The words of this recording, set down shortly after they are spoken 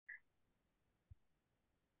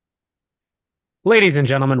Ladies and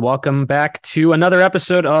gentlemen, welcome back to another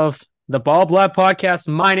episode of the Ball Blab podcast.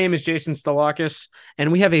 My name is Jason Stalakis,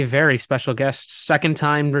 and we have a very special guest, second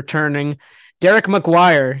time returning, Derrik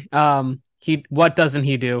Maguire. He what doesn't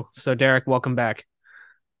he do? So, Derrik, welcome back.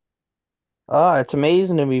 It's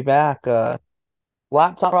amazing to be back.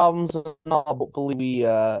 Laptop problems and all. Hopefully we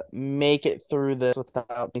make it through this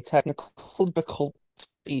without any technical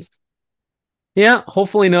difficulties. Yeah,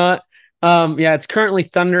 hopefully not. Yeah, it's currently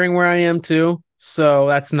thundering where I am too, so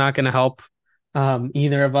that's not going to help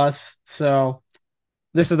either of us. So,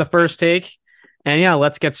 this is the first take, and yeah,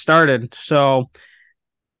 let's get started. I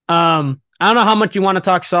don't know how much you want to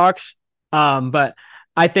talk socks, but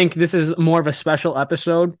I think this is more of a special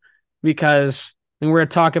episode because we're going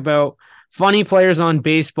to talk about funny players on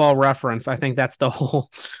Baseball Reference. I think that's the whole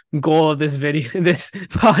goal of this video, this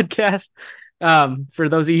podcast. For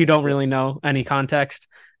those of you who don't Yeah. really know any context,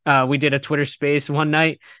 we did a Twitter space one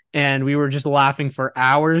night and we were just laughing for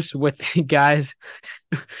hours with guys,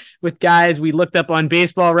 with guys we looked up on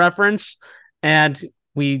Baseball Reference, and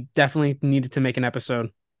we definitely needed to make an episode.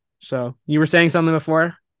 So you were saying something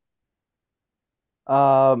before?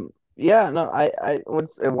 Yeah, no,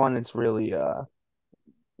 it's really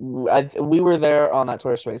we were there on that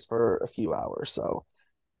Twitter space for a few hours, so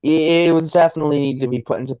it was definitely need to be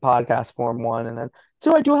put into podcast form one, and then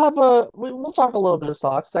two. I do have we'll talk a little bit of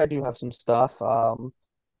stocks. I do have some stuff.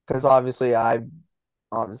 Because obviously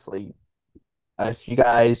if you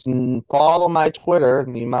guys follow my Twitter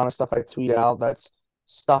and the amount of stuff I tweet out, that's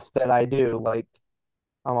stuff that I do. Like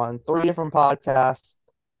I'm on three different podcasts.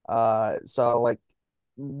 So like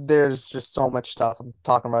there's just so much stuff. I'm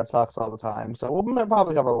talking about Sox all the time. So we'll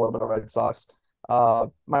probably cover a little bit of Red Sox.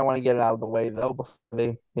 Might want to get it out of the way though before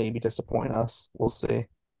they maybe disappoint us. We'll see.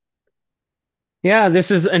 Yeah, this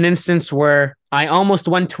is an instance where I almost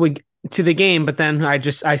went to the game, but then I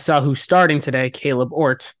saw who's starting today, Caleb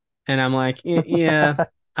Ort, and I'm like, yeah,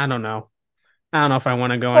 I don't know. I don't know if I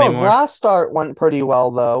want to go Well, his anymore. last start went pretty well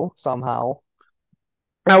though, somehow.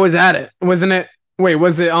 I was at it, wasn't it? Wait,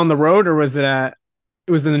 was it on the road or was it at?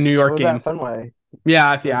 It was in the New It York was at game. Fenway.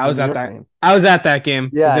 Yeah, It was yeah, I the was New at York that. game. I was at that game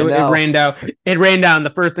Yeah, because I it know. rained out. It rained out, and the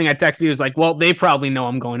first thing I texted you was like, "Well, they probably know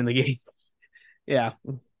I'm going to the game." Yeah.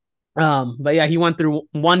 But yeah, he went through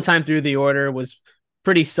one time through the order, was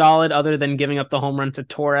pretty solid, other than giving up the home run to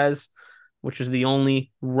Torres, which was the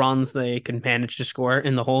only runs they could manage to score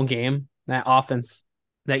in the whole game. That offense,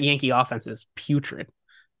 that Yankee offense is putrid.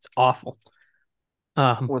 It's awful.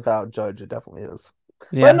 Um, Without Judge, it definitely is.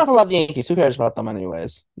 But yeah, enough about the Yankees. Who cares about them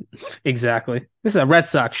anyways? exactly. This is a Red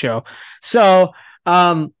Sox show. So,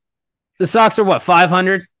 um, the Sox are what,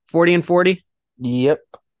 500, 40 and 40? Yep.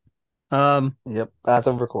 Um, Yep. As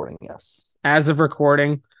of recording, yes. as of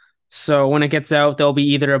recording. So when it gets out, they'll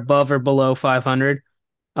be either above or below 500.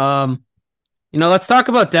 Um, let's talk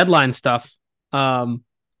about deadline stuff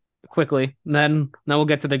quickly. Then we'll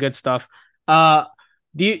get to the good stuff. Uh,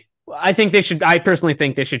 do you? I think they should. I personally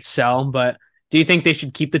think they should sell, but do you think they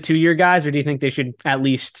should keep the 2 year guys, or do you think they should at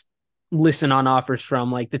least listen on offers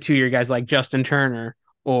from like the 2 year guys like Justin Turner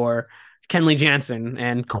or Kenley Jansen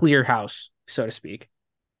and clear house, so to speak?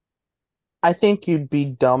 I think you'd be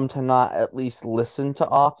dumb to not at least listen to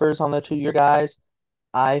offers on the 2 year guys.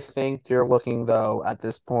 I think you're looking though at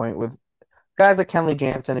this point with guys like Kenley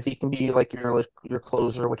Jansen, if he can be like your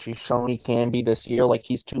closer, which he's shown he can be this year, like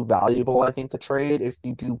he's too valuable, I think, to trade. If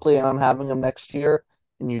you do plan on having him next year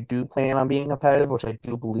and you do plan on being competitive, which I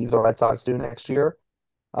do believe the Red Sox do next year,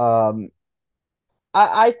 um,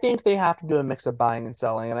 I think they have to do a mix of buying and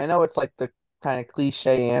selling. And I know it's like the kind of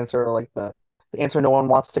cliche answer, like the answer no one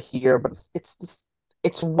wants to hear, but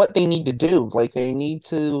it's what they need to do. Like they need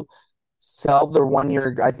to sell their 1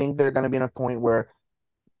 year. I think they're going to be in a point where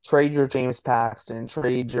trade your James Paxton,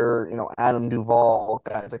 trade your, Adam Duvall,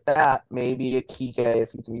 guys like that. Maybe a Kike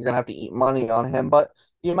if you're gonna have to eat money on him, but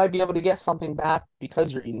you might be able to get something back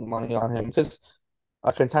because you're eating money on him. Because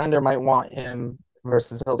a contender might want him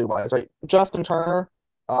versatility wise, right? Justin Turner,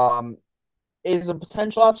 um, is a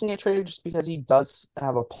potential option to get traded just because he does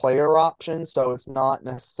have a player option, so it's not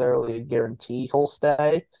necessarily a guarantee he'll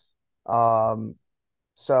stay. Um,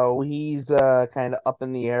 so he's kind of up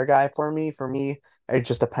in the air guy for me. For me, it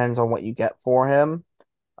just depends on what you get for him.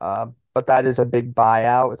 But that is a big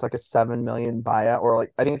buyout. It's like a 7 million buyout, or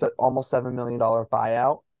like I think it's a almost $7 million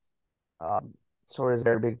buyout. So it is a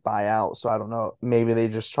very big buyout. So I don't know. Maybe they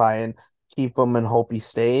just try and keep him and hope he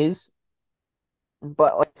stays.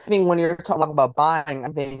 But like I think when you're talking about buying, I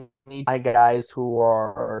think you need to buy guys who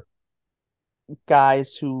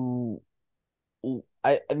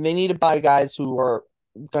they need to buy guys who are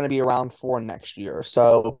going to be around for next year.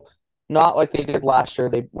 So Not like they did last year,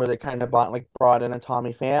 where they kind of brought in a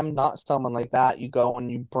Tommy Pham, not someone like that. You go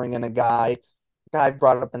and you bring in a guy. Guy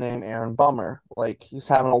brought up the name Aaron Bummer. Like he's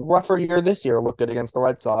having a rougher year this year. Look good against the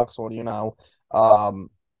Red Sox. What do you know? Um,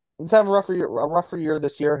 he's having a rougher year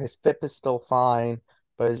this year. His FIP is still fine,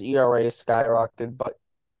 but his ERA is skyrocketed. But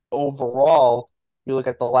overall, you look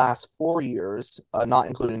at the last 4 years, not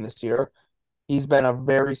including this year, he's been a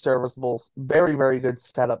very serviceable, very, very good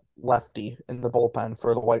setup lefty in the bullpen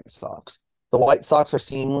for the White Sox. The White Sox are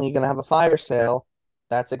seemingly going to have a fire sale.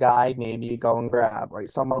 That's a guy maybe you go and grab, right?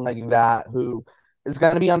 Someone like that who is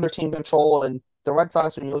going to be under team control. And the Red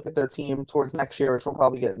Sox, when you look at their team towards next year, which we'll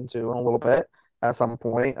probably get into in a little bit at some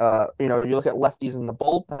point, you look at lefties in the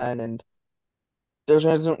bullpen, and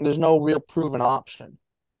there's no real proven option.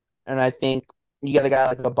 And I think you get a guy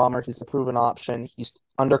like a Bummer. He's the proven option. He's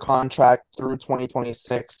under contract through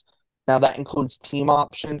 2026. Now that includes team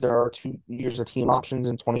options. There are 2 years of team options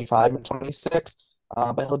in 25 and 26,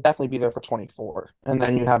 but he'll definitely be there for 24. And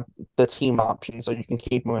then you have the team option, so you can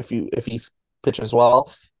keep him if he's pitches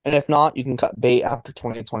well, and if not, you can cut bait after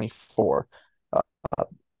 2024. Uh,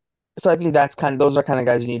 so I think those are kind of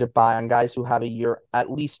guys you need to buy on guys who have a year,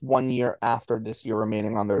 at least 1 year after this year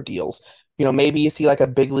remaining on their deals. Maybe you see like a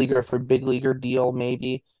big leaguer for big leaguer deal,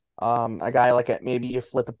 maybe. A guy like it, maybe you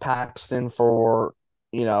flip a Paxton for,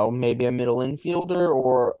 maybe a middle infielder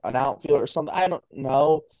or an outfielder or something. I don't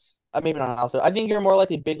know. Maybe not an outfielder. I think you're more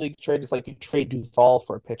likely big league trade is like you trade Duvall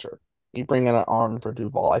for a pitcher. You bring in an arm for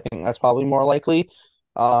Duvall. I think that's probably more likely.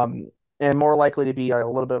 And more likely to be a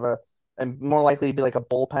little bit of a and more likely to be like a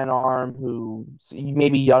bullpen arm who's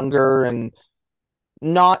maybe younger and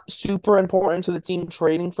not super important to the team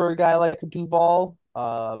trading for a guy like Duvall,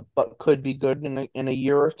 but could be good in a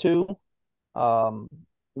year or two. Um,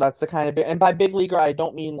 that's the kind of bit. And by big leaguer, I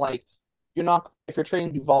don't mean like you're not if you're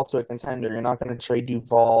trading Duvall to a contender, you're not going to trade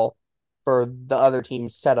Duvall for the other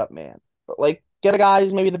team's setup man. But like get a guy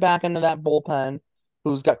who's maybe the back end of that bullpen,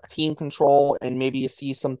 who's got team control, and maybe you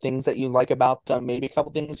see some things that you like about them, maybe a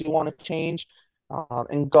couple things you want to change,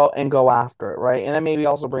 and go after it, right? And then maybe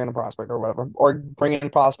also bring in a prospect or whatever, or bring in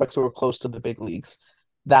prospects who are close to the big leagues,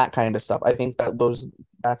 that kind of stuff. I think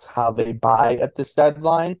that's how they buy at this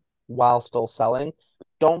deadline while still selling.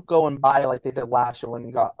 Don't go and buy like they did last year when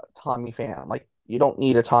you got Tommy Pham. Like you don't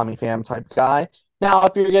need a Tommy Pham type guy. Now,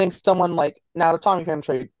 if you're getting someone like now the Tommy Pham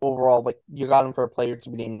trade overall, like you got him for a player to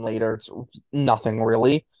be named later, it's nothing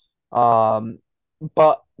really. Um,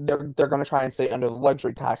 but they're going to try and stay under the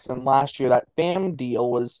luxury tax. And last year, that Pham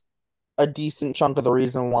deal was a decent chunk of the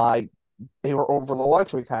reason why they were over the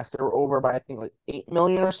luxury tax. They were over by I think like 8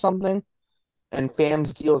 million or something, and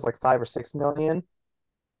Pham's deal is like 5 or 6 million.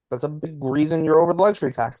 That's a big reason you're over the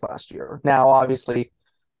luxury tax last year. Now, obviously,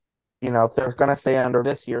 they're going to stay under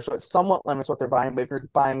this year, so it somewhat limits what they're buying. But if you're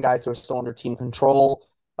buying guys who are still under team control,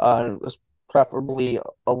 preferably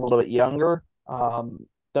a little bit younger,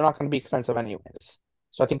 they're not going to be expensive anyways.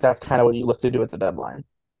 So I think that's kind of what you look to do at the deadline.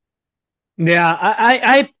 Yeah,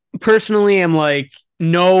 I personally am like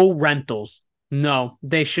no rentals. No,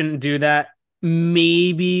 they shouldn't do that.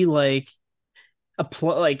 Maybe like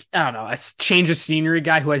like I don't know, a change of scenery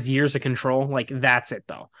guy who has years of control. Like that's it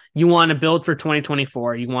though. You want to build for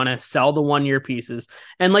 2024. You want to sell the 1 year pieces,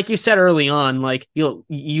 and like you said early on, like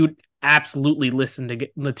you absolutely listen to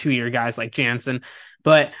the 2 year guys like Jansen.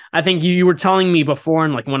 But I think you were telling me before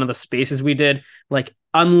in like one of the spaces we did, like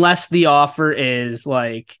unless the offer is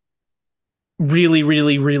like really,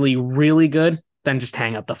 really, really, really good, then just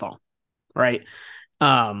hang up the phone, right?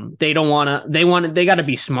 They don't want to. They got to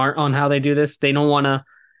be smart on how they do this. They don't want to.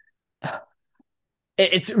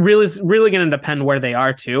 It's really going to depend where they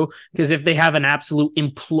are too, because if they have an absolute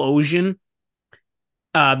implosion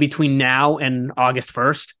between now and August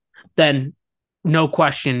 1st, then no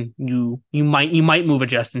question you might move a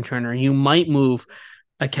Justin Turner, you might move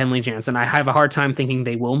a Kenley Jansen. I have a hard time thinking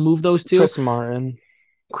they will move those two.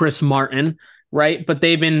 Chris Martin, right? But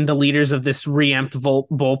they've been the leaders of this reamped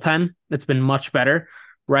bullpen. It's been much better,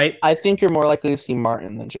 right? I think you're more likely to see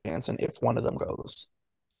Martin than Jansen if one of them goes.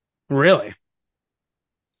 Really?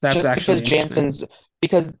 That's Just because actually interesting. Jansen's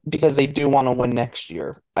because they do want to win next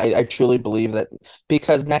year. I truly believe that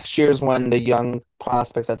because next year is when the young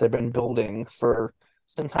prospects that they've been building for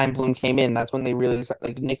some time Bloom came in. That's when they really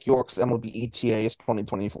like Nick York's MLB ETA is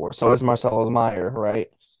 2024. So is Marcelo Meyer, right?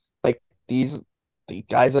 Like the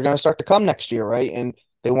guys are going to start to come next year, right? And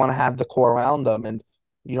they want to have the core around them, and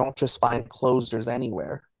you don't just find closers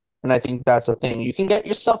anywhere. And I think that's a thing. You can get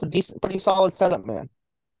yourself a decent, pretty solid setup, man.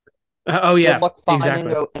 Oh Good yeah, luck finding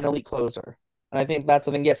exactly. an elite closer. And I think that's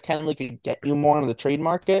the thing. Yes, Kenley could get you more on the trade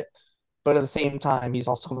market, but at the same time, he's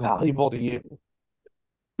also valuable to you.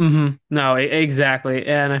 No, exactly.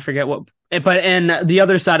 And I forget what, but and the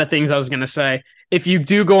other side of things I was gonna say, if you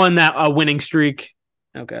do go on that winning streak,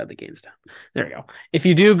 oh god, the game's down. There we go. If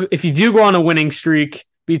you do go on a winning streak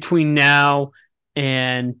between now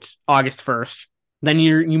and August 1st, then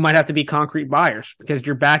you might have to be concrete buyers because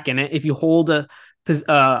you're back in it. If you hold a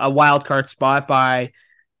wild card spot by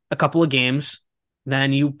a couple of games,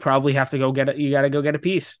 then you probably have to go get it. You got to go get a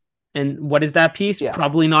piece. And what is that piece? Yeah.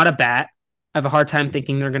 Probably not a bat. I have a hard time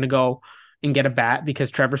thinking they're going to go and get a bat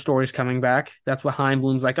because Trevor Story's coming back. That's what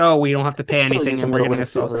Heimblum's like. Oh, we don't have to Could pay still anything, use a and we're middle getting a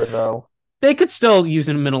sell. infielder though. They could still use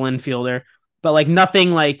a middle infielder, but like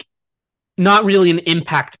nothing like not really an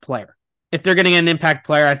impact player. If they're getting an impact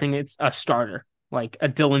player, I think it's a starter like a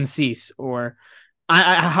Dylan Cease or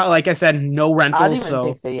like I said, no I don't rentals. even So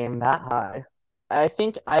think they aim that high. I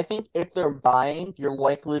think if they're buying, you're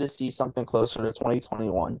likely to see something closer to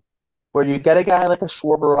 2021, where you get a guy like a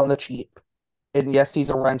Schwarber on the cheap. And yes, he's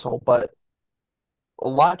a rental, but a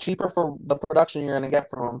lot cheaper for the production you're going to get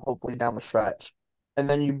from him, hopefully down the stretch. And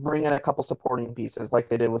then you bring in a couple supporting pieces like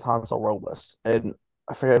they did with Hansel Robles. And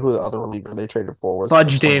I forget who the other reliever they traded for was at the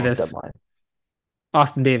Fudge 21 Davis, deadline.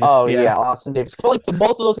 Austin Davis, Oh yeah. yeah, Austin Davis. I feel like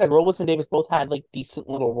both of those guys, Robles and Davis, both had like decent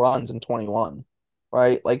little runs in 21,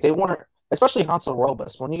 right? Like they weren't, especially Hansel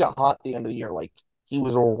Robles when he got hot at the end of the year. Like he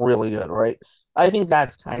was really good, right? I think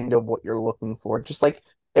that's kind of what you're looking for. Just like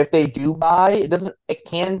if they do buy, it doesn't. It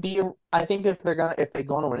can be. I think if they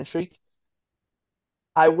go on a winning streak,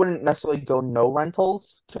 I wouldn't necessarily go no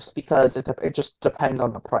rentals just because it just depends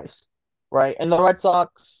on the price, right? And the Red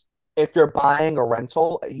Sox, if you're buying a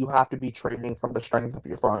rental, you have to be trading from the strength of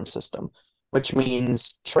your farm system, which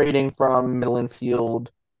means trading from middle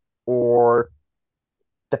infield or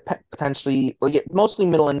potentially like mostly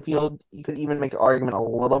middle infield. You could even make an argument a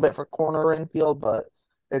little bit for corner infield, but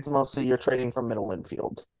it's mostly you're trading from middle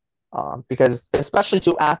infield. Because especially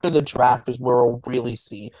to after the draft is where we'll really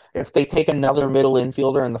see if they take another middle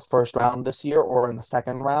infielder in the first round this year or in the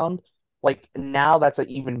second round. Like now, that's an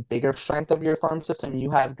even bigger strength of your farm system.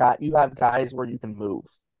 You have guys where you can move,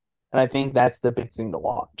 and I think that's the big thing to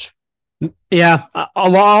watch. Yeah,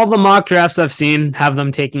 all the mock drafts I've seen have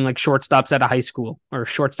them taking like shortstops out of high school or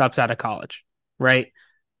shortstops out of college, right?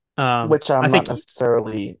 Which I I'm not think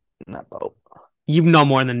necessarily in that boat. you know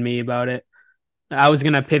more than me about it. I was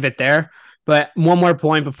gonna pivot there, but one more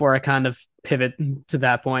point before I kind of pivot to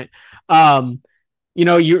that point. Um,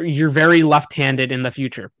 you're very left-handed in the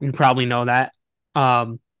future. You probably know that.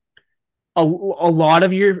 Um, a lot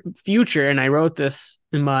of your future, and I wrote this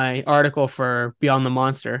in my article for Beyond the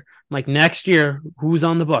Monster. Like next year, who's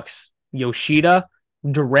on the books? Yoshida,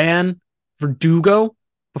 Duran, Verdugo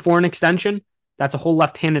before an extension. That's a whole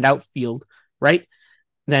left-handed outfield, right?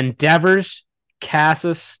 Then Devers,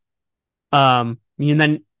 Cassis, and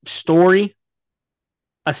then Story,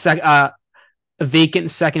 a vacant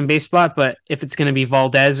second base spot. But if it's going to be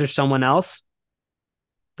Valdez or someone else,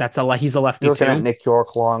 he's a lefty You're looking at too. Nick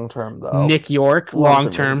York long term, though. Nick York Long long term,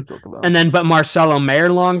 you're term, Nick York, though. and then but Marcelo Mayer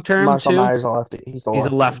long term Marcel too. Meyer's a lefty. He's a He's a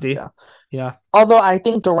lefty. lefty. Yeah. Yeah. Although I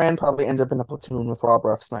think Duran probably ends up in a platoon with Rob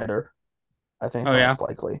Snyder. I think Oh yeah. that's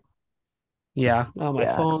likely. Yeah. Oh, my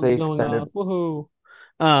Yeah, because phone's going off. Woohoo.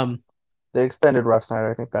 Um. they extended Rough Snyder.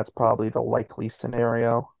 I think that's probably the likely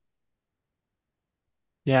scenario.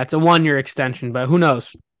 Yeah, it's a 1 year extension, but who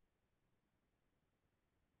knows?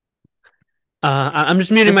 I'm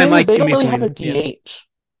just The muting my thing is, mic they in don't really have a between. Yeah. DH.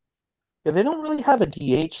 Yeah, they don't really have a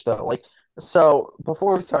DH though. Like, so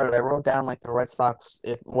before we started, I wrote down like the Red Sox,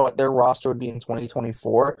 if what their roster would be in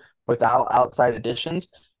 2024 without outside additions.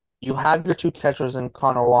 You have your two catchers in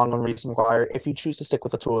Connor Wong and Reese McGuire. If you choose to stick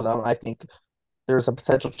with the two of them, I think there's a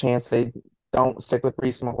potential chance they don't stick with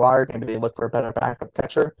Reese McGuire. Maybe they look for a better backup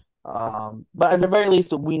catcher. But at the very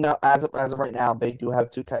least, we know as of right now, they do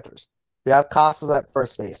have two catchers. We have Casas at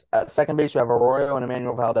first base. At second base, we have Arroyo and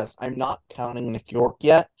Emmanuel Valdez. I'm not counting Nick York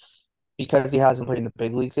yet because he hasn't played in the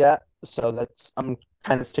big leagues yet. So that's I'm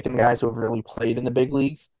kind of sticking the guys who have really played in the big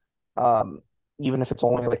leagues, um, even if it's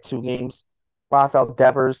only like 2 games. Rafael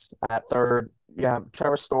Devers at third. Yeah,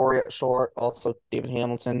 Trevor Story at short. Also, David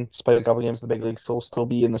Hamilton has played a couple games in the big leagues. So he'll still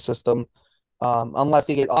be in the system. Unless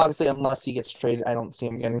he gets traded, I don't see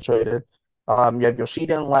him getting traded. You have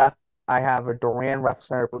Yoshida in left. I have a Duran left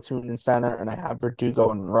center platoon in center, and I have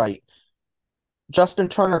Verdugo in right. Justin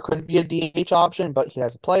Turner could be a DH option, but he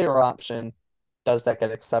has a player option. Does that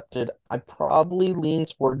get accepted? I probably lean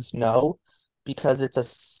towards no because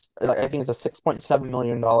I think it's a $6.7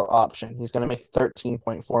 million option. He's going to make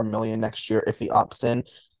 13.4 million next year if he opts in.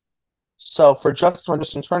 So for Justin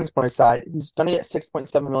Turner's point aside, he's going to get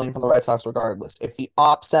 6.7 million from the Red Sox regardless. If he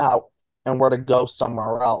opts out and were to go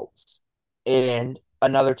somewhere else, and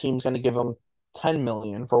another team's going to give him 10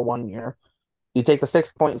 million for 1 year. You take the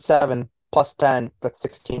 6.7 plus 10, that's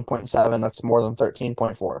 16.7. That's more than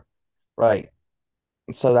 13.4, right?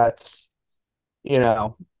 So that's, you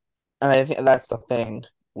know, and I think that's the thing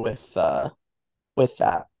with with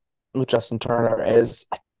that with Justin Turner is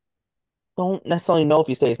I don't necessarily know if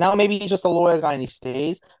he stays. Now maybe he's just a loyal guy and he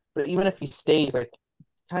stays, but even if he stays, like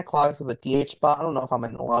kind of clogs with the DH spot. I don't know if I'm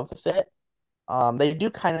in love with it. They do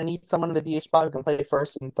kind of need someone in the DH spot who can play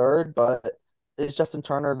first and third, but is Justin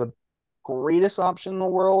Turner the greatest option in the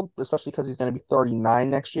world, especially because he's going to be 39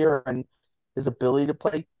 next year, and his ability to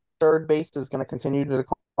play third base is going to continue to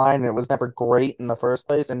decline. And it was never great in the first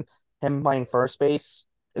place, and him playing first base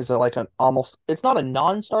is like an almost. It's not a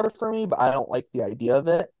non-starter for me, but I don't like the idea of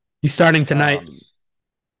it. He's starting tonight. Um,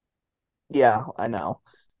 yeah, I know.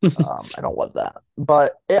 I don't love that,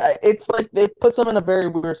 but it's like it puts them in a very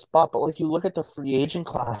weird spot. But like you look at the free agent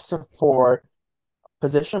class for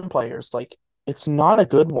position players, like it's not a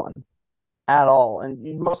good one at all, and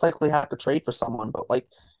you most likely have to trade for someone. But like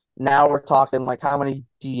now we're talking like how many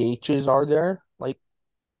DHs are there? Like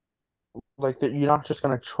that you're not just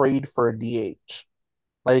gonna trade for a DH.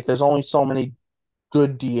 Like there's only so many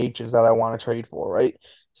good DHs that I want to trade for, right?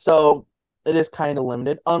 So it is kind of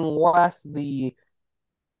limited unless the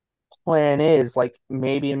plan is like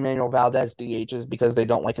maybe Emmanuel Valdez DHs because they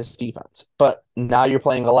don't like his defense. But now you're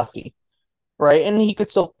playing a lefty, right? And he could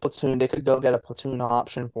still platoon. They could go get a platoon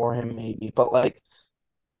option for him maybe. But like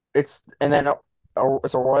it's and then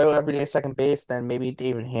it's a Royal everyday second base. Then maybe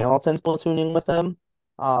David Hamilton's platooning with him.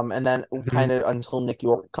 And then kind Mhm. of until Nick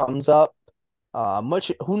York comes up.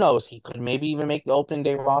 Which who knows? He could maybe even make the opening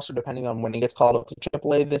day roster depending on when he gets called up to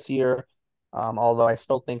AAA this year. Although I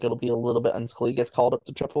still think it'll be a little bit until he gets called up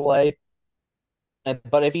to AAA.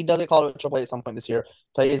 But if he doesn't call it AAA at some point this year,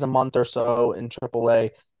 plays a month or so in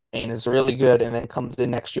AAA and is really good, and then comes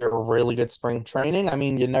in next year with really good spring training, I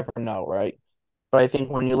mean, you never know, right? But I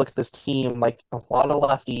think when you look at this team, like a lot of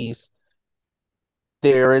lefties,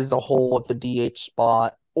 there is a hole at the DH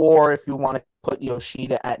spot. Or if you want to put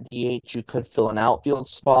Yoshida at DH, you could fill an outfield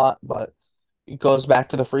spot, but it goes back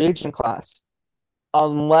to the free agent class.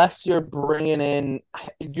 Unless you're bringing in,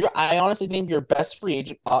 I honestly think your best free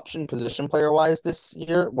agent option position player wise this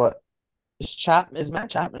year, what is Matt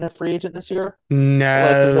Chapman a free agent this year?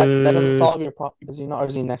 Like, does that doesn't No, solve your problem? Does he not? Or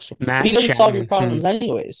is he next year? But he Matt doesn't solve your Chapman. Hmm. problems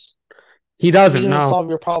anyways. He He doesn't doesn't know solve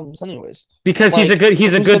your problems anyways. because Like, he's a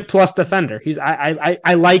who's good the plus defender.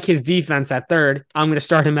 I like his defense at third. I'm going to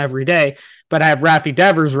start him every day. But I have Rafi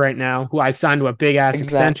Devers right now, who I signed to a big ass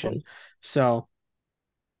extension. exactly? So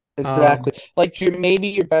Exactly. Like maybe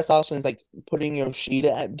your best option is like putting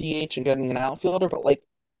Yoshida at DH and getting an outfielder, but like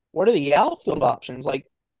what are the outfield options?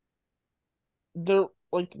 They're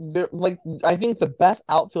like I think the best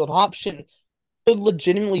outfield option could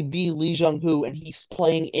legitimately be Lee Jung Hoo, and he's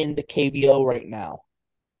playing in the KBO right now.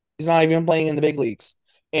 He's not even playing in the big leagues.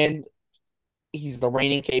 And he's the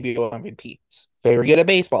reigning KBO MVP. He's very good at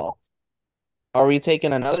baseball. Are we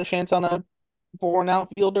taking another chance on a foreign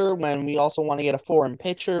outfielder when we also want to get a foreign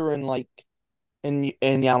pitcher and like in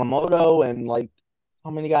Yamamoto and like how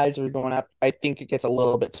many guys are we going up? I think it gets a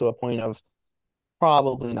little bit to a point of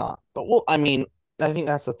probably not. But well, I mean, I think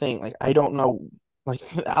that's the thing. Like I don't know like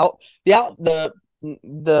the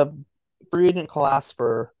free agent class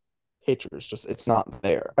for pitchers just it's not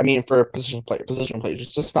there. I mean for position players,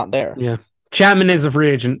 it's just not there. yeah, Chapman is a free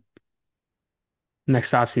agent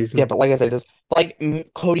next Yeah, offseason. but like I said, just like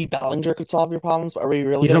Cody Bellinger could solve your problems, but are we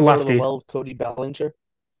really He's a gonna go to the lefty. well with Cody Bellinger?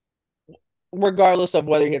 Regardless of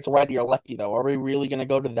whether he hits righty or lefty, though, are we really gonna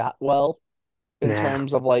go to that well in Nah.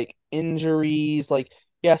 terms of like injuries? Like,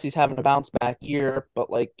 yes, he's having a bounce back year, but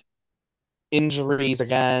like injuries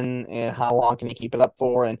again, and how long can he keep it up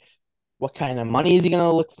for? And what kind of money is he going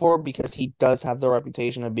to look for? Because he does have the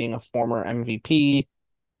reputation of being a former MVP.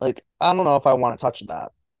 Like, I don't know if I want to touch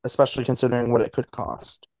that, especially considering what it could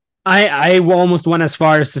cost. I almost went as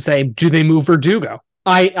far as to say, do they move Verdugo?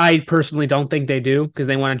 I personally don't think they do because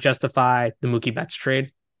they want to justify the Mookie Betts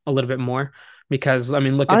trade a little bit more. Because I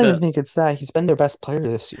mean, look I at don't even the think it's that. He's been their best player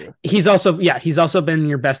this year. he's also been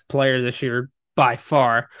your best player this year by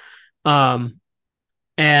far. Um,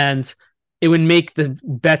 and it would make the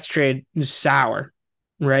Betts trade sour,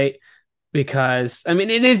 right? Because I mean,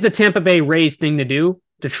 it is the Tampa Bay Rays thing to do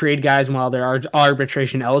to trade guys while they're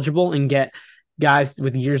arbitration eligible and get guys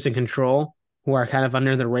with years of control who are kind of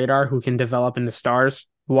under the radar who can develop into stars.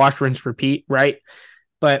 Wash, rinse, repeat, right?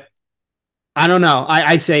 But I don't know.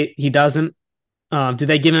 I say he doesn't. Do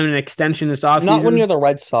they give him an extension this Not when offseason? you're the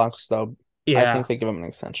Red Sox, though. I Yeah. think they give him an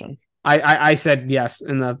extension. I said yes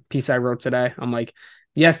in the piece I wrote today. I'm like,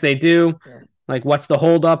 yes, they do. Yeah. Like, what's the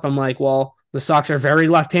holdup? I'm like, well, the Sox are very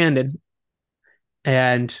left-handed,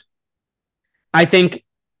 and I think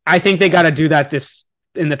I think they got to do that this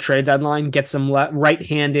in the trade deadline. Get some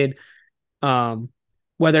right-handed, um,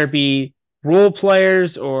 whether it be role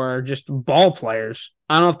players or just ball players.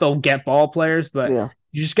 I don't know if they'll get ball players, but Yeah.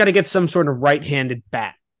 you just got to get some sort of right-handed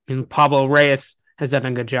bat. And Pablo Reyes has done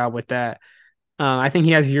a good job with that. I think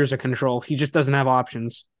he has years of control. He just doesn't have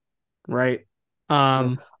options, right? Yeah.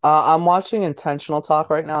 Um, I'm watching Intentional Talk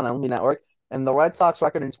right now on MLB Network, and the Red Sox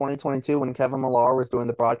record in 2022 when Kevin Millar was doing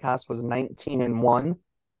the broadcast was 19-1.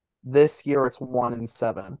 This year it's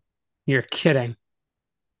 1-7. you're kidding.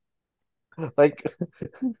 Like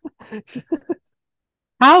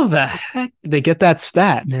How the heck did they get that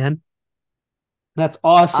stat, man? That's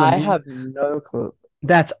awesome, I dude. have no clue.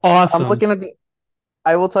 That's I'm awesome. looking at the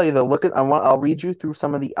I will tell you though, I'll read you through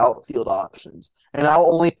some of the outfield options, and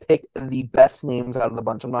I'll only pick the best names out of the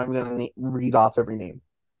bunch. I'm not even gonna read off every name.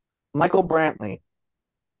 Michael Brantley.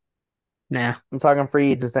 Nah, I'm talking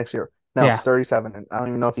free agents next year. No, yeah. he's 37, and I don't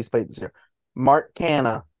even know if he's played this year. Mark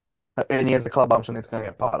Canna, and he has a club option that's going to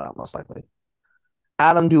get bought out most likely.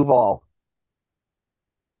 Adam Duvall.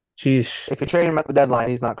 Jeez. If you trade him at the deadline,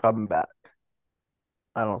 he's not coming back.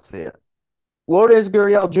 I don't see it. Lourdes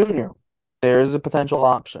Gurriel Jr. There's a potential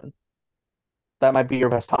option. That might be your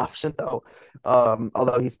best option though.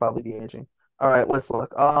 Although he's probably de-aging. All right, let's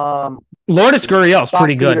look. Let's Lourdes see. Gurriel's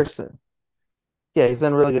pretty Jock good. Peterson. Yeah, he's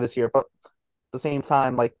done really good this year, but at the same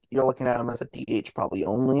time, like you're looking at him as a DH probably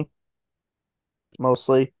only,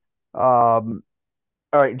 mostly. All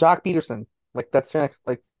right, Jock Peterson. Like that's your next.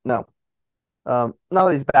 Like no. Not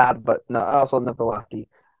that he's bad, but no. Also another lefty.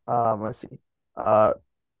 Let's see. Uh,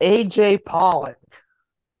 AJ Pollock.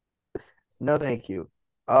 No, thank you.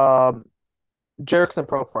 Um, Jerickson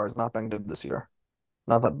Profar has not been good this year.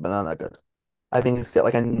 Not that good. I think he's got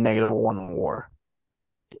like a -1 WAR,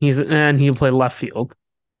 He can play left field.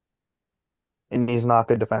 and he's not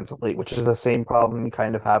good defensively, which is the same problem you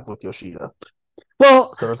kind of have with Yoshida.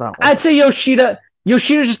 Well, So it's not I'd like say Yoshida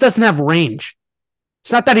just doesn't have range.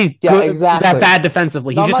 It's not that he's yeah, good that exactly. bad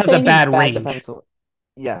defensively. He No, I'm just not has a saying he's bad bad range. defensively.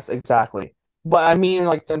 Yes, exactly. But I mean,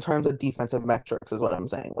 like in terms of defensive metrics, is what I'm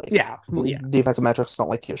saying. Like Yeah, well, yeah. defensive metrics don't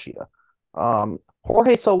like Yoshida.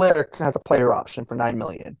 Jorge Soler has a player option for 9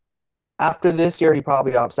 million. After this year, he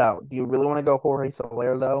probably opts out. Do you really want to go Jorge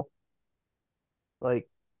Soler though? Like,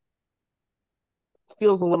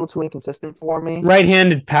 feels a little too inconsistent for me.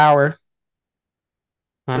 Right-handed power.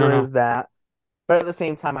 I don't There know. is that, but at the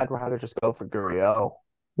same time, I'd rather just go for Gurriel.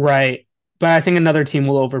 Right. But I think another team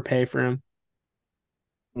will overpay for him.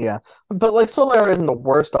 Yeah, but like Soler isn't the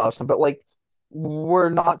worst option, but like we're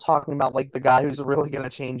not talking about like the guy who's really going to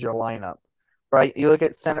change your lineup, right? You look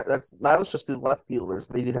at center. That was just the left fielders.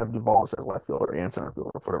 They did have Duvall as left fielder and center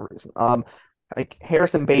fielder for whatever reason. Like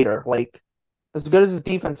Harrison Bader, like as good as his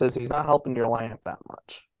defense is, he's not helping your lineup that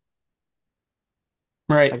much.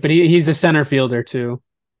 Right. But Like, he's a center fielder too.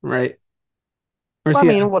 Right. Or is I he?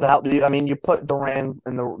 mean, what help do you? I mean, you put Duran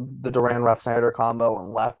in the Duran Ref Snyder combo and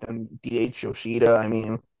left and DH Yoshida. I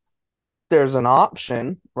mean, there's an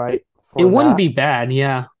option, right, It for wouldn't that. be bad,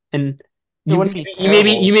 yeah. And It you wouldn't be maybe you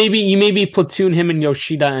maybe you terrible. maybe you maybe platoon him and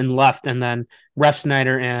Yoshida and left, and then Ref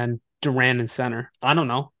Snyder and Duran in center. I don't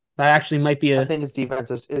know. That actually might be I a think his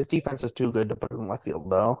defense is too good to put him in left field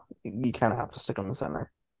though. You kind of have to stick him in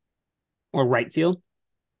center. or right field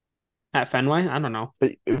at Fenway. I don't know.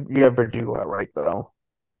 But you have Verdugo at right though,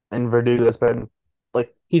 and Verdugo's been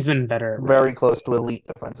like He's been better at right. very close to elite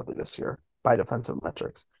defensively this year by defensive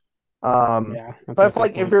metrics. Um, Yeah, that's but a if good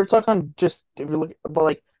like if point. you're talking just if you look, but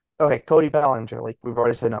like okay, Cody Bellinger, like we've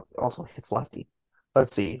already said, also hits lefty.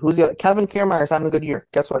 Let's see who's the other? Kevin Kiermaier's having a good year.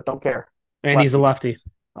 Guess what? Don't care. And he's a Lefty. lefty.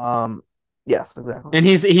 Um, yes, exactly. And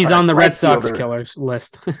All he's right, on the Red right Sox fielder. killers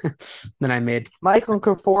list that I made. Michael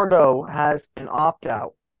Conforto has an opt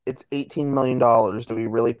out. It's $18 million. Do we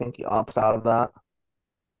really think he opts out of that?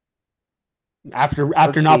 After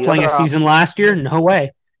Let's not see. playing Other a season option. last year, no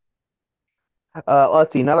way.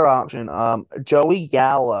 Let's see. Another option. Joey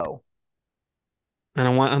Gallo. I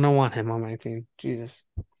don't want him on my team. Jesus.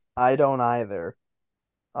 I don't either.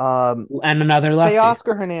 Um, And another lefty.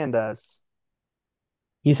 Teoscar Hernandez.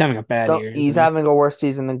 He's having a bad Don't. year, He's isn't he? having a worse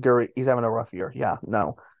season than Gurry. He's having a rough year. Yeah.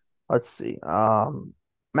 No. Let's see.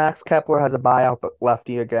 Max Kepler has a buyout, but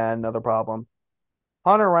lefty again. Another problem.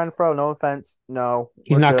 Hunter Renfro. No offense. No,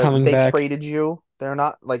 He's we're not good. coming They back. traded you. They're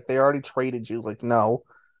not like they already traded you. Like no.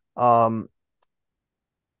 Um,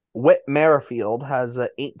 Whit Merrifield has a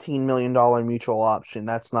 $18 million mutual option.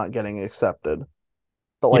 That's not getting accepted.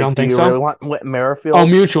 But You like, don't do think you so? really want Whit Oh, Merrifield?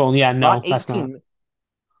 mutual. Yeah, Not no, that's not.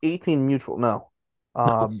 18 mutual, no.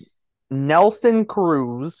 Um, Nelson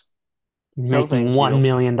Cruz. He's No, making thank $1 you.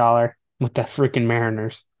 million with the freaking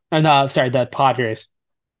Mariners. And sorry, the Padres.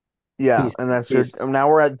 Yeah, He's and that's your. beast. Now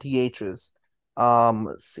we're at DHs.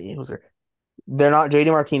 Let's see who's there. They're not.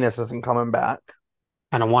 JD Martinez isn't coming back.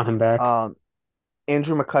 I don't want him back. Um,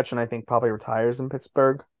 Andrew McCutchen, I think, probably retires in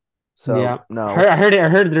Pittsburgh. Yeah, So no, I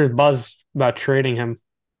heard there's buzz about trading him.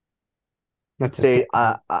 That's just they.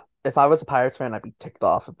 typical. If I was a Pirates fan, I'd be ticked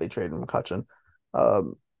off if they traded McCutchen.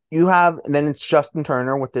 Um, you have, and then it's Justin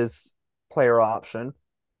Turner with his player option,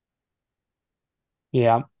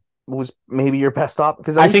 Yeah. who's maybe your best op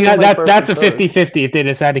because at I least think you can play first that's and a third. 50-50 if they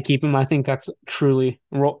decide to keep him. I think that's truly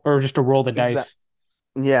or just to roll the Exact. dice.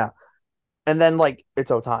 Yeah, and then like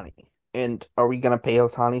it's Otani, and are we gonna pay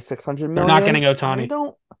Otani 600 They're not million? getting Otani.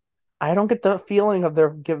 I don't get the feeling of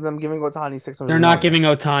them giving Otani They're 600 not million. giving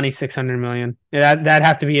Otani 600 million. That'd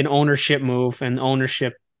have to be an ownership move, and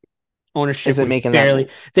ownership Isn't was making that barely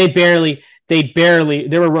move.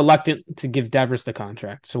 they were reluctant to give Devers the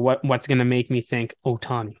contract. So what's going to make me think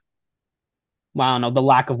Otani? Well, I don't know, the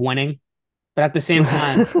lack of winning, but at the same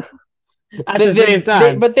time,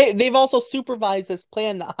 They've also supervised this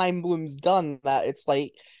plan that Heimblum's done. That it's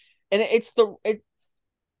like, and it's the it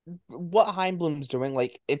what Heimblum's doing.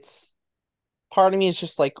 Like it's part of me is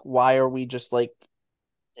just like, why are we just like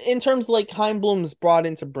in terms of like Heimblum's brought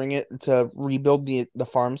in to bring it to rebuild the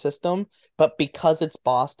farm system, but because it's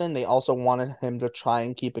Boston, they also wanted him to try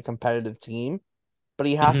and keep a competitive team. But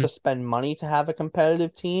he has to mhm, spend money to have a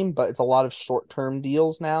competitive team, but it's a lot of short-term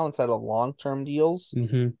deals now instead of long-term deals.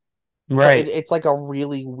 mhm, But right. it's like a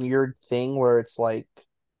really weird thing where it's like,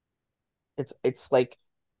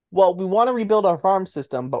 well, we want to rebuild our farm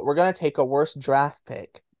system, but we're gonna take a worse draft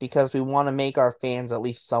pick because we want to make our fans at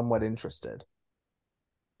least somewhat interested.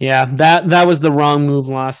 Yeah, that was the wrong move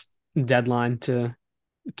last deadline to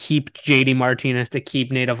keep JD Martinez, to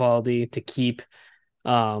keep Nate Eovaldi, to keep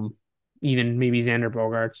um even maybe Xander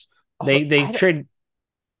Bogarts. Oh, They trade.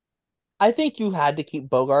 I think you had to keep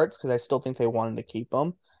Bogarts because I still think they wanted to keep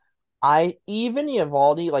him. I even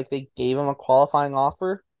Evaldi, like they gave him a qualifying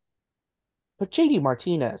offer, but JD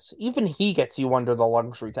Martinez, even he gets you under the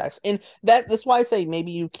luxury tax. And that's why I say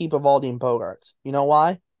maybe you keep Evaldi and Bogarts. You know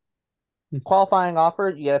why? Qualifying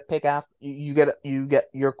offer, you get a pick after you get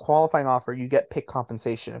your qualifying offer, you get pick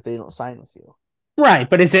compensation if they don't sign with you. Right,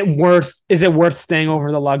 but is it worth staying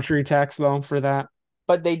over the luxury tax though for that?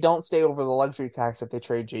 But they don't stay over the luxury tax if they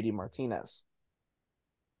trade JD Martinez.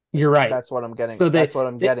 You're right. That's what I'm getting. So That's what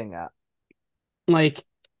I'm they getting at. like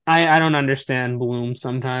I don't understand Bloom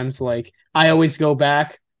sometimes. Like I always go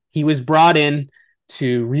back. He was brought in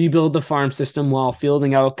to rebuild the farm system while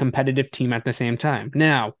fielding out a competitive team at the same time.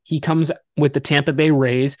 Now he comes with the Tampa Bay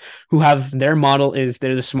Rays, who have their model is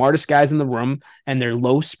they're the smartest guys in the room and they're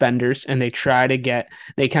low spenders and they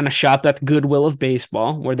kind of shop at the goodwill of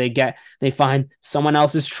baseball where they find someone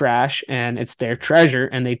else's trash and it's their treasure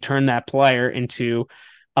and they turn that player into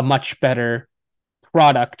a much better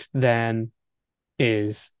product than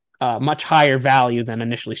is much higher value than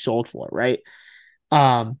initially sold for, right?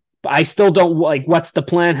 But I still don't like what's the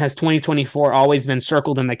plan? Has 2024 always been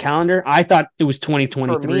circled in the calendar? I thought it was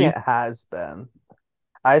For me, 2023. it has been.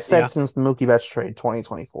 I said Yeah. since the Mookie Betts trade,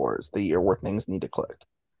 2024 is the year where things need to click.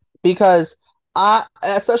 Because I,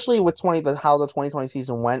 especially with how the 2020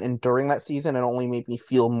 season went, and during that season, it only made me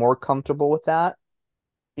feel more comfortable with that.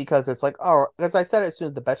 Because it's like, oh, as I said, as soon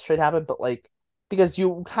as the Betts trade happened, but like, because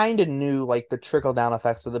you kind of knew like the trickle down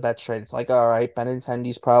effects of the Betts trade. It's like, all right,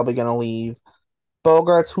 Benintendi's probably gonna leave.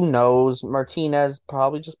 Bogarts, who knows? Martinez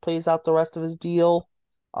probably just plays out the rest of his deal.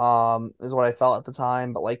 Is what I felt at the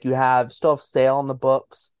time. But like, you have still have Sale on the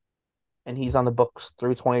books, and he's on the books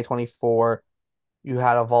through 2024. You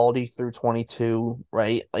had Evaldi through 22,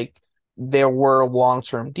 right? Like there were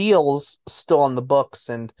long-term deals still on the books,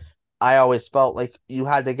 and I always felt like you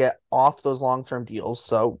had to get off those long-term deals.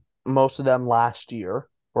 So most of them last year.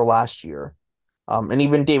 And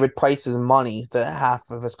even David Price's money, the half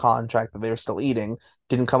of his contract that they were still eating,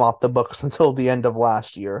 didn't come off the books until the end of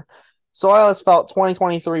last year. So I always felt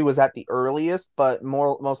 2023 was at the earliest, but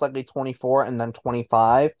most likely 24 and then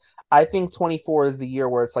 25. I think 24 is the year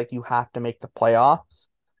where it's like you have to make the playoffs.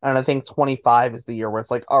 And I think 25 is the year where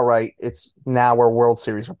it's like, all right, it's now we're World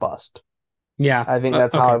Series or bust. Yeah. I think Okay.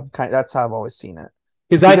 that's how I've always seen it.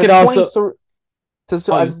 Because I could Because also 23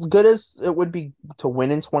 so oh as good as it would be to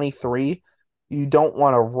win in 23, you don't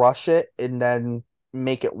want to rush it and then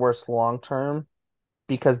make it worse long term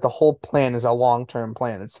because the whole plan is a long term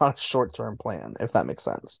plan. It's not a short term plan, if that makes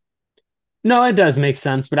sense. no, it does make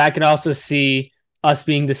sense, but I could also see us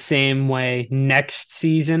being the same way next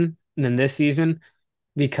season than this season.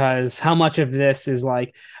 because how much of this is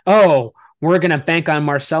like, oh, we're gonna bank on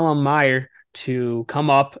Marcelo Meyer to come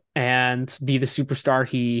up and be the superstar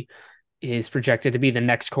he is projected to be, the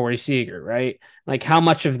next Corey Seager, right? Like how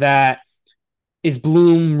much of that is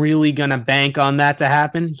Bloom really gonna bank on that to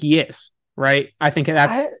happen? He is, right? I think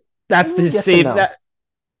I that's the yes and save no. that.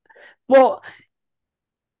 Well,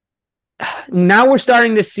 now we're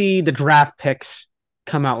starting to see the draft picks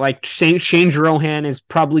come out. Like Shane Rohan is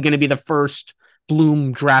probably going to be the first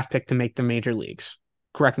Bloom draft pick to make the major leagues.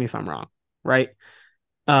 Correct me if I'm wrong, right?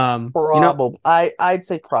 You know, Probably, I'd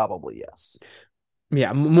say probably yes.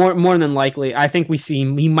 yeah, more than likely. I think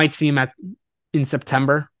we might see him at in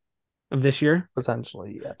September of this year.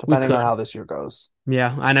 Potentially, yeah, We depending on could, how this year goes.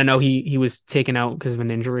 yeah. And I know he was taken out because of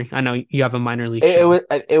an injury. I know you have a minor league It, it show, was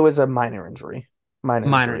it was a minor injury, minor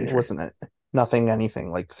minor injury. It injury. wasn't it. Nothing, anything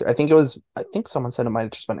like. I think it was. I think someone said it might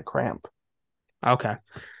have just been a cramp. Okay.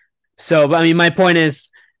 So, but I mean, my point is,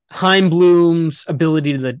 Heim Bloom's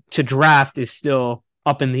ability to draft is still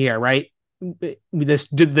up in the air, right?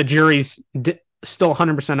 The jury's still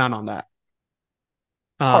 100% out on that.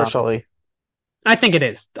 Um, Partially. I think it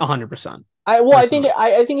is 100% I think personally.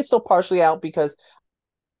 I think it's still partially out because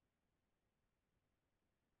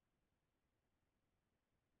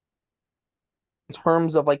in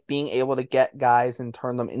terms of like being able to get guys and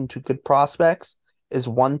turn them into good prospects is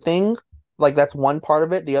one thing. Like that's one part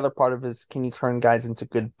of it. The other part of it is can you turn guys into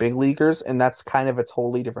good big leaguers? And that's kind of a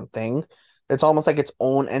totally different thing. It's almost like its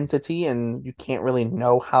own entity, and you can't really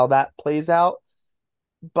know how that plays out.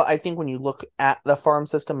 But I think when you look at the farm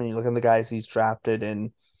system and you look at the guys he's drafted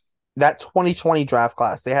in that 2020 draft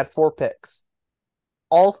class, they had 4 picks.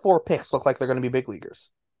 All 4 picks look like they're going to be big leaguers.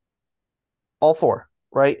 All four,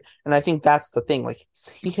 right? And I think that's the thing. Like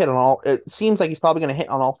he hit on all. It seems like he's probably going to hit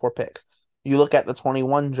on all 4 picks. You look at the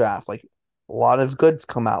 21 draft, like a lot of goods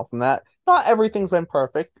come out from that. Not everything's been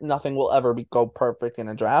perfect. Nothing will ever go perfect in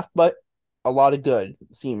a draft, but a lot of good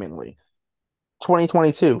seemingly.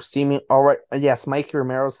 2022 seeming all right. Yes, Mike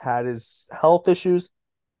Romero's had his health issues.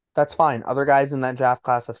 That's fine. Other guys in that draft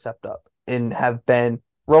class have stepped up and have been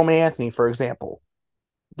Roman Anthony, for example.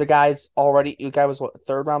 The guy was what,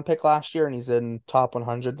 third round pick last year, and he's in top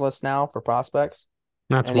 100 list now for prospects.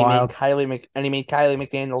 That's And he made wild. Kylie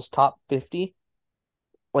McDaniel's top 50.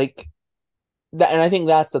 Like that, and I think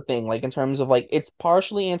that's the thing. Like in terms of like it's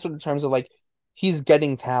partially answered in terms of like he's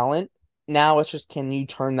getting talent. Now it's just can you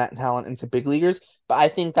turn that talent into big leaguers? But I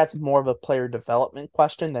think that's more of a player development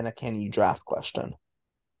question than a can you draft question.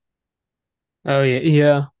 Oh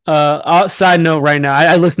yeah, yeah. Side note right now,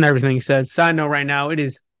 I listened to everything you said. Side note right now, it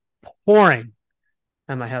is pouring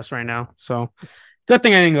at my house right now. So good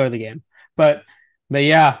thing I didn't go to the game. But but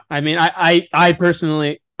yeah, I mean, I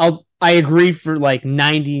personally, I agree for like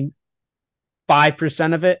 95%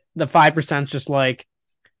 of it. The 5% is just like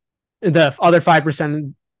the other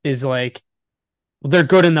 5% is like they're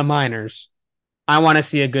good in the minors. I want to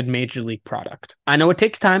see a good major league product. I know it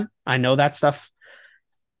takes time. I know that stuff.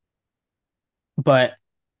 But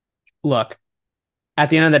look, at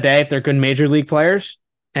the end of the day, if they're good major league players,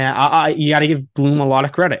 and you got to give Bloom a lot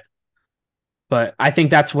of credit. But I think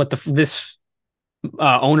that's what this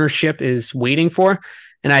ownership is waiting for,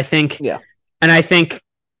 and Yeah. I think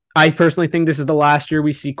I personally think this is the last year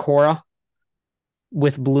we see Cora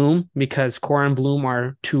with Bloom because Cora and Bloom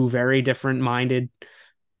are two very different minded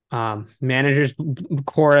managers.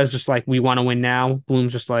 Cora is just like we want to win now.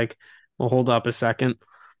 Bloom's just like, well, hold up a second.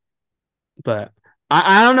 But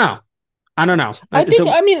I don't know. I don't know. I It's think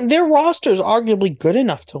a I mean their roster is arguably good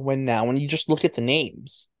enough to win now when you just look at the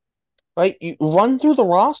names. Right? You run through the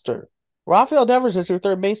roster. Rafael Devers is your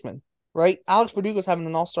third baseman, right? Alex Verdugo's having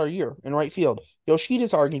an all-star year in right field.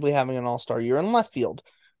 Yoshida's arguably having an all-star year in left field,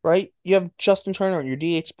 right? You have Justin Turner in your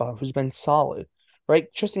DH spot, who's been solid, right?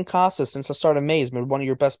 Tristan Casas, since the start of May, has been one of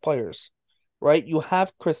your best players, right? You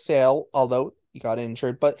have Chris Sale, although he got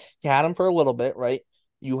injured, but you had him for a little bit, right?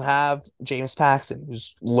 You have James Paxton,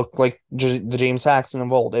 who's looked like the James Paxton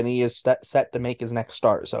of old, and he is set to make his next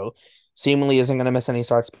start. So seemingly isn't going to miss any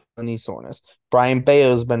starts with knee soreness. Brian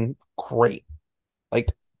Bayo's been great.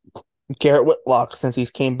 Like Garrett Whitlock, since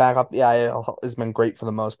he's came back off the IL, has been great for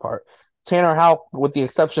the most part. Tanner Houck, with the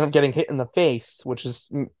exception of getting hit in the face, which is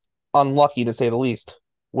unlucky to say the least,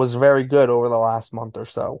 was very good over the last month or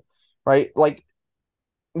so. Right? Like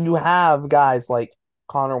you have guys like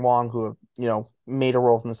Connor Wong who have, made a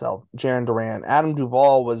role for themselves. Jaron Duran. Adam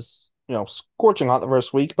Duvall was, scorching hot the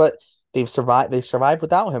first week, but they survived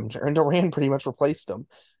without him. Jaron Duran pretty much replaced him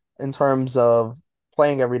in terms of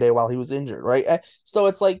playing every day while he was injured, right? So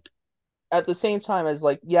it's like at the same time as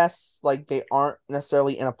like, yes, like they aren't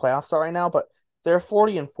necessarily in a playoff spot right now, but they're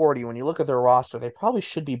 40-40. When you look at their roster, they probably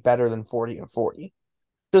should be better than 40-40.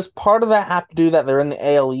 Does part of that have to do that they're in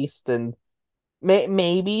the AL East and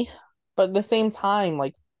maybe, but at the same time,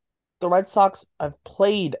 like the Red Sox have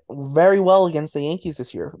played very well against the Yankees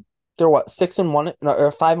this year. They're what 6-1, no,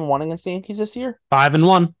 or 5-1 against the Yankees this year.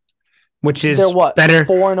 5-1, which They're is what better.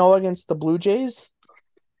 4-0 against the Blue Jays.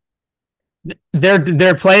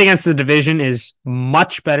 Their play against the division is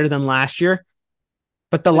much better than last year.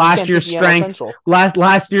 But the They just last can't beat year's the NL strength, Central.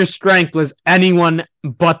 last year's strength was anyone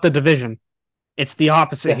but the division. It's the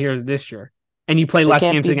opposite Yeah, here this year, and you play they less can't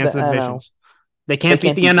games beat against the the NL. divisions. They They can't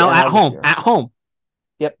beat can't the beat the NL at NL this home. year. At home,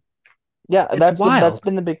 Yep. Yeah, it's that's wild.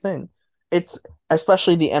 been the big thing. It's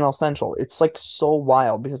especially the NL Central. It's like so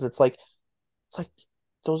wild because it's like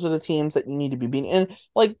those are the teams that you need to be beating. And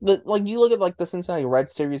like you look at like the Cincinnati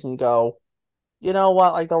Reds series and you go, you know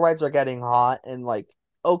what? Like the Reds are getting hot and like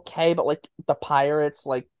okay, but like the Pirates,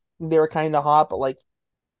 like they were kind of hot, but like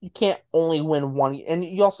you can't only win one. And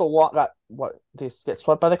you also got what they get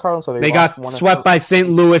swept by the Cardinals, so they They lost got one swept or by St.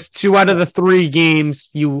 Louis. Two out of yeah, the three games,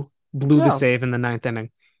 you blew the yeah, save in the ninth inning.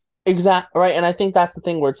 exact right. And I think that's the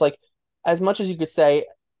thing where it's like, as much as you could say,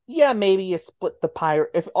 yeah, maybe you split the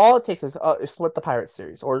Pirate if all it takes is split the Pirate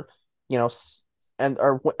series, or you know, and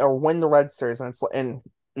or win the Red series, and and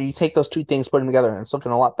you take those two things, put them together, and it's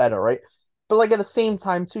looking a lot better, right? But like at the same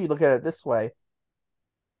time, too, you look at it this way.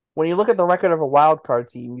 When you look at the record of a wild card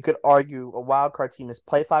team, you could argue a wild card team is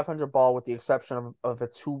play 500 ball with the exception of a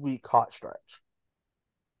 2 week hot stretch.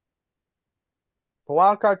 If a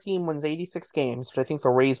wild card team wins 86 games, which I think the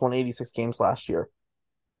Rays won 86 games last year,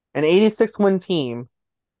 an 86 win team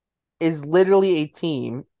is literally a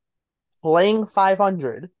team playing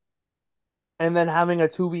 500 and then having a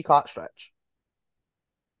 2 week hot stretch.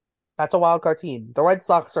 That's a wild card team. The Red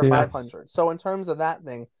Sox are Yeah. 500. So in terms of that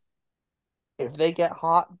thing, if they get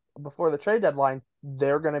hot before the trade deadline,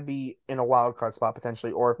 they're going to be in a wild card spot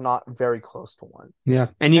potentially, or if not, very close to one. Yeah.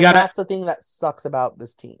 And you And gotta that's the thing that sucks about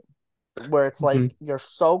this team, where it's mhm. like you're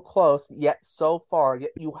so close yet so far,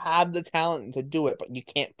 yet you have the talent to do it, but you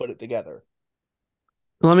can't put it together.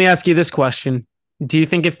 Let me ask you this question. Do you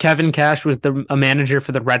think if Kevin Cash was a manager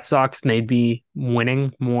for the Red Sox, they'd be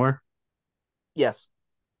winning more? Yes,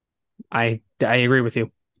 I agree with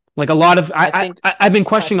you. Like a lot of I think I've been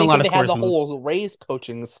I questioning a think lot if of they had Core's the moves. whole Rays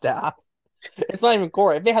coaching staff, it's not even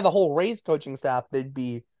core. If they had the whole Rays coaching staff, they'd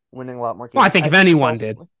be winning a lot more Well, I games. think I if think it's anyone also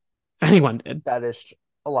did, if anyone did, that is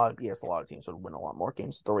a lot of teams would win a lot more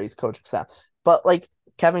games with the Rays coaching staff. But like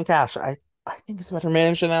Kevin Cash, I think he's a better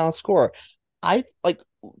manager than Alex Cora. I like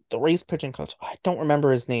the Rays pitching coach. I don't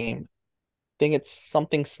remember his name. I think it's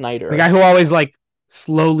something the guy Snyder. who always like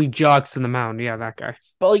slowly jogs to the mound, yeah, that guy.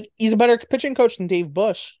 But like he's a better pitching coach than Dave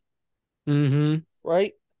Bush, Mm-hmm.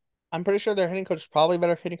 right? I'm pretty sure their hitting coach is probably a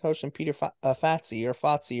better hitting coach than Peter Fatsy or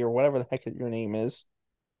Fotsy or whatever the heck your name is,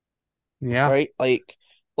 Yeah. right?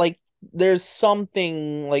 Like there's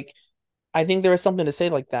something like I think there is something to say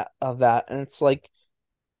like that of that, and it's like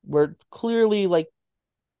we're clearly like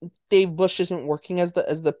Dave Bush isn't working as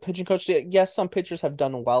the pitching coach. Yes, some pitchers have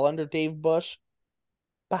done well under Dave Bush,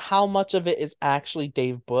 but how much of it is actually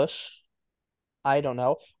Dave Bush? I don't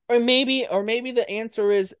know. Or maybe the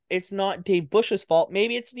answer is it's not Dave Bush's fault.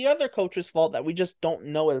 Maybe it's the other coach's fault that we just don't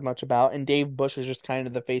know as much about, and Dave Bush is just kind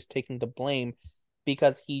of the face taking the blame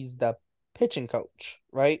because he's the pitching coach,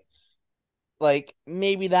 right? Like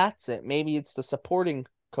maybe that's it. Maybe it's the supporting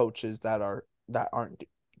coaches that aren't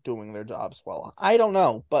doing their jobs well. I don't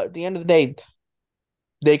know, but at the end of the day,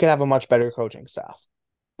 they could have a much better coaching staff.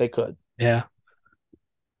 They could. Yeah.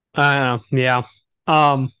 Yeah.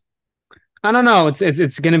 Um, I don't know.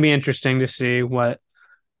 It's gonna be interesting to see what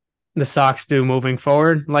the Sox do moving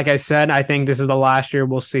forward. Like I said, I think this is the last year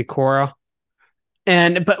we'll see Cora.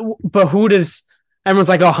 And but who does everyone's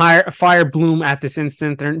like, oh, fire Bloom at this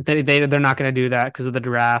instant? They're not going to do that because of the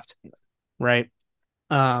draft, right?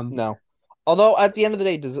 Um, No. Although at the end of the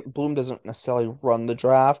day, Bloom doesn't necessarily run the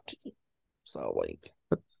draft, so like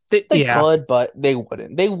they yeah, could, but they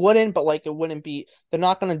wouldn't. They wouldn't, but like it wouldn't be. They're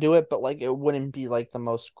not going to do it, but like it wouldn't be like the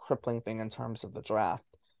most crippling thing in terms of the draft.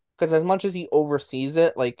 Because as much as he oversees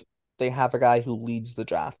it, like they have a guy who leads the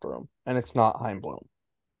draft room, and it's not Heim Bloom,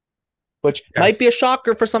 which yeah, might be a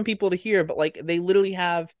shocker for some people to hear, but like they literally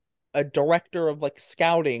have a director of like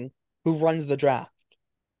scouting who runs the draft.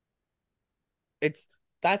 It's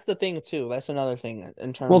that's the thing too. That's another thing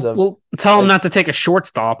in terms of we'll tell him like not to take a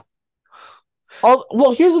shortstop. all.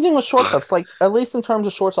 Well, here's the thing with shortstops. Like at least in terms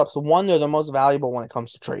of shortstops, one they're the most valuable when it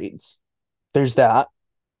comes to trades. There's that.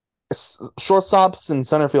 Shortstops and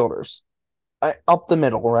center fielders up the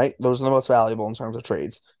middle, right? Those are the most valuable in terms of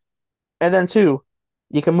trades. And then two,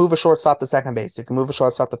 You can move a shortstop to second base. You can move a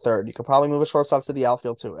shortstop to third. You could probably move a shortstop to the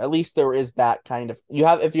outfield too. At least there is that kind of you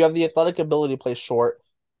have if you have the athletic ability to play short,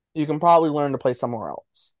 you can probably learn to play somewhere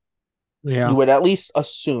else. You Yeah. would at least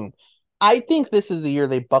assume. I think this is the year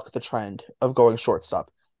they buck the trend of going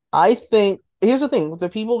shortstop. I think here's the thing: the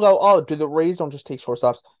people go, "Oh, do the Rays don't just take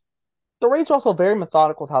shortstops?" The Rays are also very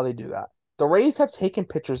methodical with how they do that. The Rays have taken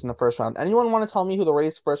pitchers in the first round. Anyone want to tell me who the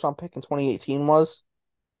Rays' first round pick in 2018 was?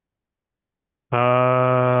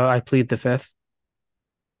 I plead the fifth.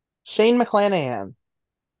 Shane McClanahan,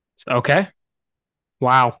 Okay.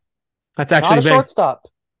 Wow. That's not actually a big. shortstop.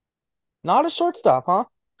 Not a shortstop, huh?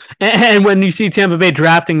 And when you see Tampa Bay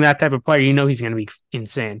drafting that type of player, you know he's going to be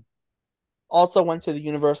insane. Also went to the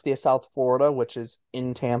University of South Florida, which is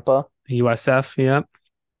in Tampa, USF, yeah.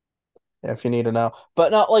 if you need to know.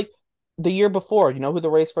 But not like the year before. You know who the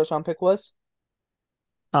Rays' first round pick was?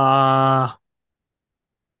 Uh,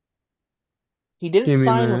 He didn't Give me a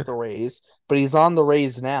sign with minute. the Rays, but he's on the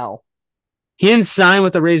Rays now. He didn't sign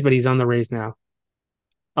with the Rays, but he's on the Rays now.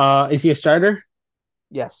 Is he a starter?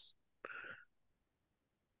 Yes.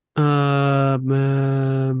 Uh,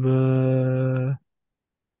 uh, uh,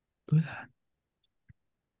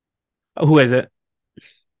 who is it?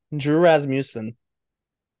 Drew Rasmussen.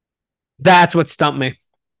 That's what stumped me.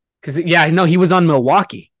 Because yeah, no, he was on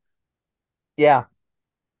Milwaukee. Yeah.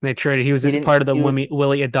 They traded. He was He didn't part of the he was,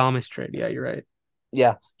 Willie Adamas trade. Yeah, you're right.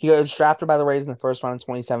 yeah. He was drafted by the Rays in the first round in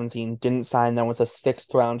 2017. Didn't sign, then was a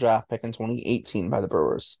sixth round draft pick in 2018 by the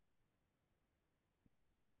Brewers.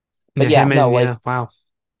 But Yeah, yeah, him no, and like yeah, wow.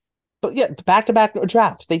 but yeah, back to back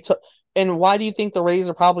drafts. They took and why do you think the Rays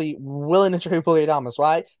are probably willing to trade Willie Adamas,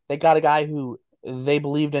 right? They got a guy who they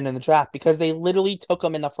believed in the draft because they literally took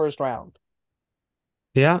him in the first round.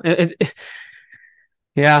 Yeah,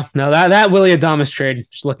 yeah. No, that Willie Adamas trade.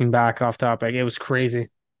 Just looking back off topic, it was crazy.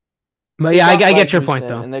 But They yeah, got I get your point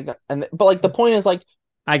Rasmussen though. and but like the point is like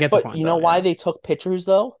I get the but point you know though. why Yeah. they took pitchers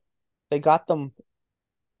though? They got them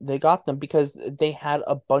they got them because they had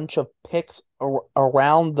a bunch of picks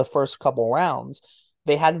around the first couple rounds.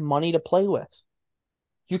 They had money to play with.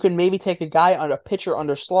 You can maybe take a guy on a pitcher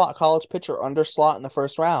under slot, college pitcher under slot in the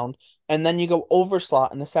first round, and then you go over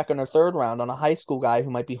slot in the second or third round on a high school guy who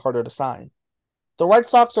might be harder to sign. The Red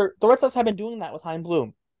Sox have been doing that with Hein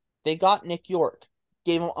Bloom. They got Nick York,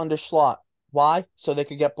 gave him under slot. Why? So they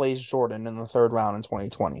could get Blaze Jordan in the third round in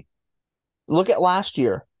 2020. Look at last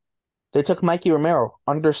year. They took Mikey Romero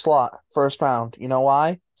under slot first round. You know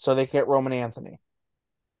why? So they could get Roman Anthony.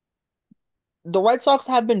 The Red Sox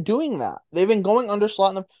have been doing that. They've been going under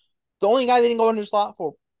slot. The only guy they didn't go under slot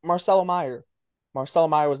for, Marcelo Meyer. Marcelo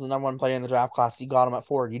Meyer was the number one player in the draft class. You got him at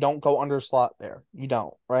four. You don't go under slot there. You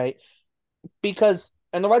don't, right? Because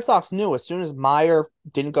and the Red Sox knew as soon as Meyer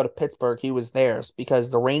didn't go to Pittsburgh, he was theirs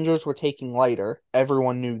because the Rangers were taking lighter.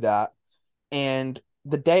 Everyone knew that. And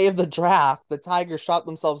the day of the draft, the Tigers shot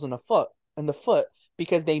themselves in the foot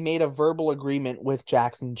because they made a verbal agreement with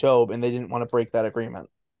Jackson Jobe and they didn't want to break that agreement.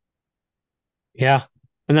 Yeah.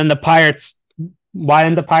 And then the Pirates. Why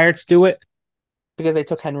didn't the Pirates do it? Because they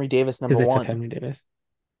took Henry Davis Because number they took one. Henry Davis.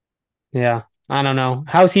 Yeah. I don't know.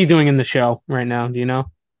 How's he doing in the show right now? Do you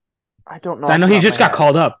know? I don't know 'Cause I off know the he top of just my got head.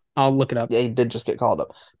 called up. I'll look it up. Yeah, he did just get called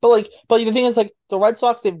up. But the thing is, like the Red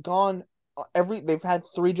Sox, they've gone they've had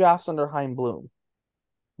three drafts under Hein Bloom.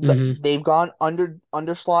 Hmm. They've gone under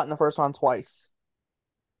slot in the first round twice.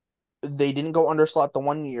 They didn't go under slot the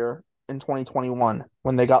 1 year in 2021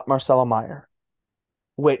 when they got Marcelo Meyer,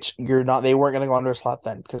 which you're not. They weren't going to go under slot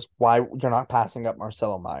then because why you're not passing up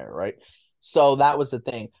Marcelo Meyer, right? So that was the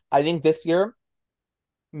thing. I think this year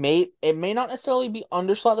may not necessarily be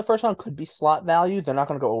under slot the first round. Could be slot value. They're not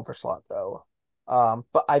going to go over slot though.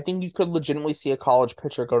 But I think you could legitimately see a college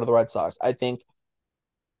pitcher go to the Red Sox. I think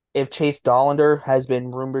if Chase Dollander has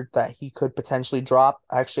been rumored that he could potentially drop.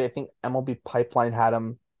 Actually, I think MLB Pipeline had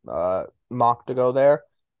him mocked to go there.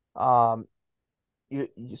 Um,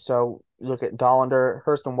 so you look at Dollander,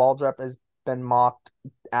 Hurston Waldrep has been mocked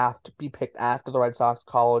after be picked after the Red Sox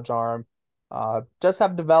college arm. Does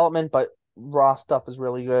have development, but raw stuff is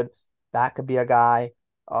really good. That could be a guy.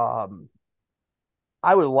 Um,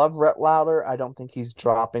 I would love Rhett Lauder. I don't think he's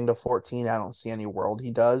dropping to 14. I don't see any world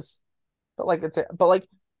he does. But like it's but like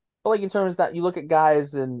in terms that you look at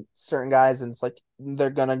guys and certain guys and it's like they're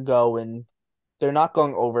gonna go and they're not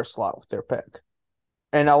going over slot with their pick.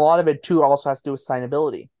 And a lot of it too also has to do with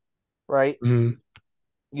signability, right? Mm.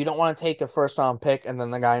 You don't want to take a first round pick and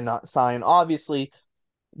then the guy not sign. Obviously,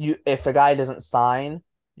 you if a guy doesn't sign,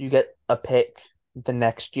 you get a pick the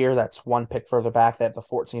next year. That's one pick further back. They have the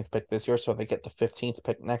 14th pick this year, so they get the 15th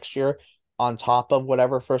pick next year on top of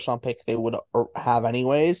whatever first round pick they would have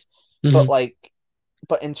anyways. But Hmm. like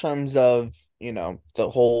but in terms of, the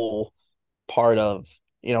whole part of,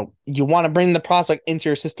 you want to bring the prospect into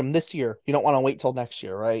your system this year. You don't want to wait till next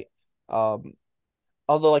year, right? Um,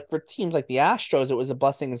 Although, like for teams like the Astros, it was a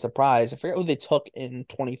blessing and surprise. I forget who they took in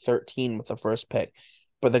 2013 with the first pick,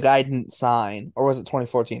 but the guy didn't sign, or was it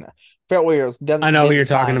 2014? I forget what year it was. I Doesn't know who didn't you're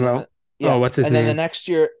talking sign, and about. the, Oh, yeah, what's his and then the name? next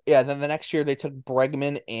year, they took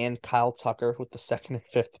Bregman and Kyle Tucker with the second and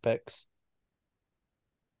fifth picks.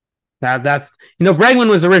 That's Bregman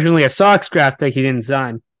was originally a Sox draft pick. He didn't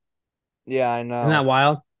sign. Yeah, I Isn't that know.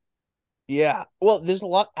 wild? Yeah, well, there's a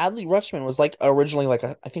lot. Adley Rutschman was like originally like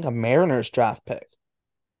I think a Mariners draft pick.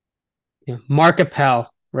 Yeah, Mark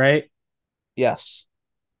Appel, right? Yes,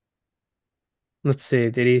 Let's see.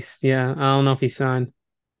 Did he? Yeah, I don't know if he signed.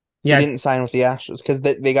 he Yeah, didn't sign with the Astros because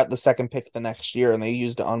they got the second pick the next year, and they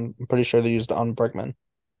used it on. I'm pretty sure they used it on Bregman.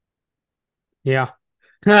 yeah.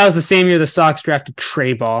 That was the same year the Sox drafted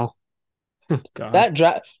Trey Ball. Oh, God.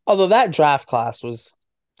 Although that draft class was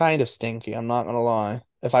kind of stinky, I'm not gonna lie.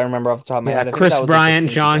 If I remember off the top of my Yeah, head, I think that Chris was like the Bryant,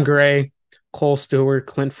 sneaky John gems. Gray, Cole Stewart,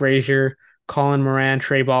 Clint Frazier, Colin Moran,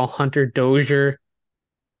 Trey Ball, Hunter Dozier,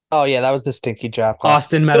 Oh yeah, that was the stinky draft class.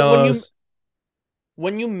 Austin But Meadows,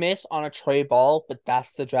 when you miss on a Trey Ball, but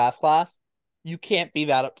that's the draft class, you can't be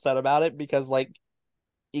that upset about it because like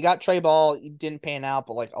you got Trey Ball, you didn't pan out,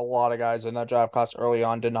 but like a lot of guys in that draft class early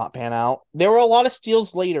on did not pan out. There were a lot of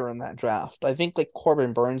steals later in that draft. I think like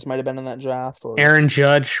Corbin Burns might have been in that draft, or Aaron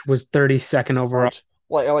Judge was 32nd overall. Judge,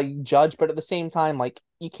 like Judge, but at the same time, like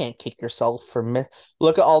you can't kick yourself for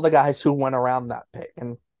look at all the guys who went around that pick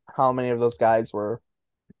and how many of those guys were,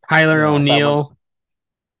 Tyler that went, O'Neill,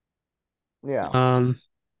 yeah, um,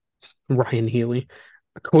 Ryan Healy,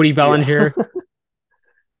 Cody yeah, Bellinger,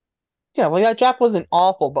 yeah. Like that draft wasn't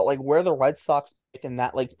awful, but like where the Red Sox pick in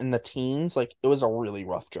that, like in the teens, like it was a really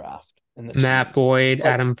rough draft in the Matt teens. Boyd,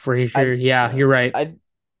 Like Adam Frazier. I, Yeah, yeah, you're right. I,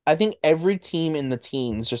 I think every team in the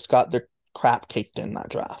teens just got their crap kicked in that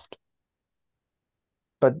draft.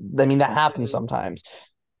 But I mean that happens sometimes.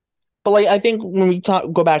 But like I think when we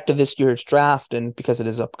go back to this year's draft, and because it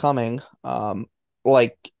is upcoming,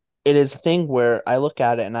 like it is a thing where I look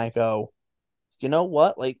at it and I go, you know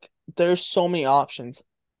what? Like there's so many options.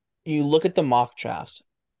 You look at the mock drafts.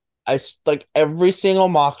 Like every single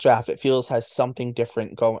mock draft, it feels has something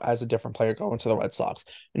different go as a different player going to the Red Sox.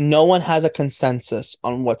 No one has a consensus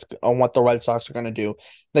on what the Red Sox are going to do.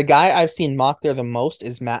 The guy I've seen mock there the most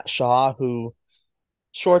is Matt Shaw, who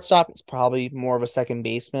shortstop is probably more of a second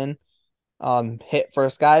baseman, hit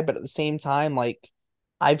first guy, but at the same time, like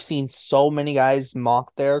I've seen so many guys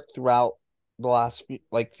mock there throughout the last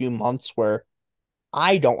few months where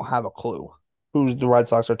I don't have a clue who the Red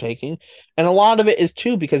Sox are taking. And a lot of it is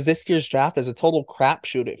too because this year's draft is a total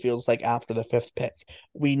crapshoot, it feels like after the fifth pick.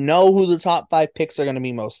 We know who the top five picks are going to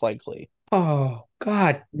be most likely. Oh,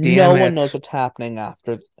 God No damn one knows it. what's happening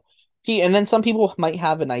after. And then some people might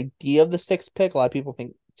have an idea of the sixth pick. A lot of people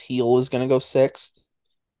think Teal is going to go sixth.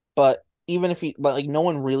 But but like no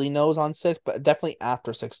one really knows on six, but definitely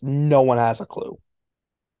after six, no one has a clue.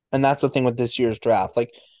 And that's the thing with this year's draft.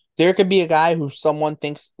 Like there could be a guy who someone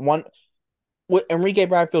thinks one with Enrique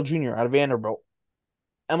Bradfield Jr. out of Vanderbilt.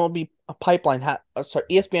 MLB Pipeline sorry,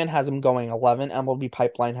 ESPN has him going 11. MLB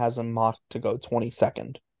Pipeline has him mocked to go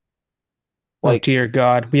 22nd. Oh, Like dear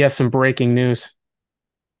God. We have some breaking news.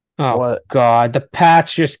 Oh, what? God. The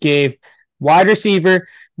Pats just gave wide receiver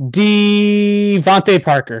Devontae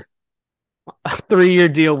Parker a 3-year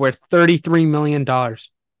deal worth $33 million.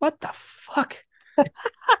 What the fuck?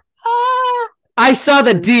 I saw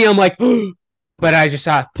the D. I'm like, but I just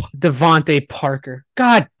saw Devontae Parker.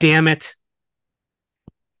 God damn it.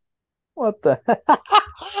 What the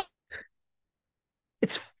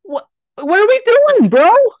It's what are we doing,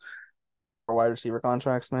 bro? wide receiver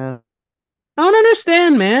contracts, man? I don't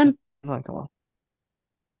understand, man. Like, come on.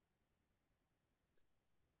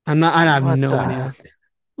 I have What no the idea. heck?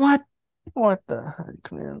 What? What the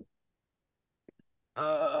heck, man?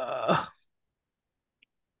 Uh,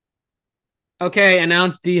 okay,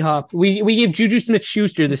 announce D Hop. We gave Juju Smith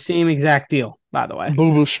Schuster the same exact deal, by the way.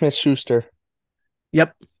 Boo Boo Schmidt Schuster.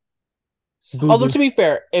 Yep. Boo Although boo. to be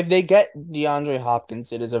fair, if they get DeAndre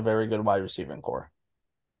Hopkins, it is a very good wide receiving core.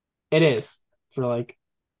 It is for like,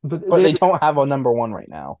 but But they don't have a number one right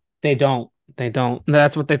now. they don't. They don't.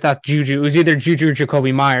 That's what they thought. Juju. It was either Juju or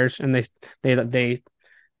Jacoby Myers, and they they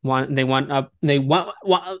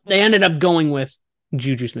ended up going with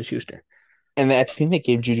Juju Smith Schuster. And I think they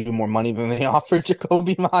gave Juju more money than they offered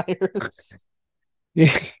Jacoby Myers.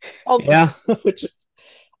 although, Yeah. which is,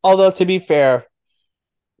 although to be fair,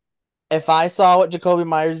 if I saw what Jacoby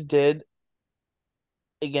Myers did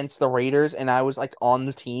against the Raiders and I was like on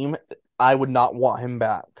the team, I would not want him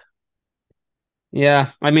back.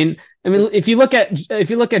 Yeah, I mean, if you look at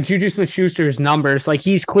Juju Smith-Schuster's numbers, like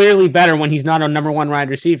he's clearly better when he's not a number one wide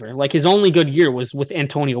receiver. Like his only good year was with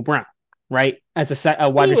Antonio Brown, right? As a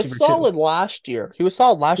Well, wide he was receiver too. solid last year. He was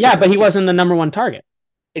solid last year, Yeah, but but he he wasn't the number one target,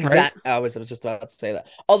 right? exact. I was just about to say that.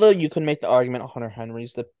 Although you could make the argument Hunter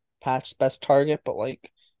Henry's the patch best target, but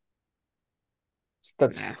like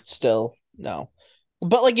that's Nah. still no.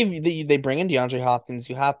 But like if they bring in DeAndre Hopkins,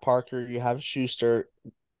 you have Parker, you have Schuster,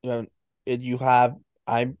 you know, you have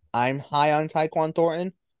I'm high on Tyquan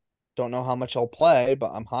Thornton. Don't know how much he'll play,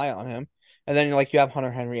 but I'm high on him. And then like you have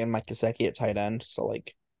Hunter Henry and Mike Gesicki at tight end, so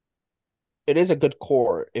like it is a good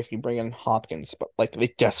core if you bring in Hopkins, but like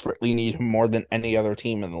they desperately need him more than any other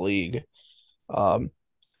team in the league. Um,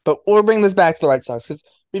 but we'll bring this back to the Red Sox because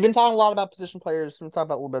we've been talking a lot about position players. We've talked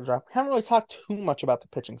about a little bit of draft. We haven't really talked too much about the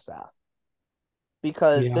pitching staff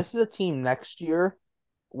because Yeah. this is a team next year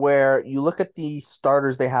where you look at the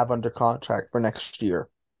starters they have under contract for next year.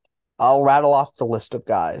 I'll rattle off the list of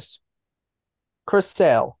guys. Chris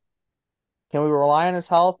Sale. Can we rely on his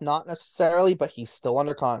health? Not necessarily, but he's still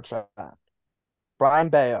under contract. Brian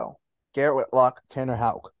Bayo, Garrett Whitlock, Tanner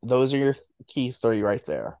Houck. Those are your key three right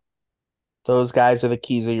there. Those guys are the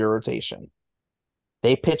keys of your rotation.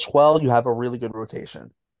 They pitch well, you have a really good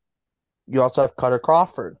rotation. You also have Cutter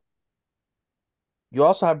Crawford. You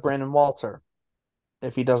also have Brandon Walter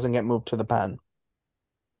if he doesn't get moved to the pen.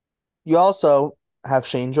 You also have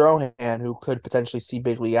Shane Drohan, who could potentially see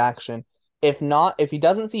big league action. If not, if he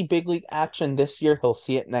doesn't see big league action this year, he'll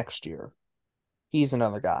see it next year. He's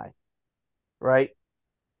another guy, right?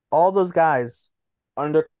 All those guys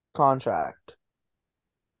under contract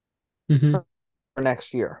Hmm. for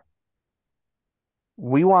next year.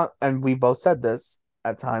 We want, and we both said this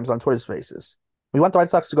at times on Twitter Spaces. We want the Red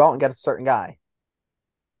Sox to go out and get a certain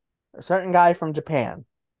guy from Japan,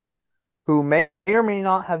 who may or may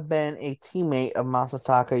not have been a teammate of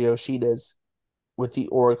Masataka Yoshida's with the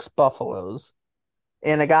Oryx Buffaloes,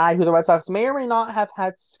 and a guy who the Red Sox may or may not have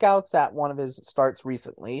had scouts at one of his starts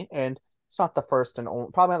recently. And it's not the first and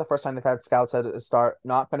only, probably not the first time they've had scouts at a start.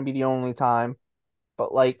 Not going to be the only time,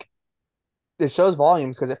 but like it shows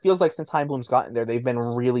volumes because it feels like since Heim Bloom's gotten there, they've been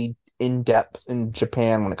really in depth in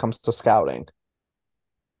Japan when it comes to scouting.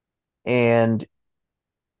 And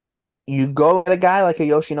you go at a guy like a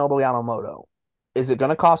Yoshinobu Yamamoto. Is it going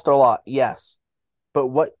to cost a lot? Yes. But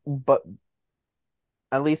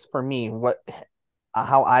at least for me,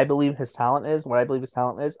 how I believe his talent is, what I believe his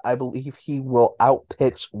talent is, I believe he will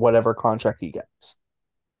outpitch whatever contract he gets.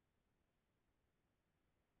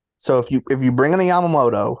 So if you bring in a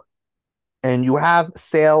Yamamoto and you have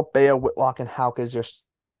Sale, Bayo, Whitlock, and Houck as your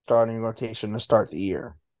starting rotation to start the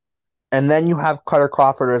year, and then you have Cutter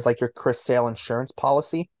Crawford as like your Chris Sale insurance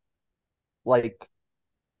policy, like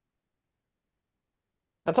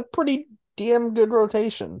that's a pretty damn good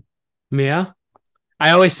rotation. Yeah.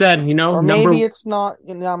 I always said, Or number. maybe it's not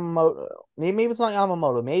Yamamoto. Maybe it's not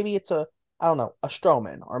Yamamoto. Maybe it's a I don't know, a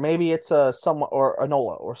Stroman, or maybe it's a someone or a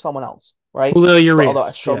Nola or someone else, right? Julio But although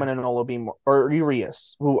Urias. Yeah. Stroman and Nola be more, or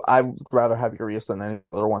Urias, who I would rather have Urias than any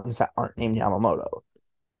other ones that aren't named Yamamoto.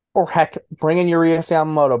 Or heck, bring in Urias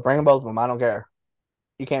Yamamoto, bring in both of them. I don't care.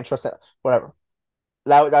 You can't trust that. Whatever.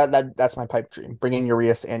 That's my pipe dream. Bring in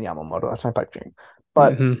Urias and Yamamoto. That's my pipe dream.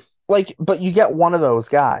 But Hmm. but you get one of those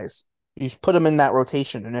guys. You put them in that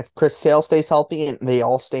rotation, and if Chris Sale stays healthy and they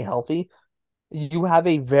all stay healthy, you have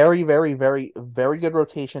a very, very, very, very good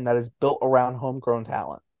rotation that is built around homegrown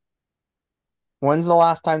talent. When's the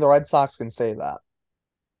last time the Red Sox can say that?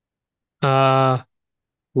 Uh,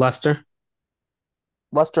 Lester.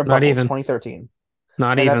 Lester Not Buckles, even. 2013.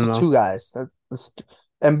 Not And that's even with though. two guys.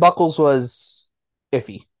 And Buckles was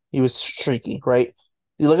iffy. He was streaky, right?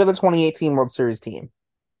 You look at the 2018 World Series team.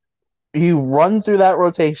 You run through that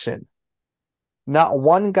rotation. Not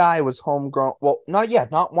one guy was homegrown. Well,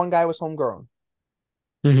 not one guy was homegrown.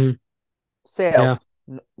 Hmm. Yeah. Sale,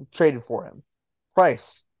 traded for him.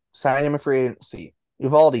 Price, signed him in free agency.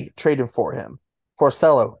 Evaldi, traded for him.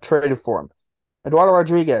 Porcello, traded for him. Eduardo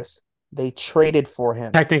Rodriguez, they traded for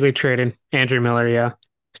him. Technically traded. Andrew Miller. Yeah.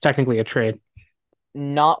 It's technically a trade.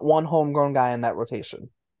 Not one homegrown guy in that rotation.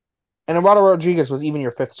 And Eduardo Rodriguez was even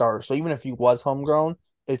your fifth starter. So even if he was homegrown,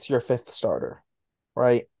 it's your fifth starter,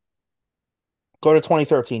 right? Go to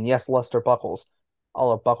 2013. Yes, Lester Buckles.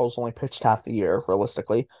 Although Buckles only pitched half the year,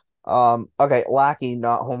 realistically. Okay, Lackey,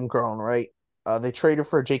 not homegrown, right? They traded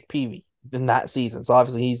for Jake Peavy in that season, so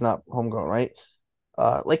obviously he's not homegrown, right?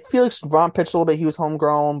 Like Felix Gaunt pitched a little bit, he was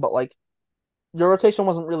homegrown, but like your rotation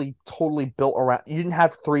wasn't really totally built around. You didn't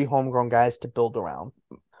have three homegrown guys to build around.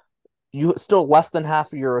 You still less than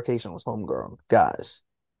half of your rotation was homegrown guys.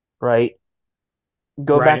 right?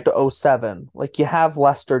 Go back Right. to '07. Like you have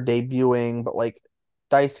Lester debuting, but like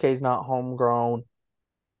Daisuke's not homegrown,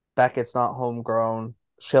 Beckett's not homegrown,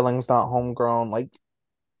 Schilling's not homegrown. Like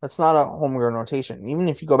that's not a homegrown rotation. Even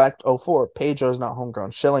if you go back to '04, Pedro's not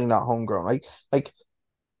homegrown, Schilling not homegrown. Like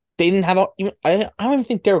they didn't have even I don't even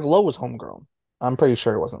think Derek Lowe was homegrown. I'm pretty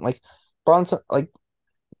sure it wasn't. Bronson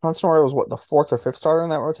Roy was what, the fourth or fifth starter in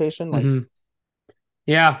that rotation? Like, Hmm.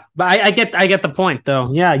 Yeah, but I get the point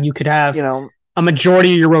though. Yeah, you could have you know, a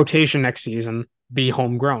majority of your rotation next season be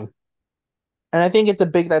homegrown. and I think that's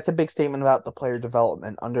a big statement about the player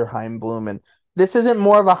development under Heim Bloom. And this isn't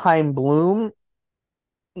more of a Heim Bloom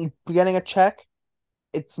getting a check.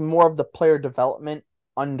 It's more of the player development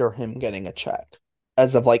under him getting a check.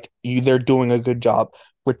 As of like they're doing a good job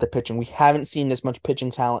with the pitching. We haven't seen this much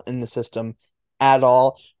pitching talent in the system at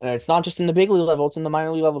all. And it's not just in the big league level, it's in the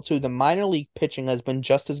minor league level too. The minor league pitching has been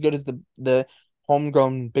just as good as the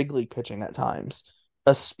homegrown big league pitching at times,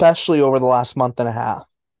 especially over the last month and a half.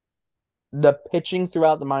 The pitching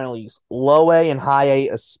throughout the minor leagues, low A and high A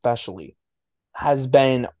especially, has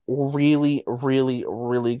been really, really,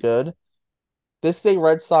 really good. This is a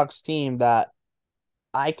Red Sox team that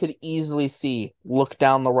I could easily see look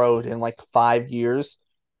down the road in like 5 years,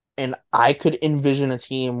 and I could envision a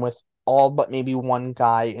team with all but maybe one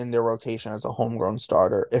guy in their rotation as a homegrown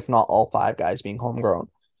starter, if not all five guys being homegrown.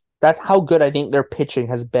 That's how good I think their pitching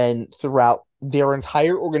has been throughout their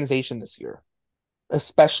entire organization this year,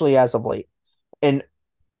 especially as of late. And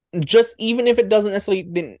just even if it doesn't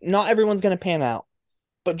necessarily, not everyone's going to pan out,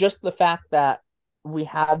 but just the fact that we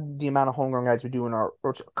have the amount of homegrown guys we do in our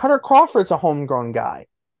Cutter Crawford's a homegrown guy,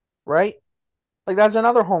 right? Like that's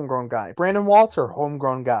another homegrown guy. Brandon Walter,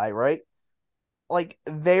 homegrown guy, right? Like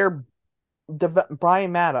they're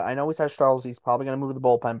Brian Matta. I know he's had struggles. He's probably going to move to the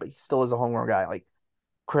bullpen, but he still is a homegrown guy. Like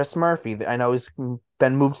Chris Murphy, I know he's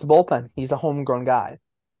been moved to the bullpen. He's a homegrown guy.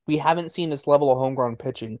 We haven't seen this level of homegrown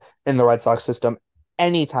pitching in the Red Sox system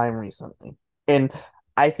anytime recently. And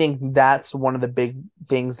I think that's one of the big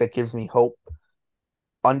things that gives me hope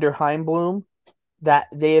under Heim Bloom, that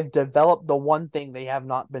they have developed the one thing they have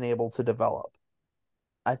not been able to develop.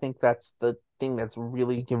 I think that's the thing that's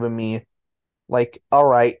really given me like, all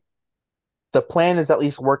right, the plan is at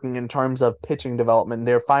least working in terms of pitching development.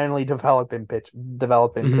 They're finally developing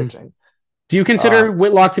Hmm. pitching. Do you Um, consider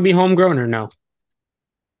Whitlock to be homegrown or no?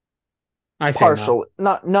 I say no. Partial,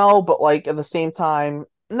 not no, but like at the same time,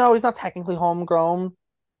 no, he's not technically homegrown,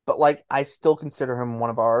 but like I still consider him one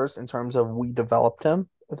of ours in terms of we developed him.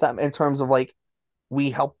 If that in terms of like we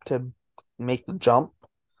helped to make the jump.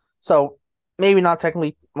 So maybe not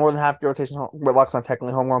technically more than half your rotation. Whitlock's not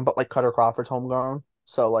technically homegrown, but like Cutter Crawford's homegrown.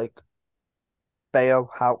 So like Bayo,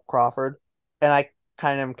 Houck, Crawford, and I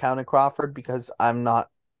kind of am counting Crawford because I'm not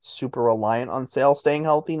super reliant on Sale staying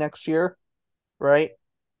healthy next year, right?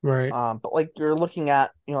 Right. But like you're looking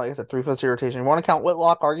at, like I said, 3/5 of your rotation. You want to count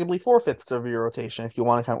Whitlock, arguably 4/5 of your rotation if you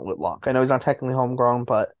want to count Whitlock. I know he's not technically homegrown,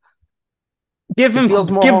 but Give it him feels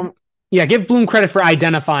more give home. yeah, give Bloom credit for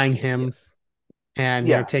identifying him Yes, and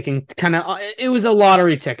yes, taking kind of it was a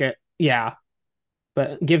lottery ticket. Yeah,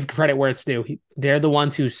 but give credit where it's due. They're the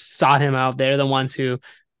ones who sought him out. They're the ones who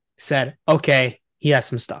said, "Okay, he has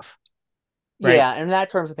some stuff." Right? yeah. In that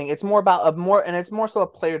terms of thing, it's more about a more, and it's more so a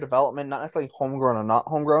player development, not necessarily homegrown or not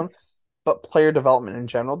homegrown, but player development in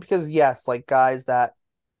general. Because yes, like guys that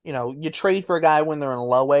you trade for a guy when they're in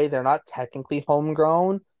low A, they're not technically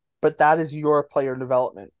homegrown, but that is your player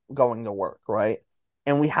development going to work, right?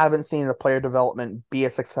 And we haven't seen the player development be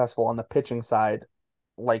as successful on the pitching side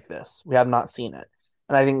like this. We have not seen it,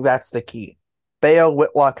 and I think that's the key. Bayo,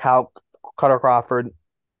 Whitlock, Houck, Cutter Crawford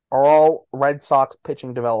are all Red Sox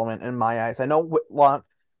pitching development in my eyes. I know Whitlock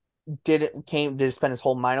did spend his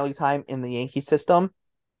whole minor league time in the Yankee system,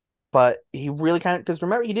 but he really kind of, because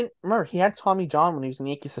remember he had Tommy John when he was in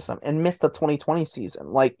the Yankee system and missed the 2020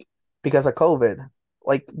 season, like because of COVID.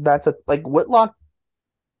 Like that's a like Whitlock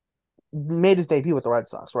made his debut with the Red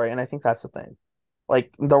Sox, right? And I think that's the thing.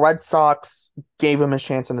 Like the Red Sox gave him his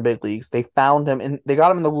chance in the big leagues. They found him and they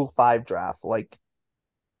got him in the Rule 5 draft. Like,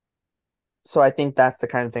 so I think that's the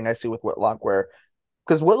kind of thing I see with Whitlock, where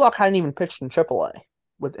because Whitlock hadn't even pitched in AAA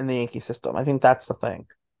within the Yankee system. I think that's the thing,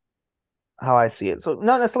 how I see it. So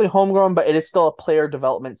not necessarily homegrown, but it is still a player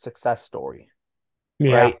development success story,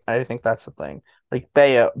 Yeah. right? I think that's the thing. Like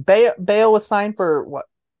Bayo was signed for what,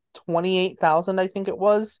 28,000, I think it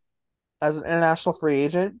was, as an international free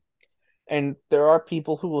agent. And there are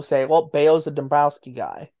people who will say, well, Bayo's a Dombrowski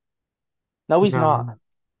guy. No, he's not.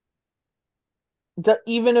 No.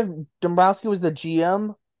 Even if Dombrowski was the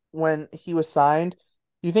GM when he was signed,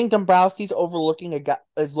 you think Dombrowski's overlooking a guy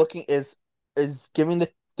is giving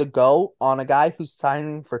the the go on a guy who's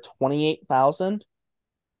signing for 28,000.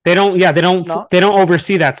 They don't. Yeah, they It's don't. not. They don't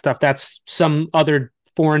oversee that stuff. That's some other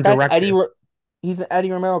foreign That's director. He's an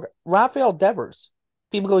Eddie Romero guy. Rafael Devers.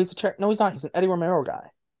 People go, he's a chair. No, he's not. He's an Eddie Romero guy.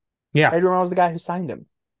 Yeah. Eddie Romero's the guy who signed him,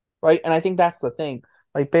 right? And I think that's the thing.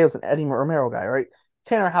 Like Bale's an Eddie Romero guy, right?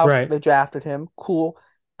 Tanner Houck, Right. they drafted him. Cool.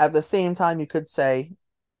 At the same time, you could say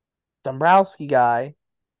Dombrowski guy,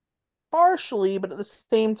 partially, but at the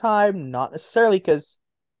same time, not necessarily, because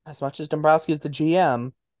as much as Dombrowski is the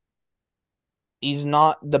GM, he's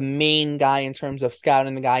not the main guy in terms of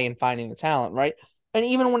scouting the guy and finding the talent, right? And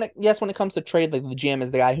even when it comes to trade, like the GM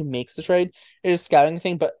is the guy who makes the trade. It is scouting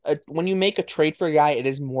thing, but when you make a trade for a guy, it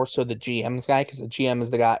is more so the GM's guy because the GM is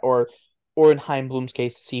the guy, or in Hein Bloom's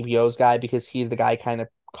case, the CBO's guy because he's the guy kind of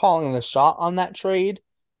calling the shot on that trade.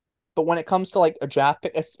 But when it comes to like a draft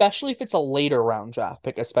pick, especially if it's a later round draft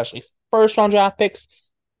pick, especially first round draft picks,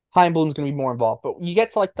 Hein Bloom's going to be more involved. But you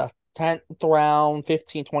get to like the 10th round,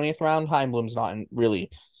 15th, 20th round, Hein Bloom's not in really,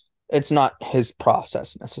 it's not his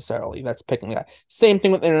process necessarily. That's picking the guy. Same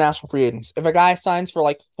thing with international free agents. If a guy signs for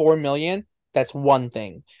like 4 million, that's one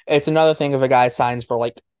thing. It's another thing if a guy signs for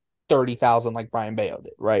like 30,000 like Brian Bayo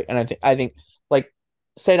did, right? And I think like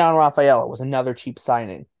Cedar Rafaela was another cheap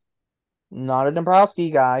signing. Not a Dombrowski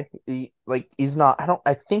guy. He's not.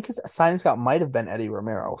 I think his signing scout might have been Eddie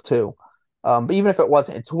Romero too. But even if it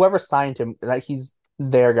wasn't, it's whoever signed him. Like he's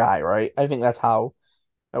their guy, right? I think that's how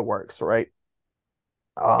it works, right?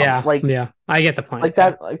 Um, Yeah. like Yeah. I get the point. like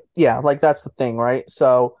Yeah. that. Like yeah, like that's the thing, right?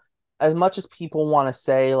 So as much as people want to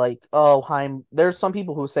say like, oh, Heim, there's some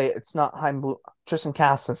people who say it's not Heim Bloom. Tristan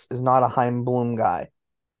Cassis is not a Heim Bloom guy.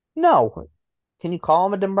 No, can you call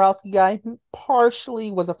him a Dombrowski guy? Partially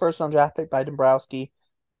was a first round draft pick by Dombrowski.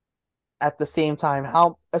 At the same time,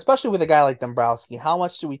 how especially with a guy like Dombrowski, how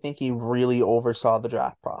much do we think he really oversaw the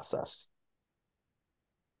draft process?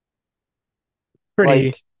 Pretty.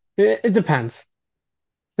 Like, It depends.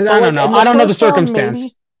 but I don't like know. in the I don't know the first round, maybe.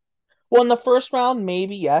 circumstance. Well, in the first round,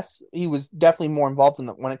 maybe yes, he was definitely more involved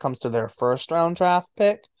when it comes to their first round draft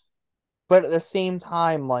pick. But at the same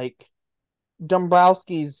time, like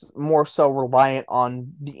Dombrowski's more so reliant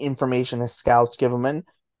on the information his scouts give him. And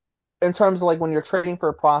in terms of like when you're trading for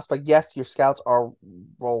a prospect, yes, your scouts are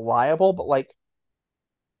reliable, but like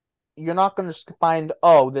you're not going to just find,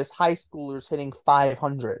 oh, this high schooler's hitting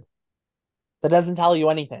 500. That doesn't tell you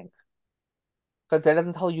anything because that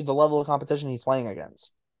doesn't tell you the level of competition he's playing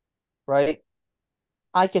against, right?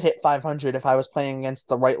 I could hit 500 if I was playing against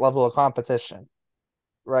the right level of competition,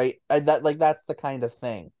 right? That's the kind of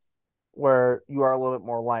thing where you are a little bit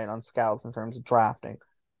more reliant on scouts in terms of drafting,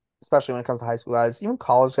 especially when it comes to high school guys, even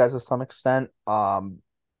college guys to some extent. But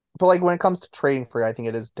like when it comes to trading for, I think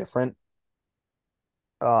it is different.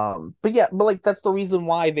 But yeah, but like that's the reason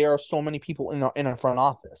why there are so many people in a front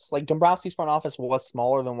office. Like Dombrowski's front office was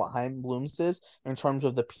smaller than what Chaim Bloom's is in terms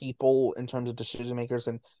of the people, in terms of decision makers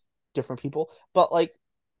and different people. But like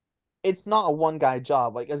it's not a one guy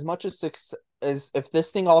job. Like as much as as if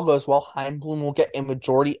this thing all goes well, Chaim Bloom will get a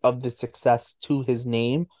majority of the success to his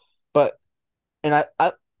name. But and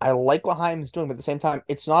I like what Chaim's doing, but at the same time,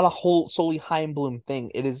 it's not a whole solely Chaim Bloom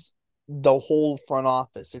thing. It is the whole front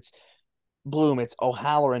office. It's Bloom, it's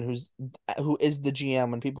O'Halloran who is the GM.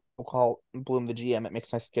 When people call Bloom the GM, it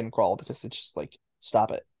makes my skin crawl because it's just like stop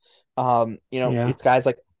it. Yeah. It's guys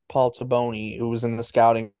like Paul Taboni who was in the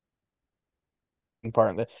scouting part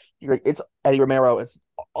of it. It's Eddie Romero, it's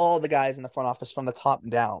all the guys in the front office from the top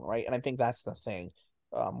down, right? And I think that's the thing.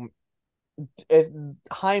 Um, if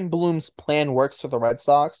Chaim Bloom's plan works for the Red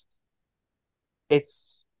Sox,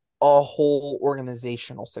 it's a whole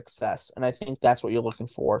organizational success, and I think that's what you're looking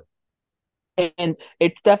for. And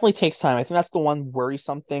it definitely takes time. I think that's the one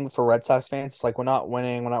worrisome thing for Red Sox fans. It's like we're not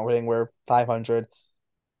winning, we're 500.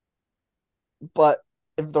 But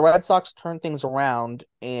if the Red Sox turn things around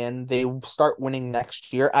and they start winning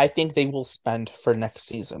next year, I think they will spend for next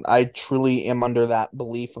season. I truly am under that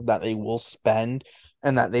belief of that they will spend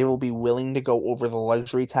and that they will be willing to go over the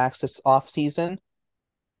luxury tax this off season.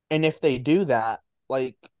 And if they do that,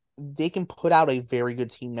 like they can put out a very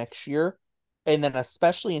good team next year. And then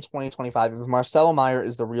especially in 2025, if Marcelo Meyer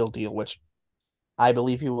is the real deal, which I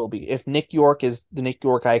believe he will be, if Nick York is the Nick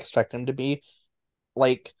York I expect him to be,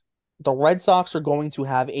 like the Red Sox are going to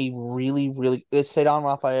have a really, really if Cedar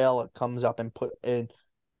Rafaela comes up and put and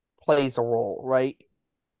plays a role, right?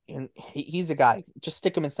 And he's a guy. Just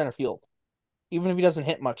stick him in center field. Even if he doesn't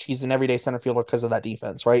hit much, he's an everyday center fielder because of that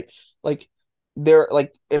defense, right? Like they're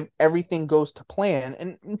like if everything goes to plan,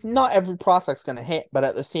 and not every prospect's gonna hit, but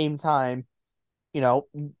at the same time, you know,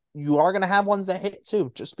 you are gonna have ones that hit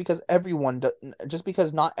too. Just because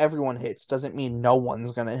not everyone hits doesn't mean no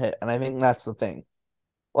one's gonna hit. And I think that's the thing.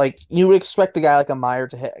 Like you would expect a guy like a Meyer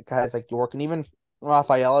to hit guys like York and even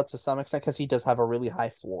Rafaela to some extent because he does have a really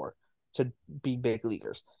high floor to be big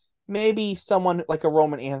leaguers. Maybe someone like a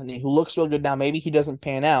Roman Anthony who looks really good now, maybe he doesn't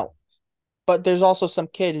pan out. But there's also some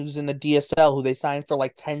kid who's in the DSL who they signed for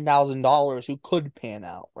like $10,000 who could pan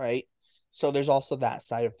out, right? So there's also that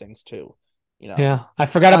side of things too, you know. Yeah, I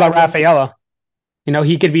forgot Not about everyone can. Rafaela.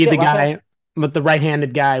 He could be Yeah, the Rafael. guy with the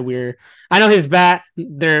right-handed guy. Where I know his bat.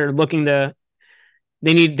 They're looking to.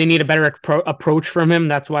 They need a better approach from him.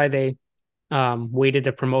 That's why they waited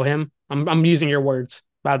to promote him. I'm using your words,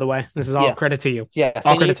 by the way. This is all Yeah. credit to you. Yes,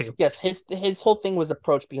 All they credit need. to you. Yes, his whole thing was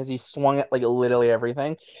approach because he swung at like literally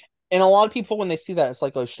everything. And a lot of people, when they see that, it's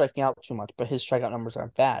like, oh, he's striking out too much, but his strikeout numbers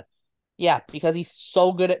aren't bad. Yeah, because he's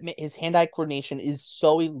so good at his hand-eye coordination is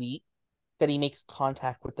so elite that he makes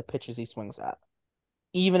contact with the pitches he swings at,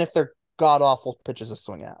 even if they're god awful pitches to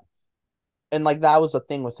swing at. And like that was the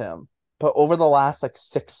thing with him. But over the last like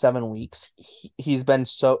 6, 7 weeks, he's been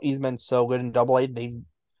so good in Double A.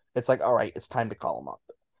 It's like all right, it's time to call him up.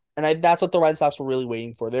 And that's what the Red Sox were really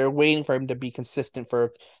waiting for. They're waiting for him to be consistent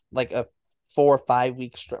for like a 4 or 5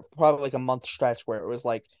 week stretch, probably like a month stretch where it was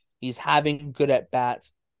like he's having good at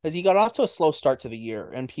bats because he got off to a slow start to the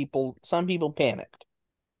year, and some people panicked.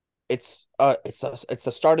 It's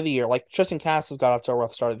the start of the year. Like Tristan Cass has got off to a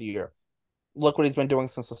rough start of the year. Look what he's been doing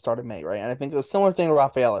since the start of May, right? And I think it was a similar thing to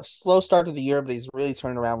Rafaela. Slow start of the year, but he's really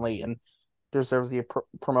turned around late and deserves the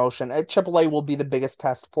promotion. At AAA will be the biggest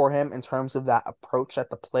test for him in terms of that approach at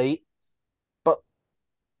the plate. But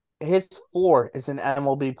his floor is an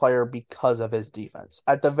MLB player because of his defense.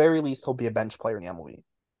 At the very least, he'll be a bench player in the MLB.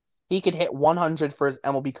 He could hit 100 for his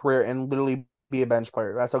MLB career and literally be a bench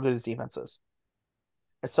player. That's how good his defense is.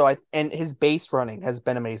 And his base running has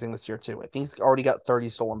been amazing this year too. I think he's already got 30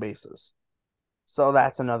 stolen bases. So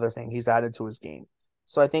that's another thing he's added to his game.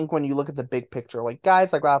 So I think when you look at the big picture, like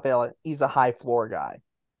guys like Rafael, he's a high floor guy.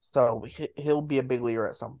 So he'll be a big leader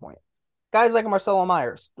at some point. Guys like Marcelo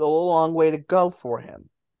Myers, still a long way to go for him,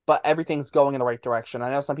 but everything's going in the right direction.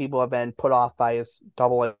 I know some people have been put off by his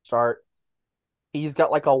Double A start. He's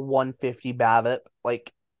got like a 150 BABIP.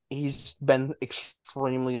 Like he's been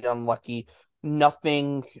extremely unlucky.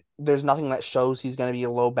 Nothing, there's nothing that shows he's going to be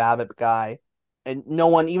a low BABIP guy. And no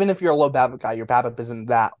one, even if you're a low BABIP guy, your BABIP isn't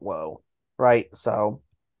that low, right? So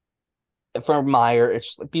for Meyer, it's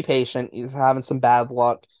just like, be patient. He's having some bad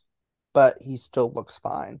luck, but he still looks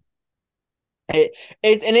fine. It,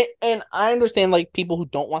 and I understand like people who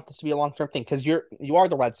don't want this to be a long term thing because you are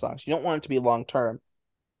the Red Sox. You don't want it to be long term,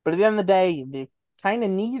 but at the end of the day, they kind of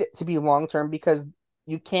need it to be long term because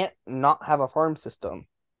you can't not have a farm system.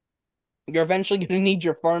 You're eventually going to need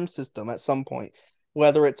your farm system at some point,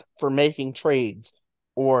 whether it's for making trades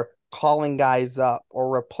or calling guys up or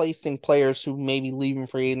replacing players who may be leaving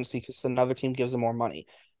free agency because another team gives them more money.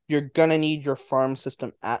 You're going to need your farm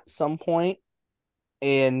system at some point.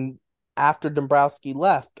 And after Dombrowski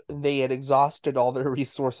left, they had exhausted all their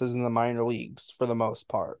resources in the minor leagues for the most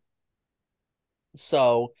part.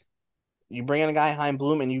 So you bring in a guy Chaim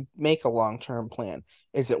Bloom and you make a long term plan.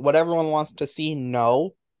 Is it what everyone wants to see?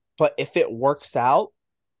 No. But if it works out,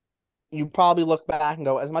 you probably look back and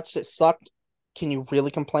go, as much as it sucked, can you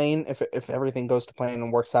really complain if everything goes to plan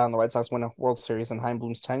and works out and the Red Sox win a World Series in Chaim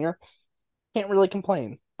Bloom's tenure? Can't really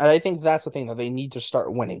complain. And I think that's the thing that they need to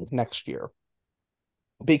start winning next year.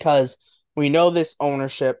 Because we know this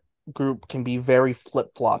ownership group can be very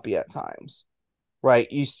flip-floppy at times.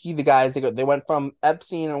 Right? You see the guys, they went from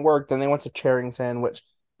Epstein and Work, then they went to Charrington, which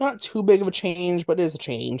not too big of a change, but is a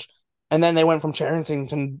change. And then they went from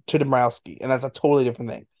Charrington to Dombrowski, and that's a totally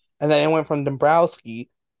different thing. And then they went from Dombrowski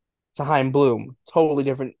to Chaim Bloom, totally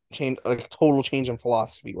different change, like total change in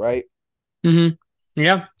philosophy, right? Mm-hmm.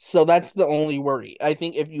 Yeah. So that's the only worry. I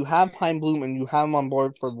think if you have Chaim Bloom and you have him on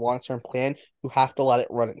board for the long term plan, you have to let it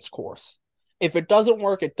run its course. If it doesn't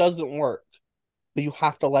work, it doesn't work. But you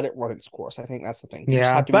have to let it run its course. I think that's the thing. You just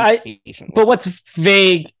Yeah. have to be patient But with it. what's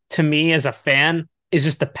vague to me as a fan is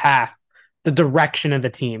just the path, the direction of the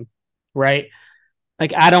team, right?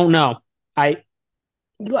 Like I don't know. I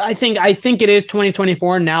I think it is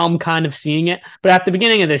 2024. Now I'm kind of seeing it. But at the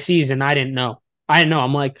beginning of the season, I didn't know. I didn't know.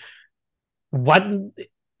 I'm like, what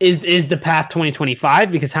is the path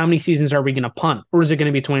 2025? Because how many seasons are we going to punt, or is it going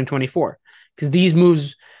to be 2024? Because these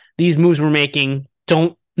moves we're making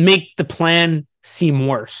don't make the plan seem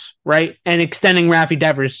worse, right? And extending Rafi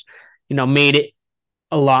Devers, made it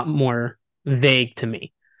a lot more vague to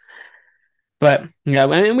me. But yeah,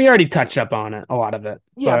 and we already touched up on it, a lot of it.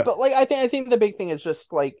 Yeah, But but like I think the big thing is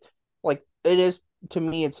just like It is to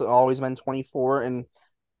me. It's always been 24, and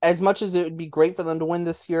as much as it would be great for them to win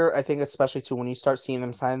this year, I think especially too when you start seeing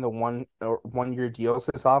them sign the 1 year deals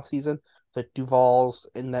this offseason, the Duvals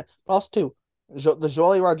and the but also too the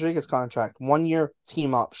Joely Rodriguez contract, 1 year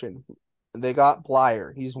team option. They got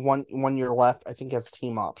Blyer. He's 1 year left. I think he has a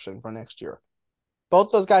team option for next year.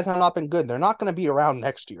 Both those guys have not been good. They're not going to be around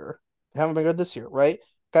next year. They haven't been good this year, right?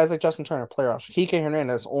 Guys like Justin Turner, player option. Kike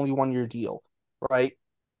Hernandez, only 1 year deal, right?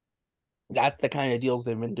 That's the kind of deals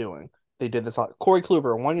they've been doing. They did this on Corey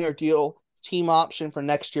Kluber, 1 year deal, team option for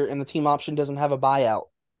next year, and the team option doesn't have a buyout.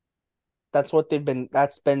 That's what they've been.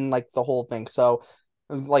 That's been like the whole thing. So,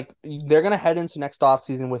 like, they're gonna head into next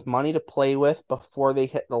offseason with money to play with before they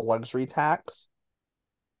hit the luxury tax,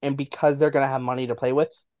 and because they're gonna have money to play with,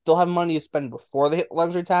 they'll have money to spend before they hit the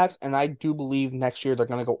luxury tax. And I do believe next year they're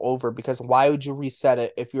gonna go over because why would you reset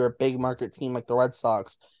it if you're a big market team like the Red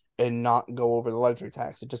Sox and not go over the luxury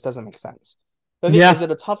tax? It just doesn't make sense. The thing is Yeah.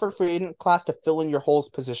 it a tougher free agent class to fill in your holes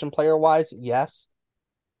position player wise? Yes.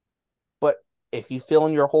 But if you fill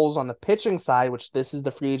in your holes on the pitching side, which this is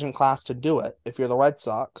the free agent class to do it, if you're the Red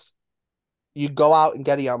Sox, you go out and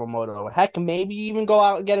get a Yamamoto. Heck, maybe you even go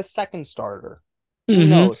out and get a second starter. Who Mm-hmm.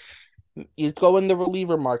 knows? You go in the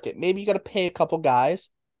reliever market. Maybe you got to pay a couple guys,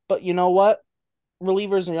 but you know what?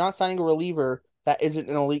 Relievers, you're not signing a reliever that isn't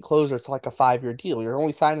an elite closer to like a 5 year deal. You're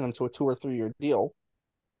only signing them to a 2 or 3 year deal.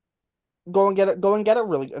 Go and get it. Go and get a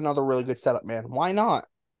really another really good setup, man. Why not?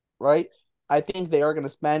 Right? I think they are going to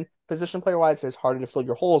spend position player wise. It's harder to fill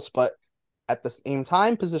your holes, but at the same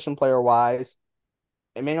time, position player wise,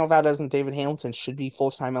 Emmanuel Valdez and David Hamilton should be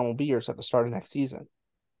full time MLBers at the start of next season.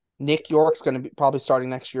 Nick York's going to be probably starting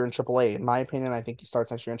next year in AAA. In my opinion, I think he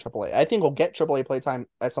starts next year in AAA. I think he'll get AAA playtime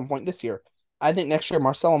at some point this year. I think next year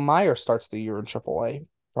Marcelo Meyer starts the year in AAA,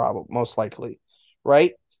 probably most likely,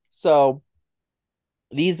 right? So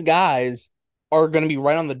these guys are going to be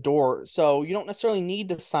right on the door. So you don't necessarily need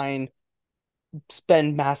to spend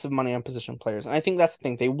massive money on position players. And I think that's the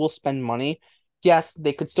thing. They will spend money. Yes,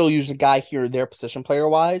 they could still use a guy here or there position player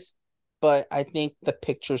wise, but I think the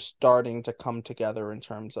picture's starting to come together in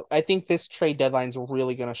terms of I think this trade deadline's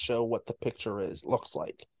really gonna show what the picture is looks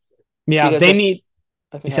like. Yeah. Because They if need.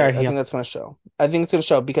 Sorry. I Yeah. think that's gonna show. I think it's gonna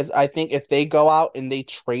show because I think if they go out and they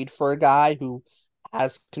trade for a guy who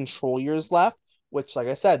has control years left, which like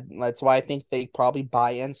I said, that's why I think they probably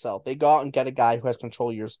buy and sell. They go out and get a guy who has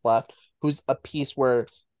control years left, who's a piece where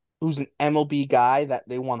who's an MLB guy that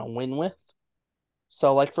they want to win with.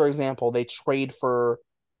 So like for example, they trade for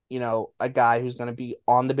a guy who's going to be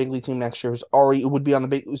on the big league team next year, who's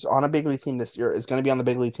on a big league team this year, is going to be on the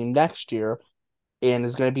big league team next year, and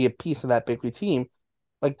is going to be a piece of that big league team.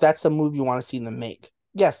 Like that's a move you want to see them make.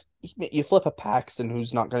 Yes, you flip a Paxton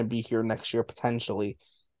who's not going to be here next year potentially.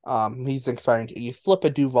 He's expiring. You flip a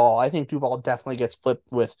Duval. I think Duval definitely gets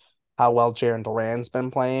flipped with how well Jaron Duran's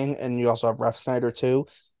been playing, and you also have Ref Snyder too.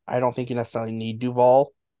 I don't think you necessarily need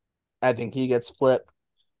Duval. I think he gets flipped.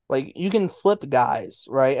 Like you can flip guys,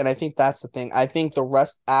 right? And I think that's the thing. I think the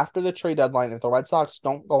rest after the trade deadline, if the Red Sox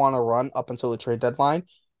don't go on a run up until the trade deadline,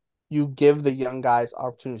 you give the young guys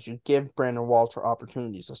opportunities. You give Brandon Walter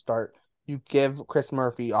opportunities to start. You give Chris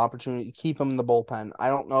Murphy opportunity. Keep him in the bullpen. I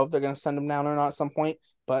don't know if they're going to send him down or not at some point,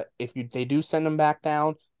 but if they do send him back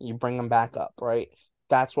down, you bring him back up, right?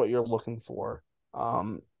 That's what you're looking for.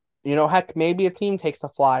 Um, heck, maybe a team takes a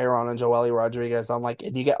flyer on a Joely Rodriguez on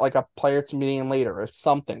and you get like a player to meet him later or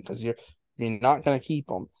something because you're not going to keep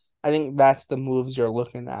him. I think that's the moves you're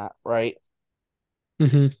looking at, right?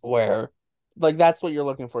 Mm-hmm. Where that's what you're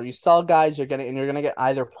looking for. You sell guys, you're gonna get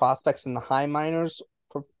either prospects in the high minors,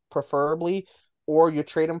 preferably, or you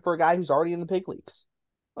trade them for a guy who's already in the big leagues.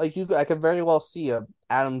 I could very well see a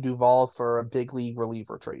Adam Duvall for a big league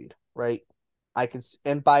reliever trade, right? I could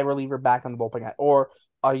and buy reliever back on the bullpen guy, or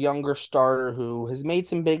a younger starter who has made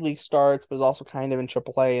some big league starts, but is also kind of in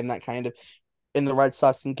AAA and that kind of in the Red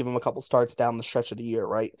Sox and give him a couple starts down the stretch of the year,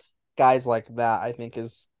 right? Guys like that, I think,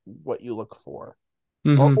 is what you look for. Or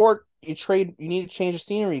Mm-hmm. or you need to change of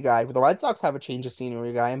scenery guy. The Red Sox have a change of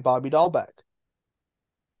scenery guy in Bobby Dahlbeck.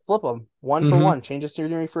 Flip them one for Mm-hmm. one. Change of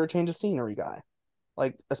scenery for a change of scenery guy.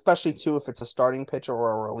 Like especially too if it's a starting pitcher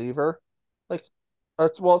or a reliever. Like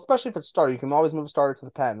well, especially if it's starter, you can always move a starter to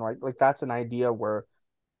the pen, right? Like that's an idea where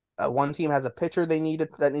one team has a pitcher that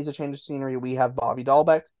needs a change of scenery. We have Bobby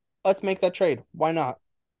Dahlbeck. Let's make that trade. Why not?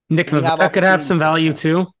 Nick We have Pivetta could have some opportunities for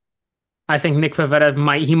value him. too. I think Nick Pivetta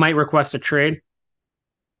might request a trade.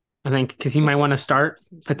 I think because he might It's want to start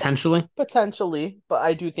potentially. potentially, but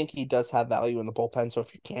I do think he does have value in the bullpen. So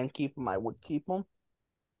if you can keep him, I would keep him.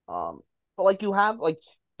 Um, but like you have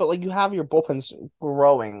but like you have your bullpens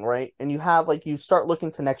growing, right? And you have like you start looking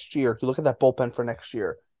to next year. You look at that bullpen for next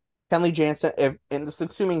year. Kenley Jansen, if and this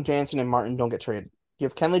assuming Jansen and Martin don't get traded, you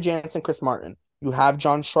have Kenley Jansen, Chris Martin. You have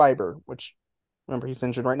John Schreiber, which remember he's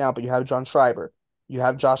injured right now, but you have John Schreiber. You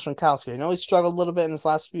have Josh Gronkowski. I know he struggled a little bit in his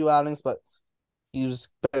last few outings, but he was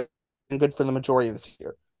good for the majority of this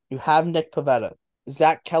year. You have Nick Pivetta.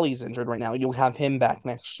 Zach Kelly's injured right now. You'll have him back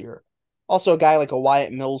next year. Also, a guy like a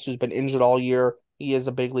Wyatt Mills who's been injured all year. He is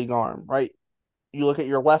a big league arm, right? You look at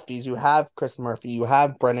your lefties. You have Chris Murphy. You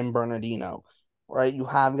have Brennan Bernardino, right? You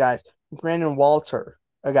have guys. Brandon Walter,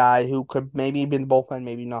 a guy who could maybe be in the bullpen,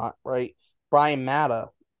 maybe not, right? Brian Matta,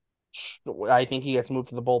 I think he gets moved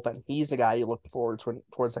to the bullpen. He's the guy you look forward to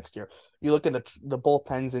towards next year. You look at the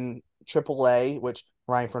bullpens in AAA, which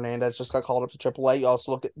Ryan Fernandez just got called up to AAA. You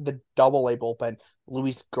also look at the AA bullpen.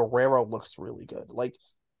 Luis Guerrero looks really good. Like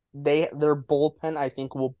their bullpen, I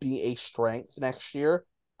think, will be a strength next year.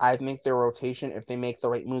 I think their rotation, if they make the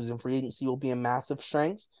right moves in free agency, will be a massive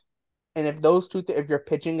strength. And if those two, if your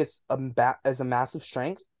pitching is as a massive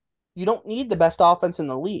strength, you don't need the best offense in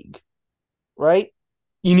the league, right?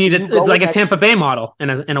 You need You it. It's go like in a next Tampa Bay model in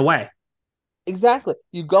a way. exactly.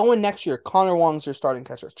 You go in next year. Connor Wong's your starting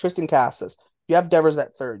catcher. Tristan Cassis. You have Devers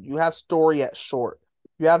at third. You have Story at short.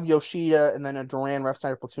 You have Yoshida and then a Duran,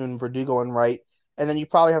 Refsnyder platoon, Verdugo and right. And then you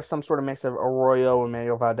probably have some sort of mix of Arroyo and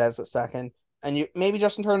Manuel Valdez at second. And you maybe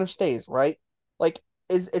Justin Turner stays, right? Like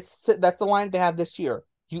that's the lineup they have this year.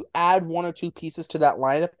 You add one or two pieces to that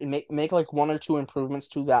lineup and make like one or two improvements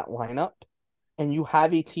to that lineup, and you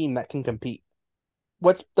have a team that can compete.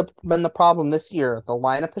 Been the problem this year? The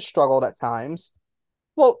lineup has struggled at times.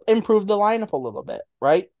 Well, improve the lineup a little bit,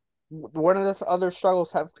 right? One of the other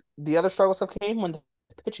struggles have came when the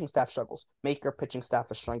pitching staff struggles. Make your pitching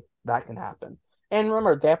staff a strength. That can happen. And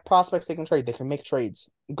remember, they have prospects they can trade. They can make trades.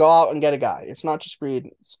 Go out and get a guy. It's not just free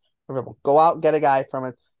agents. Remember, go out and get a guy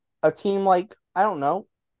from a team like, I don't know,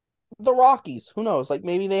 the Rockies. Who knows? Like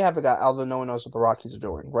maybe they have a guy, although no one knows what the Rockies are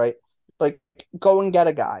doing, right? Like go and get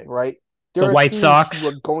a guy, right? The There are White teams who are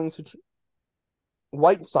Sox. going to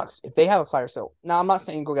White Sox if they have a fire sale. Now I'm not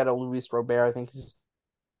saying go get a Luis Robert. I think he's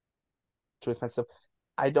too expensive.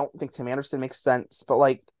 I don't think Tim Anderson makes sense, but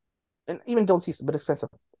like, and even don't see a bit expensive.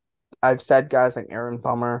 I've said guys like Aaron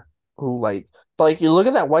Bummer who like, but like you look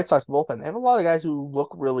at that White Sox bullpen, they have a lot of guys who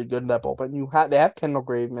look really good in that bullpen. They have Kendall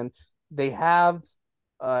Graveman, they have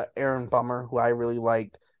Aaron Bummer who I really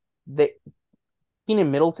like. They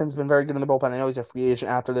Keenan Middleton's been very good in the bullpen. I know he's a free agent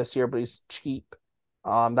after this year, but he's cheap.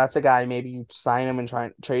 That's a guy maybe you sign him and try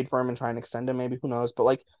and trade for him and try and extend him. Maybe who knows? But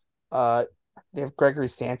like, uh, they have Gregory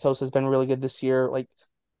Santos has been really good this year. Like,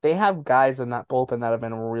 they have guys in that bullpen that have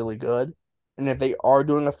been really good. And if they are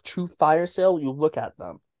doing a true fire sale, you look at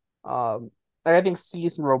them. Like I think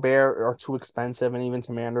Cease and Robert are too expensive, and even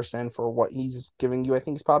Tim Anderson for what he's giving you, I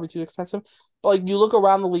think is probably too expensive. But like you look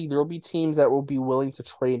around the league, there will be teams that will be willing to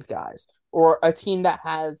trade guys, or a team that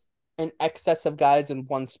has an excess of guys in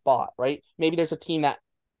one spot, right? Maybe there's a team that,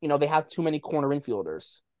 they have too many corner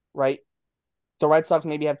infielders, right? The Red Sox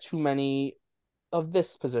maybe have too many of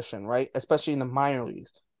this position, right? Especially in the minor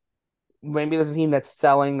leagues. Maybe there's a team that's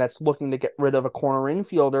selling, that's looking to get rid of a corner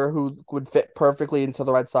infielder who would fit perfectly into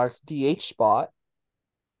the Red Sox DH spot,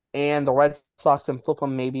 and the Red Sox can flip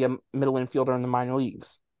him maybe a middle infielder in the minor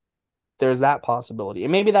leagues. There's that possibility.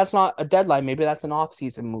 And maybe that's not a deadline. Maybe that's an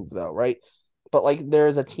off-season move, though, right? But like,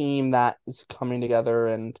 there's a team that is coming together,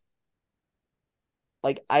 and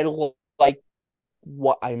like, like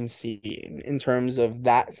what I'm seeing in terms of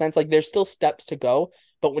that sense. Like, there's still steps to go,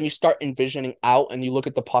 but when you start envisioning out and you look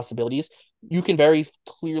at the possibilities, you can very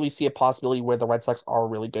clearly see a possibility where the Red Sox are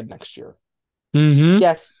really good next year. Mm-hmm.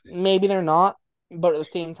 Yes, maybe they're not, but at the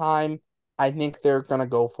same time, I think they're gonna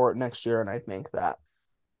go for it next year, and I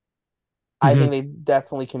Mm-hmm. think they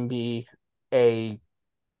definitely can be a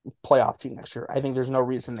playoff team next year. I think there's no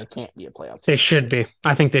reason they can't be a playoff They team next should year. be.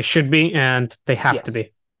 I think they should be, and they have to Yes.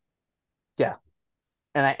 be. Yeah.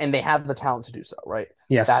 And they have the talent to do so, right?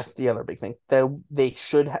 Yes. That's the other big thing. They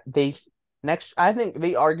should they next I think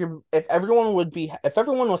they argue if everyone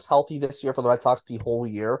was healthy this year for the Red Sox the whole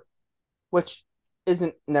year, which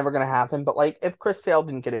isn't never gonna happen, but like if Chris Sale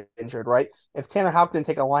didn't get injured, right? If Tanner Houck didn't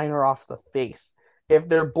take a liner off the face, if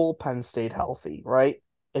their bullpen stayed healthy, right?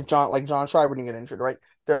 If John Schreiber didn't get injured, right?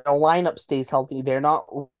 Their lineup stays healthy. They're not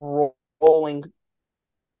rolling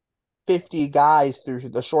 50 guys through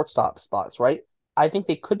the shortstop spots, right? I think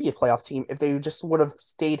they could be a playoff team if they just would have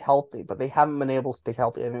stayed healthy, but they haven't been able to stay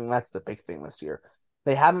healthy. I think that's the big thing this year.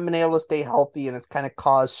 They haven't been able to stay healthy, and it's kind of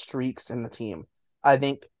caused streaks in the team. I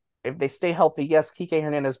think if they stay healthy, yes, Kike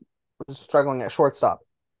Hernandez was struggling at shortstop.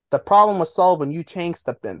 The problem with Sullivan, Yu Chang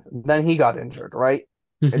stepped in. Then he got injured, right?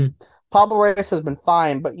 It, Hmm. Pablo Reyes has been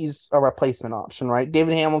fine, but he's a replacement option, right?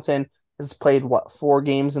 David Hamilton has played what 4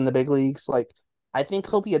 games in the big leagues. Like, I think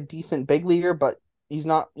he'll be a decent big leaguer, but he's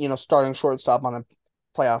not, starting shortstop on a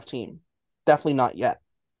playoff team. Definitely not yet,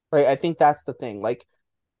 right? I think that's the thing. Like,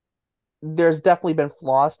 there's definitely been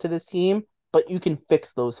flaws to this team, but you can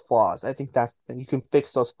fix those flaws. I think that's the thing. You can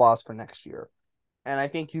fix those flaws for next year. And I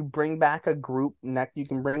think you bring back a group next. You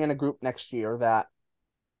can bring in a group next year that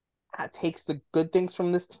takes the good things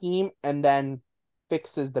from this team and then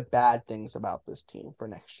fixes the bad things about this team for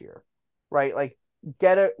next year, right? Like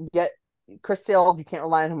get Chris Sale. You can't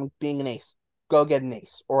rely on him being an ace. Go get an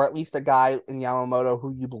ace, or at least a guy in Yamamoto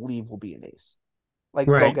who you believe will be an ace. Like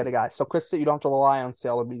go Right. get a guy. So Chris, you don't have to rely on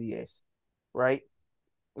Sale to be the ace, right?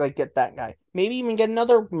 Like get that guy. Maybe even get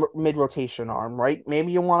another mid rotation arm, right?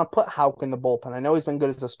 Maybe you want to put Houck in the bullpen. I know he's been good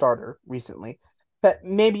as a starter recently, but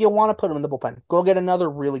maybe you want to put him in the bullpen. Go get another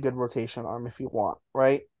really good rotation arm if you want,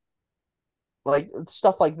 right? Like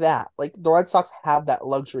stuff like that. Like the Red Sox have that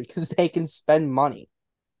luxury because they can spend money.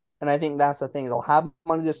 And I think that's the thing. They'll have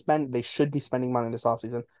money to spend. They should be spending money this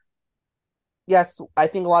offseason. Yes, I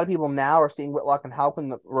think a lot of people now are seeing Whitlock and Houck in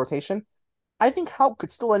the rotation. I think Houck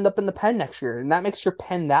could still end up in the pen next year, and that makes your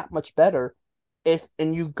pen that much better if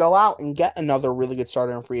and you go out and get another really good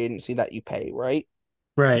starter in free agency that you pay, right?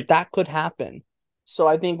 Right. That could happen. So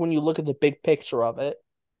I think when you look at the big picture of it,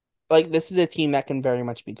 like this is a team that can very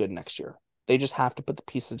much be good next year. They just have to put the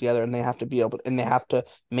pieces together and they have to be able to, and they have to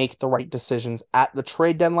make the right decisions at the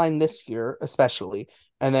trade deadline this year, especially,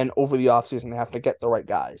 and then over the offseason, they have to get the right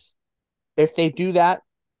guys. If they do that,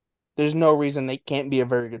 there's no reason they can't be a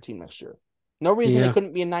very good team next year. No reason they Yeah.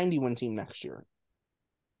 couldn't be a 90-win team next year.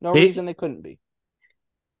 No They reason they couldn't be.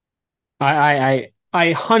 I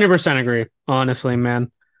 100% agree, honestly,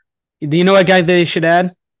 man. Do you know what guy they should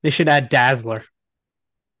add? They should add Dazzler.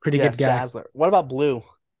 Pretty good Yes, guy. Dazzler. What about Blue?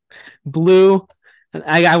 Blue.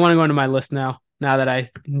 I want to go into my list now. Now that I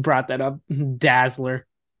brought that up, Dazzler.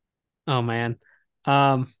 Oh man.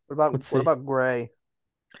 Um, What about let's what see. about Gray?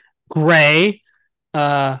 Gray,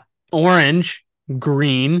 uh, orange,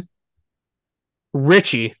 green,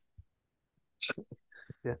 Richie,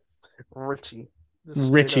 Yes, Richie. Just straight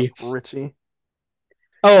up Richie. Richie.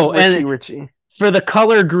 Oh, and Richie. for the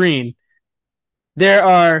color green, there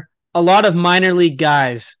are a lot of minor league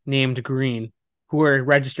guys named Green who are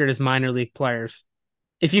registered as minor league players.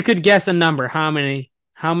 If you could guess a number, how many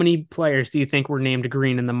players do you think were named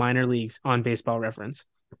Green in the minor leagues on Baseball Reference?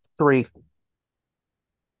 3.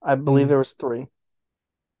 I believe there was 3.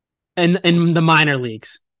 In the minor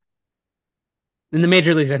leagues. In the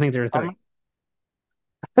major leagues, I think there are three.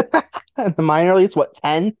 Um, the minor leagues, what,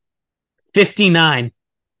 10? 59.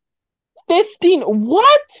 15?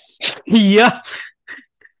 What? Yeah.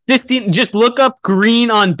 15. Just look up Green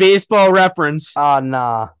on Baseball Reference,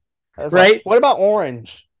 Nah. That's why. right? What about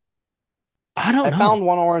orange? I don't I know. found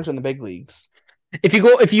one orange in the big leagues. If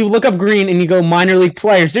you look up Green and you go minor league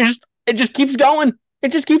players, it just keeps going.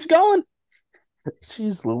 It just keeps going.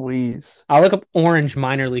 Jeez Louise. I'll look up orange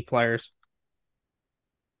minor league players.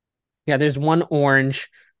 Yeah, there's one orange.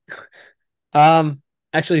 Um,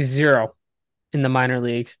 actually zero in the minor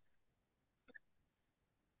leagues.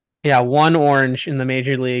 Yeah, one orange in the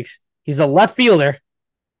major leagues. He's a left fielder.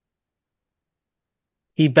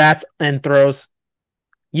 He bats and throws.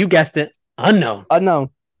 You guessed it, unknown. Unknown.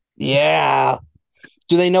 Yeah.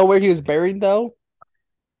 Do they know where he was buried though?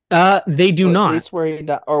 They do Or at not. least where he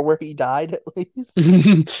died, or where he died at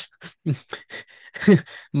least.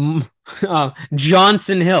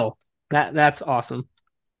 Johnson Hill. That's awesome.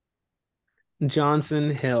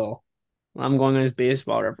 Johnson Hill. I'm going on his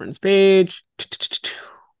baseball reference page.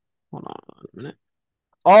 Hold on a minute.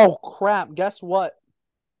 Oh crap! Guess what?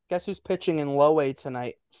 Guess who's pitching in low A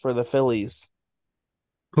tonight for the Phillies?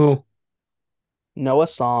 Who? Noah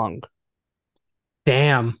Song.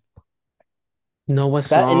 Damn. Noah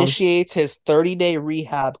That Song. initiates his 30-day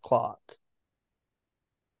rehab clock.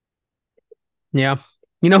 Yeah.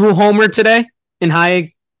 You know who homered today in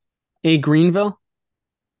High A Greenville?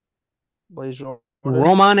 Blaze Jordan.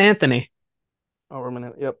 Roman Anthony. Oh, a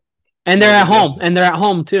minute. Yep. And they're Very at good home. guess. And they're at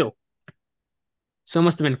home too. So it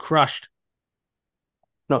must have been crushed.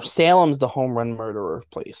 No, Salem's the home run murderer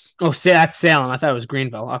place. Oh, that's Salem. I thought it was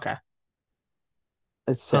Greenville. Okay.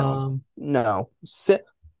 It's Salem. Um, No.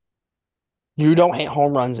 You don't hit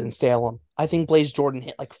home runs in Salem. I think Blaze Jordan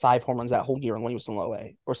hit like 5 home runs that whole year when he was in low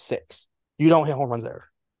A, or 6. You don't hit home runs there.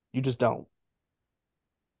 You just don't.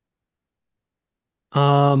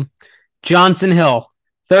 um, Johnson Hill,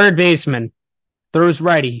 third baseman, throws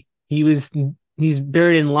righty. He's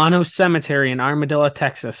buried in Llano Cemetery in Armadillo,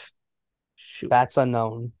 Texas. Shoot. That's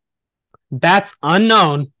unknown. Bats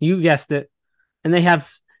unknown. You guessed it. And they have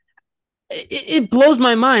it blows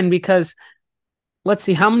my mind because let's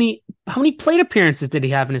see how many plate appearances did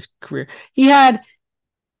he have in his career? He had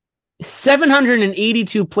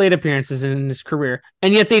 782 plate appearances in his career,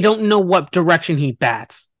 and yet they don't know what direction he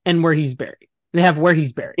bats and where he's buried. They have where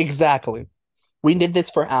he's buried. Exactly. We did this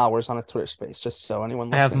for hours on a Twitter space, just so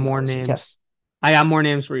anyone I have listening more knows. names. Yes. I got more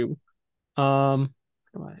names for you. Um,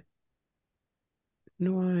 no,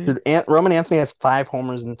 Dude, Roman Anthony has 5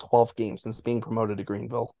 homers in 12 games since being promoted to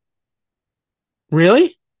Greenville.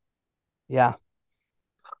 really? Yeah.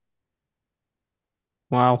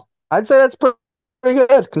 Wow. I'd say that's pretty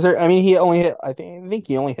good because I mean he only hit I think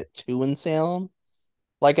he only hit 2 in Salem.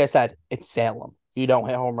 Like I said, it's Salem. You don't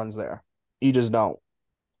hit home runs there. You just don't.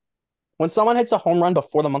 When someone hits a home run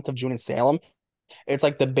before the month of June in Salem, it's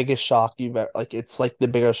like the biggest shock you've ever like it's like the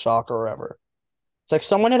biggest shocker ever. It's like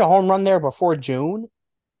someone hit a home run there before June.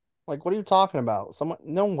 Like what are you talking about? Someone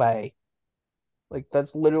no way. Like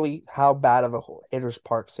that's literally how bad of a hitter's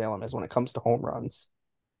park Salem is when it comes to home runs.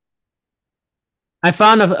 I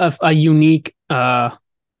found a unique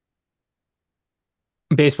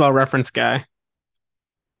baseball reference guy.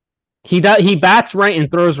 He bats right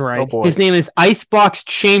and throws Oh right. His boy. name is Icebox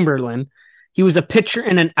Chamberlain. He was a pitcher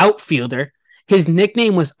and an outfielder. His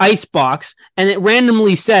nickname was Icebox, and it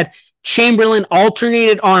randomly said Chamberlain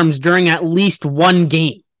alternated arms during at least one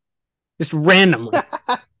game. Just randomly.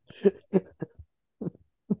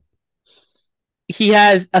 He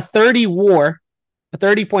has a 30 WAR, a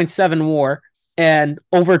 30.7 WAR, and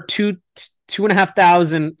over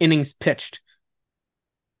 2,500 innings pitched.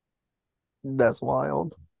 That's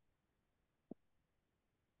wild.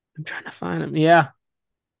 I'm trying to find him. Yeah.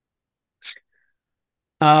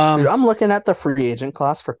 Dude, Um, I'm looking at the free agent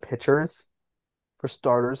class for pitchers, for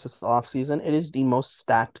starters this offseason. It is the most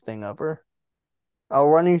stacked thing ever. I'll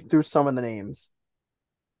run you through some of the names.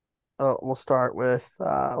 We'll start with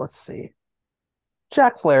let's see.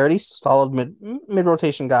 Jack Flaherty, solid mid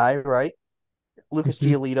rotation guy, right? Lucas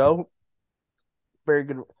Giolito, very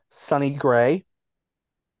good. Sonny Gray.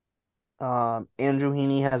 Andrew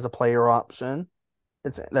Heaney has a player option.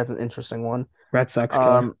 That's an interesting one. Red Sox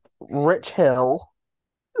killer. Rich Hill.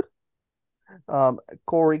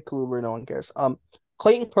 Corey Kluber, no one cares.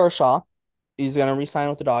 Clayton Kershaw, he's gonna resign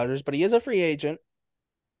with the Dodgers, but he is a free agent.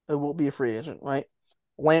 It will be a free agent, right?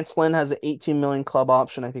 Lance Lynn has an 18 million club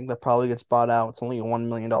option. I think that probably gets bought out. It's only a $1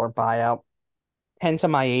 million buyout. Kenta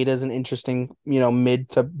Maeda is an interesting, mid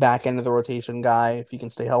to back end of the rotation guy if he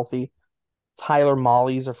can stay healthy. Tyler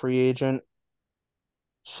Molly's a free agent.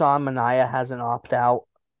 Sean Manaea has an opt out.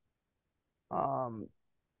 Like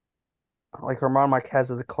Herman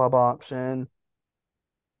Marquez is a club option.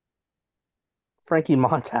 Frankie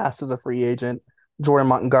Montas is a free agent. Jordan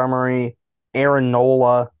Montgomery, Aaron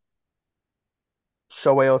Nola,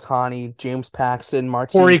 Shohei Ohtani, James Paxton,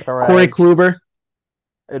 Martin Corey Perez, Kluber.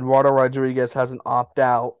 Eduardo Rodriguez has an opt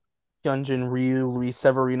out. Hyunjin Ryu, Luis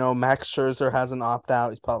Severino, Max Scherzer has an opt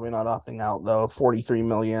out. He's probably not opting out though. 43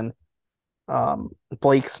 million.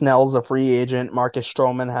 Blake Snell's a free agent. Marcus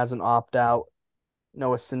Stroman has an opt out.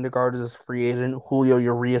 Noah Syndergaard is a free agent. Julio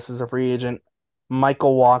Urias is a free agent.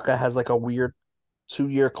 Michael Wacha has like a weird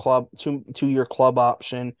two-year club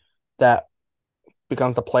option that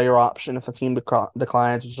becomes the player option if the team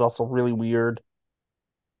declines, which is also really weird.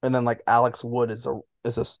 And then like Alex Wood is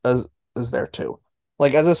there too.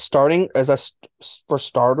 Like for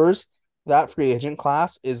starters, that free agent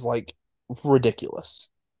class is like ridiculous.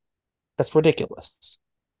 That's ridiculous.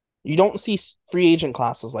 You don't see free agent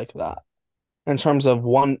classes like that in terms of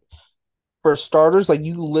one for starters. Like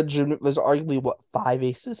you legit, there's arguably what 5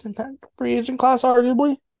 aces in that free agent class.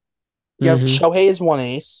 Arguably, you have Mm-hmm. Shohei is 1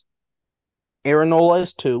 ace, Aaron Nola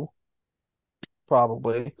is 2,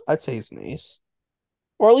 probably. I'd say he's an ace,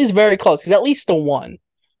 or at least very close. He's at least a 1.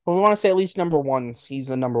 But we want to say at least number 1. He's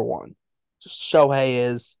a number 1.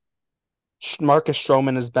 Shohei is. Marcus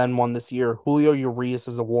Stroman has been 1 this year. Julio Urias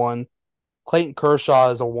is a 1. Clayton Kershaw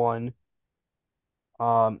is a 1.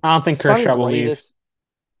 I don't think Sonny Kershaw will Gray leave.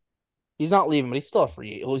 he's not leaving, but he's still a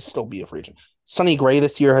free. He'll still be a free agent. Sonny Gray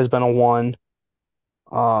this year has been a 1.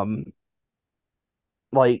 Um,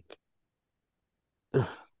 like,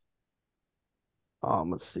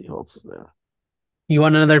 let's see who else is there. You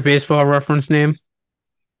want another baseball reference name?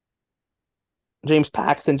 James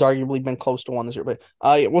Paxton's arguably been close to 1 this year, but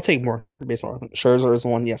yeah, we'll take more baseball reference. Scherzer is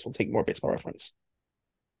 1. Yes, we'll take more baseball reference.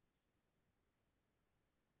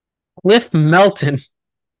 Cliff Melton.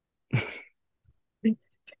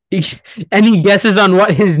 Any guesses on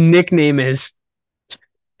what his nickname is?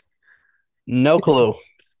 No clue.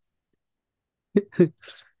 Hold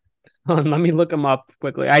on, let me look him up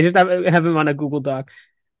quickly. I just have him on a Google Doc.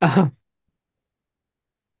 Um,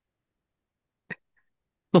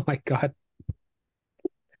 oh my God.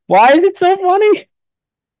 Why is it so funny?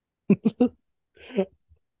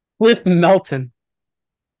 Cliff Melton.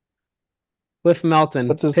 Cliff Melton.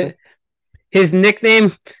 What's his name? His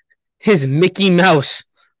nickname is Mickey Mouse.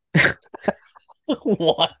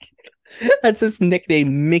 What? That's his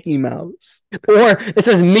nickname, Mickey Mouse. Or it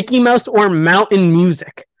says Mickey Mouse or Mountain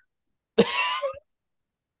Music.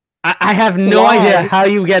 I have no idea Why? how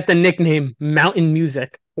you get the nickname Mountain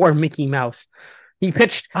Music or Mickey Mouse. He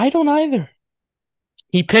pitched. I don't either.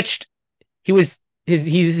 He pitched. He was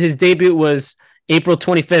his debut was April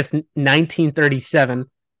 25th,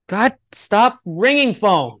 1937. God, stop ringing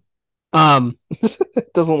phone.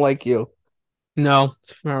 Doesn't like you. No,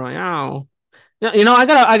 it's like, oh,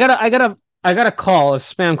 I got a call, a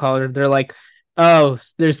spam caller. They're like, oh,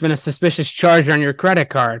 there's been a suspicious charge on your credit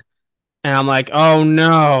card. And I'm like, oh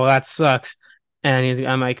no, that sucks. And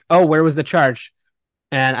I'm like, oh, where was the charge?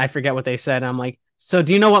 And I forget what they said. I'm like, so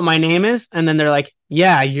do you know what my name is? And then they're like,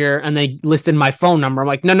 yeah, and they listed my phone number. I'm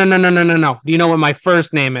like, no, no, no, no, no, no, no. Do you know what my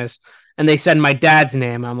first name is? And they said my dad's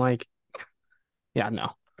name. I'm like, yeah,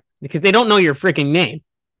 no, because they don't know your freaking name.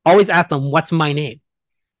 Always ask them, what's my name?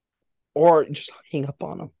 Or just hang up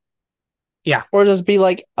on them. Yeah. Or just be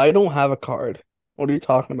like, I don't have a card. What are you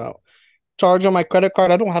talking about? Charge on my credit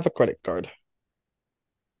card? I don't have a credit card.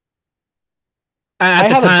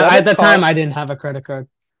 At the time, I didn't have a credit card.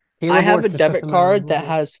 I have a debit card that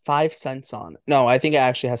has 5 cents on it. No, I think it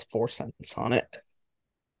actually has 4 cents on it.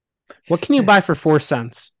 What can you buy for 4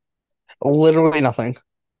 cents? Literally nothing.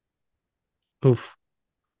 Oof.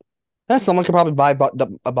 Someone could probably buy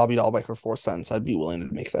a Bobby Doll bike for 4 cents. I'd be willing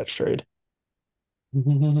to make that trade.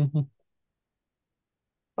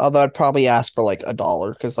 Although I'd probably ask for like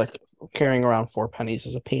 $1 because like carrying around 4 pennies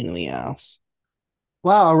is a pain in the ass.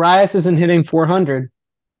 Wow, Arias isn't hitting 400.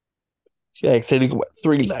 Yeah, it's hitting what,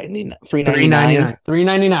 399.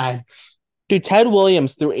 399. Dude, Ted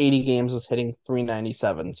Williams through 80 games was hitting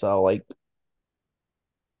 397. So like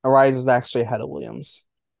Arias is actually ahead of Williams.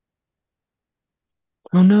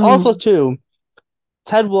 Oh no. Also, too,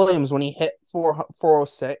 Ted Williams, when he hit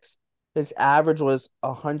 406, his average was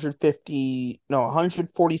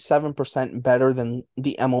 147% better than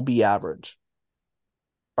the MLB average.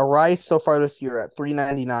 Arias so far this year at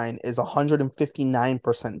 399 is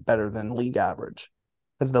 159% better than league average.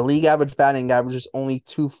 Because the league average batting average is only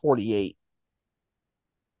 248.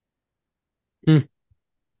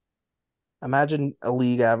 Imagine a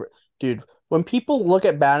league average. Dude, when people look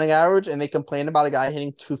at batting average and they complain about a guy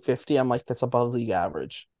hitting 250, I'm like, that's above league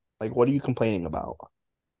average. Like, what are you complaining about?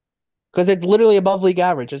 Because it's literally above league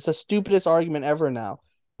average. It's the stupidest argument ever now.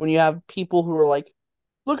 When you have people who are like,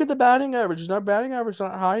 look at the batting average. Our batting average is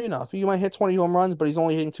not high enough. You might hit 20 home runs, but he's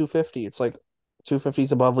only hitting 250. It's like 250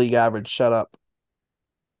 is above league average. Shut up.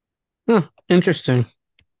 Interesting.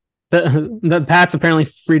 The Pats apparently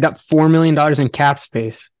freed up $4 million in cap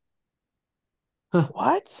space. Huh.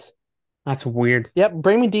 What? That's weird. Yep,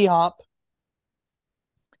 bring me D-Hop.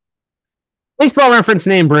 Baseball reference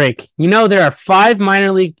name break. You know there are 5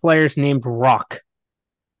 minor league players named Rock.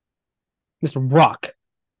 Mr. Rock.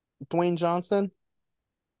 Dwayne Johnson?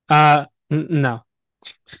 No.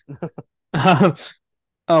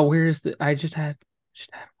 Where is the? I just had.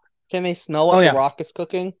 Can they smell what the Rock is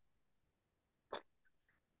cooking?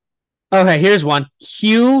 Okay, here's one.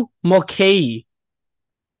 Hugh Mulcahy.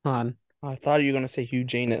 Hold on. I thought you were gonna say Hugh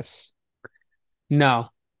Janus. No.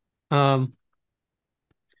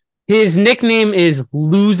 His nickname is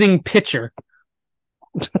Losing Pitcher.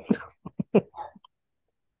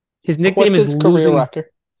 His nickname is career record?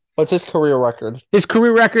 What's his career record? His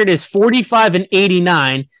career record is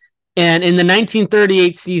 45-89, and in the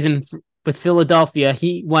 1938 season with Philadelphia,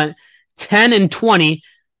 he went 10-20.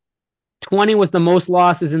 20 was the most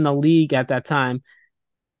losses in the league at that time.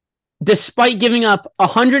 Despite giving up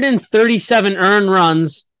 137 earned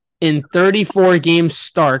runs in 34 games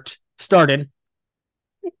started,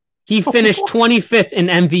 he finished 25th in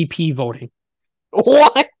MVP voting.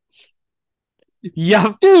 What?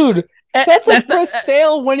 Yeah, dude. That's like Chris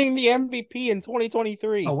Sale winning the MVP in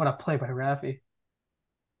 2023. Oh, what a play by Rafi.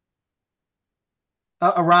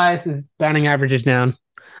 Arias' batting average is down.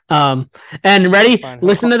 And ready? Fine.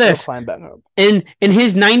 Listen to this. In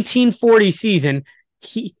his 1940 season,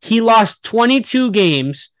 he lost 22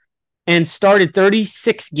 games and started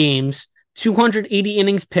 36 games, 280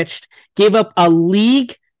 innings pitched, gave up a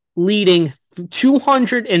league-leading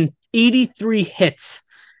 283 hits,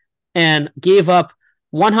 and gave up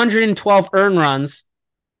 112 earned runs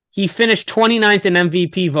He finished 29th in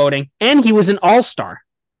MVP voting, and he was an all-star.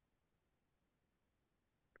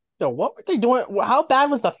 Yo, what were they doing? How bad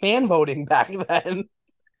was the fan voting back then?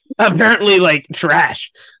 Apparently, like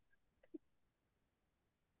trash.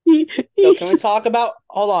 He, Yo, he, can we talk about?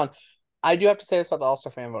 Hold on, I do have to say this about the All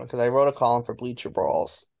Star fan voting because I wrote a column for Bleacher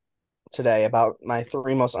Brawls today about my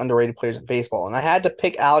three most underrated players in baseball, and I had to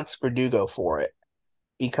pick Alex Verdugo for it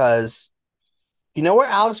because you know where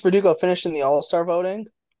Alex Verdugo finished in the All Star voting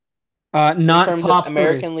in not terms of top three.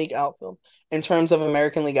 American League outfield. In terms of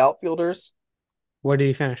American League outfielders, Where did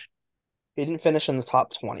he finish? he didn't finish in the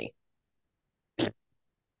top 20.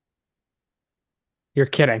 You're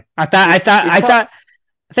kidding. I thought You're I thought you're I tell thought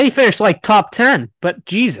I thought he finished like top 10, but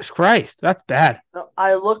Jesus Christ, that's bad. No,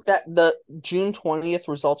 I looked at the June 20th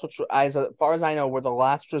results, which, as far as I know, were the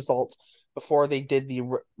last results before they did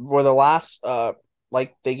were the last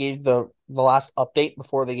like they gave the last update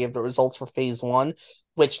before they gave the results for phase one,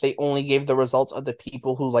 which they only gave the results of the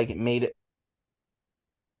people who like made it.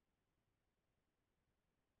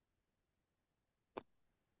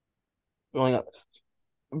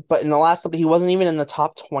 But in the last update, he wasn't even in the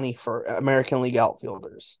top 20 for American League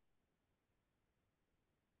outfielders.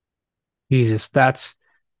 Jesus, that's.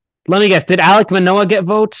 Let me guess. Did Alek Manoah get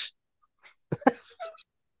votes?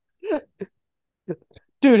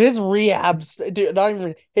 Dude, his rehabs, dude, not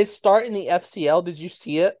even his start in the FCL. Did you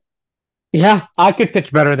see it? Yeah, I could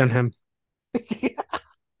pitch better than him.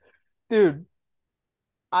 Dude,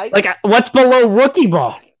 I Like, what's below rookie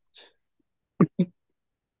ball?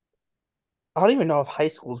 I don't even know if high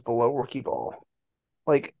school's below rookie ball.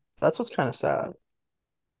 Like, that's what's kind of sad.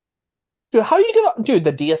 Dude, how do you get, dude,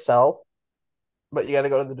 the DSL, but you got to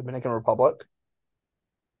go to the Dominican Republic?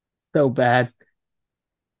 So bad.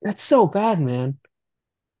 That's so bad, man.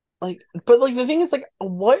 Like, but like the thing is, like,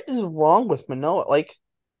 what is wrong with Manoa? Like,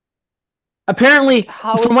 Apparently,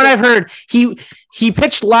 how from is what it? I've heard, he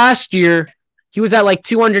pitched last year. He was at like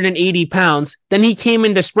 280 pounds. Then he came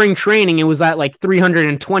into spring training and was at like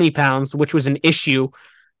 320 pounds, which was an issue.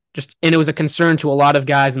 And it was a concern to a lot of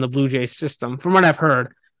guys in the Blue Jays system, from what I've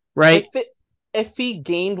heard. Right? If it if he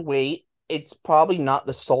gained weight, it's probably not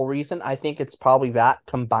the sole reason. I think it's probably that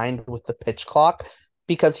combined with the pitch clock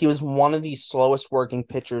because he was one of the slowest working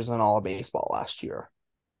pitchers in all of baseball last year.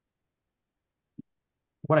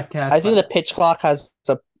 What a catch I by think the pitch clock has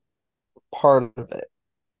a part of it,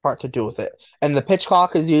 part to do with it. And the pitch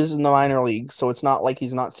clock is used in the minor leagues, so it's not like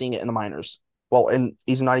he's not seeing it in the minors. Well, and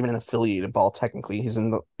he's not even an affiliated ball technically. He's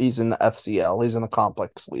in the FCL. He's in the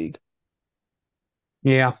complex league.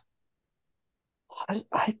 Yeah.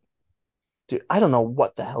 I dude, I don't know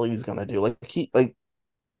what the hell he's gonna do. Like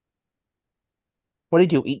what do you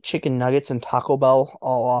do? Eat chicken nuggets and Taco Bell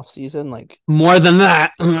all off season? Like More than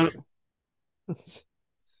that. the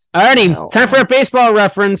Alrighty, hell? time for a baseball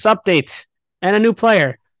reference update and a new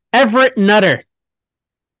player. Everett Nutter.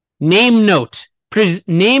 Name note.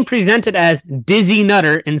 Name presented as Dizzy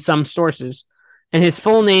Nutter in some sources. And his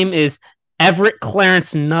full name is Everett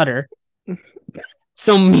Clarence Nutter.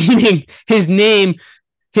 So meaning his name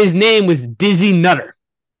was Dizzy Nutter.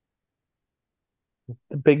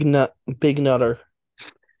 Big nutter.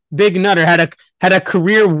 Big Nutter had a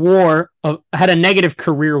career war had a negative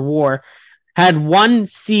career war. Had one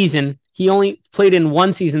season. He only played in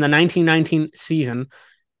one season, the 1919 season,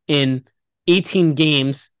 in 18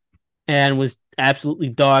 games, and was absolutely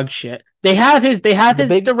dog shit. They have his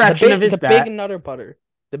direction of his The big bat. nutter butter.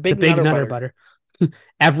 The The big big nutter Nutter butter. butter.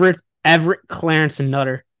 Everett Clarence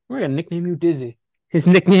Nutter. We're gonna nickname you Dizzy. His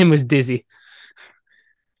nickname was Dizzy.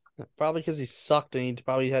 Probably because he sucked and he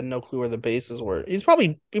probably had no clue where the bases were. He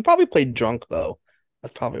probably played drunk though.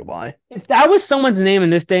 That's probably why. If that was someone's name in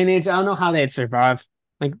this day and age, I don't know how they'd survive.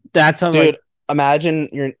 Like that's how like Dude, imagine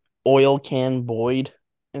you're an oil can Boyd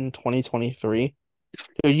in 2023.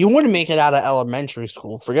 Dude, you wouldn't make it out of elementary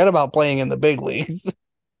school. Forget about playing in the big leagues.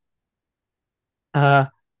 uh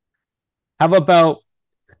how about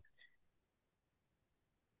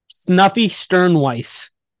Snuffy Sternweiss?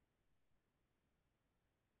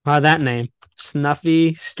 That name.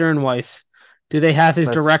 Snuffy Sternweiss. Do they have his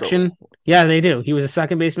That's so. direction? Yeah, they do. He was a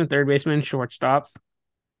second baseman, third baseman, and shortstop.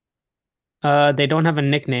 They don't have a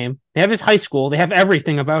nickname. They have his high school. They have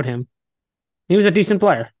everything about him. He was a decent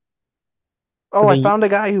player. For Oh, I the found a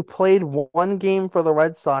guy who played one game for the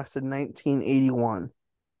Red Sox in 1981.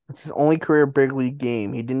 It's his only career big league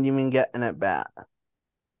game. He didn't even get an at bat.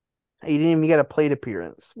 He didn't even get a plate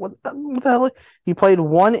appearance. What the hell? He played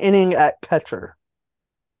one inning at catcher.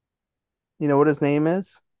 You know what his name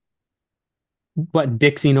is? what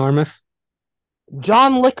Dixie Normus?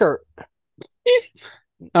 John Lickert.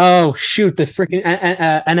 Oh shoot! The freaking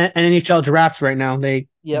NHL drafts right now. The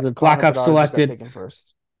Yep, Connor Blackhawks Bedard just got selected taken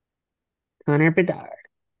first. Connor Bedard.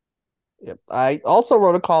 Yep. I also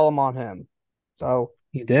wrote a column on him. So,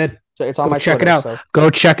 You did. so it's on Go my check it Twitter. out. So Go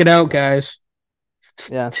check it out, guys.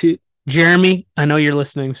 yes. To Jeremy, I know you're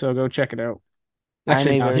listening, so go check it out. I'm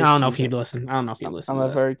Actually, a no, I very don't know if you'd seasoned listen. I don't know if you'd listen I'm to a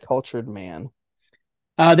this. very cultured man.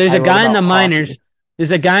 There's I a wrote guy in the about minors. hockey.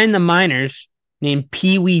 There's a guy in the minors named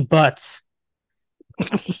Pee Wee Butts.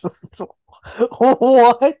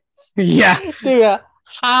 What? Yeah, Dude,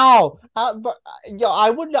 how? But, yo, I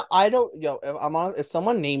would not, I don't, yo, if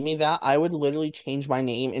someone named me that, I would literally change my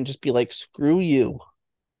name and just be like, screw you.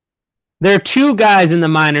 there are two guys in the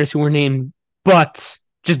minors who were named Butts,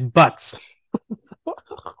 just Butts.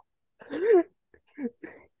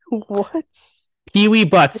 What? Pee Wee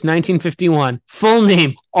Butts, 1951. Full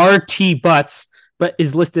name R.T. Butts, but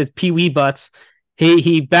is listed as Pee Wee Butts.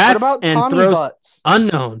 He What bats about and Tommy throws Butts?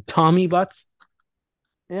 unknown. Tommy Butts,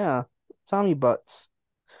 Yeah, Tommy Butts.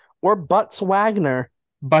 Or Butts Wagner.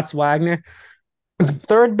 Butts Wagner.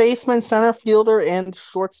 Third baseman, center fielder, and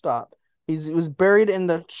shortstop. He was buried in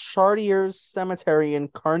the Chartiers Cemetery in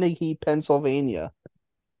Carnegie, Pennsylvania.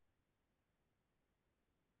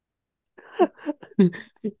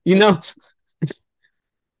 You know,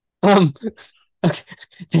 um, okay.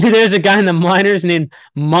 There's a guy in the minors named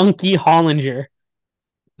Monkey Hollinger.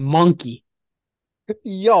 Monkey.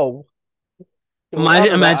 Yo,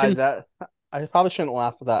 Imagine, imagine. I probably shouldn't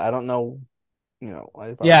laugh at that. I don't know.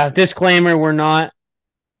 I probably Yeah. shouldn't. Disclaimer: we're not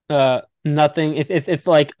nothing. If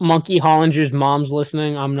like Monkey Hollinger's mom's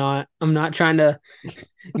listening, I'm not trying to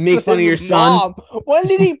make fun of His your son. mom. When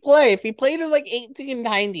did he play? If he played in like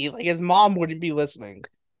 1890, like his mom wouldn't be listening.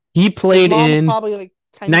 He His played mom's in probably like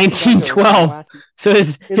 10 feet under or something 1912. wacky. So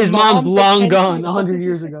his His his mom's mom's like long 10 gone feet 100 under.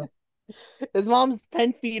 years ago. His mom's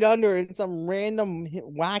 10 feet under in some random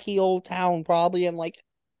wacky old town, probably in like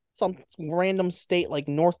some random state like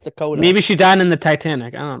North Dakota. Maybe she died in the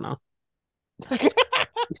Titanic. I don't know.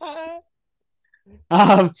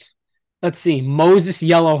 Um, let's see. Moses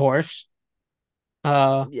Yellowhorse,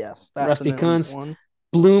 Yes, that's an Rusty elite Kuntz, one.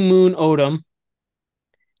 Blue Moon Odom.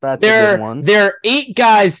 That's a good There one. there are 8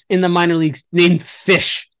 guys in the minor leagues named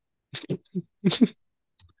Fish.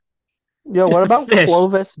 Yo, Just what a about fish.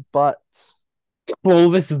 Clovis Butts?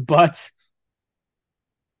 Clovis Butts.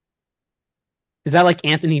 Is that like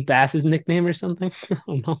Anthony Bass's nickname or something? I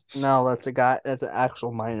don't know. No, that's a guy. That's an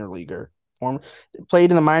actual minor leaguer. Played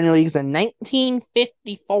in the minor leagues in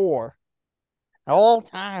 1954. All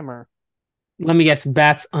timer. Let me guess.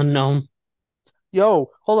 Bats unknown. Yo,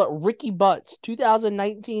 hold up. Ricky Butts,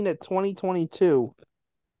 2019 to 2022.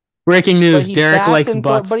 Breaking But news: he Derek bats likes and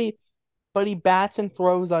throw, butts. but he bats and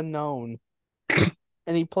throws unknown.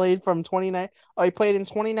 And he played from 29. Oh, he played in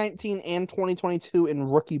 2019 and 2022 in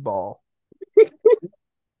rookie ball.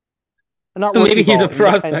 Not So maybe rookie he's a ball,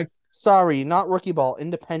 independent. prospect. Sorry, not rookie ball,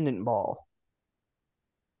 independent ball.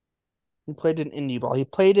 He played in indie ball. He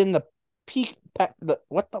played in the peak the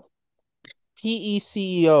what the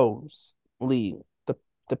PECOs league,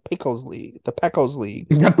 the Pickles league, the Pecos league,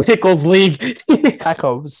 The Pickles League.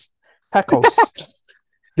 Pecos, Pecos.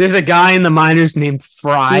 There's a guy in the minors named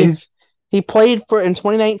He Fries. he played for in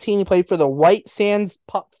 2019. He played for the White Sands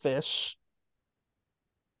Pupfish,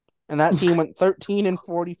 and that team went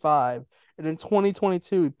 13-45. And in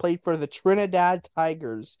 2022, he played for the Trinidad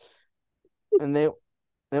Tigers, and they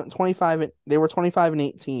went 25. They were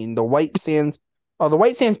 25-18. The White Sands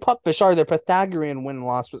Pupfish. Sorry, their Pythagorean win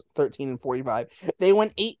loss was 13-45. They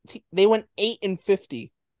went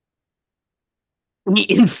 8-50.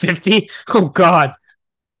 8-50. Oh God.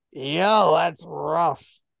 Yo, that's rough.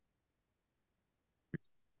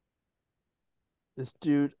 This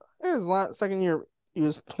dude, his last second year, he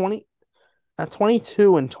was 20 at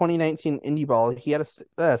 22 in 2019 indie ball. He had a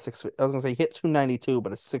six. I was gonna say he hit 292,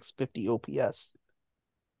 but a 650 OPS.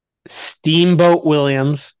 Steamboat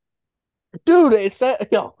Williams. Dude, it said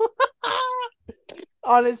yo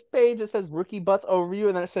on his page it says rookie butts overview,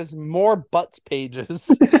 and then it says more butts pages.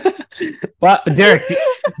 Well, Derek.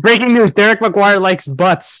 Breaking news: Derrik Maguire likes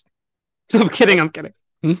butts. I'm kidding. Yep. I'm kidding.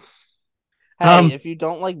 Hmm? Hey, if you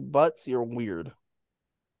don't like butts, you're weird.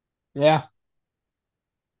 Yeah.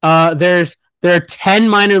 There are 10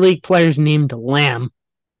 minor league players named Lamb.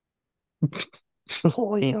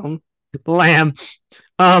 Liam. Lamb.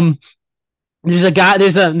 Um, there's a guy.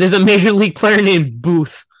 There's a major league player named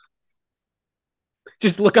Booth.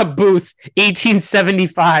 Just look up Booth.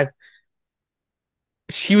 1875.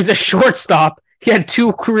 He was a shortstop. He had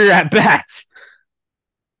 2 career at bats.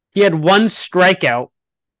 He had 1 strikeout.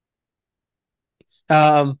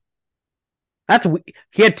 Um, that's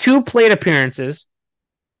he had 2 plate appearances.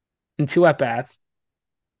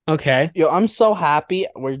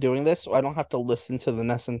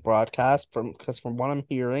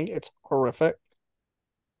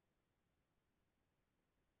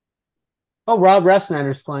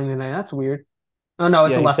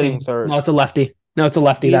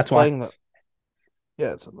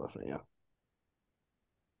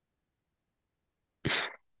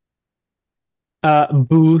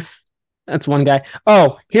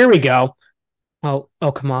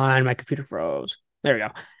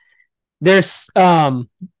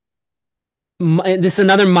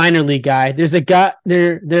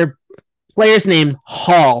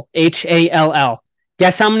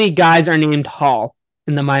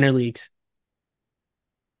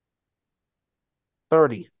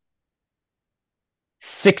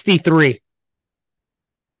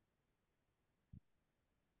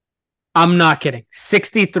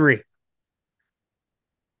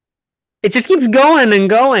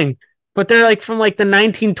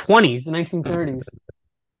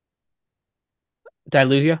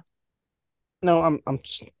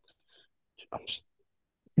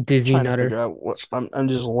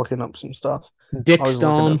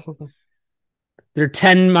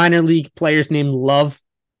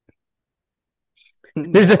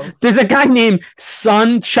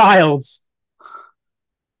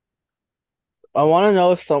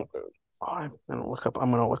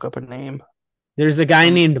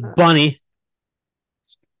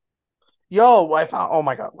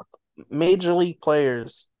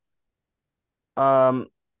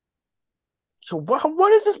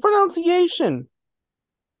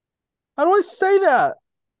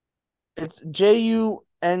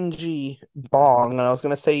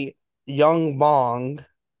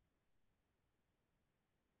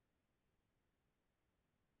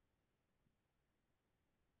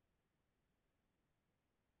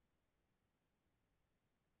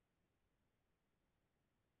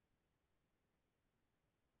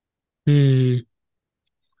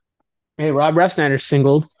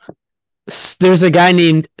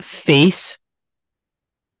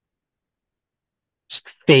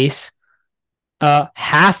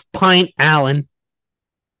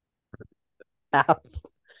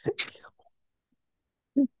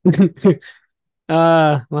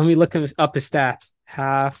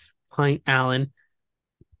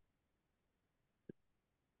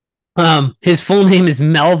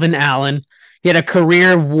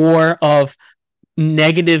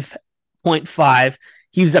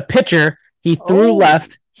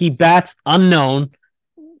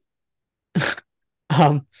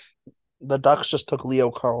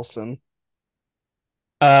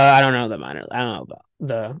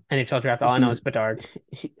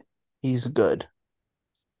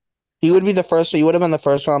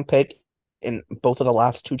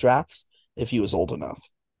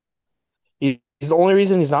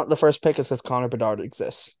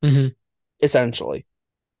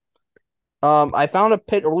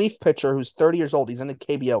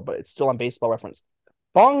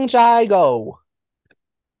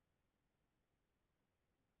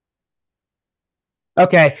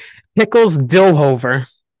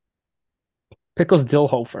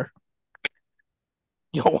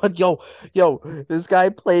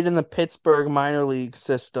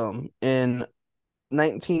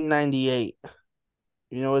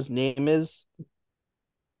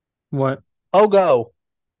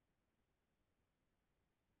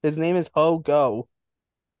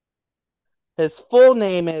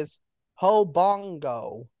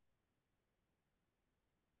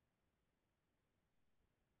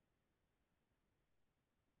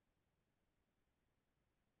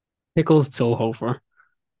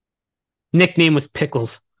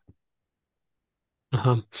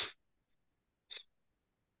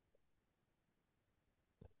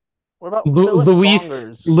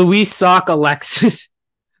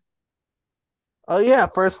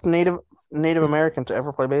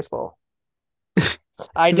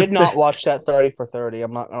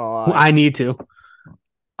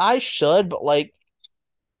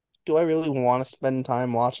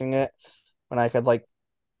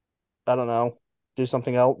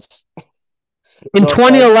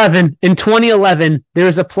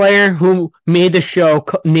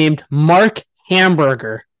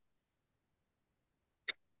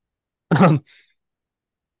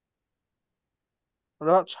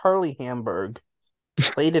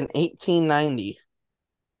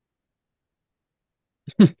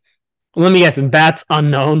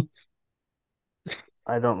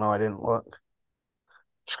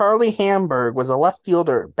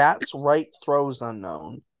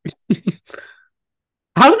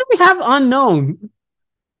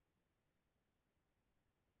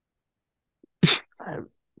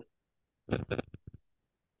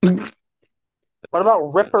 What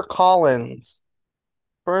about Ripper Collins?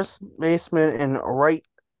 First baseman and right.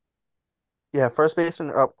 Yeah, first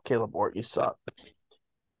baseman. Oh, Caleb Ort, you suck.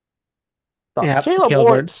 Yep, Caleb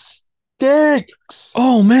Ort Kilbert. stinks.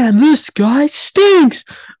 Oh man, this guy stinks.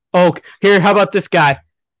 Oh, here, how about this guy?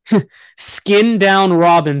 Skin down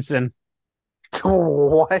Robinson.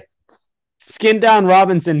 What? Skin down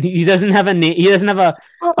Robinson. He doesn't have a name. He doesn't have a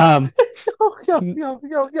um. What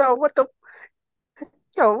the?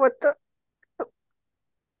 Yo, what the?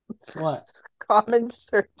 What? Common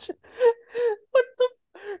search. What the?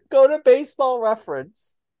 Go to baseball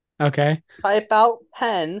reference. Okay. Type out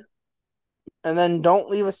pen, and then don't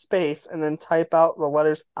leave a space, and then type out the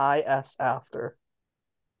letters IS after.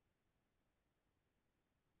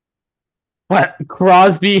 What?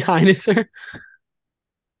 Crosby Heinesser?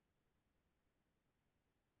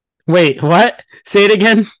 Wait, what? Say it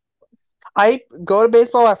again. Go to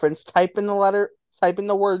baseball reference, type in the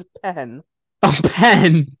word pen, Oh,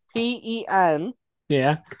 pen. PEN,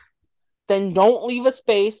 Yeah. then don't leave a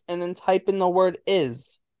space, and then type in the word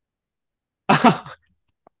is.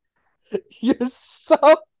 You're so.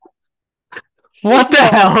 What the Yo,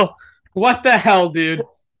 hell? What the hell, dude?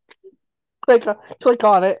 click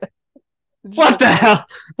on it. Did you What click the on hell?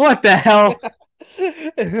 What the hell?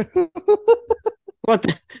 it? What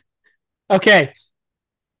the? Okay.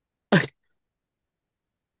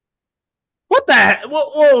 What the? Whoa,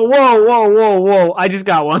 whoa, whoa, whoa, whoa, whoa! I just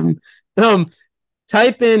got one. Um,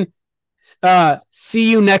 type in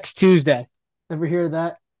see you next Tuesday. Ever hear of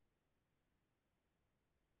that?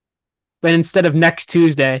 But instead of next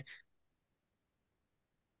Tuesday,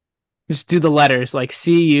 just do the letters like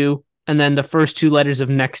see you and then the first two letters of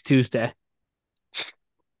next Tuesday.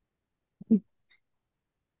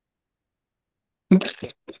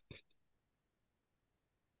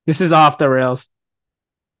 This is off the rails.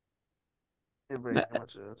 It very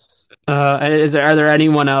much is. Are there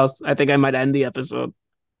anyone else? I think I might end the episode.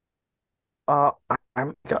 Uh,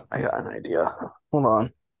 I got an idea. Hold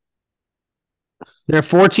on. There are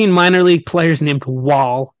 14 minor league players named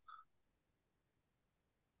Wall.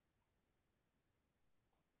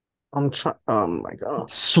 I'm trying. Oh my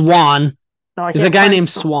gosh. Swan. No, I There's a can't guy find named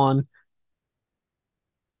some. Swan.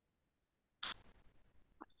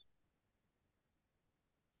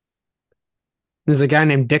 There's a guy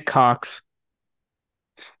named Dick Cox.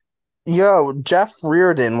 Yo, Jeff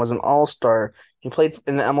Reardon was an all-star. He played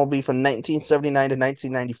in the MLB from 1979 to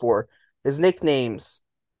 1994. His nicknames.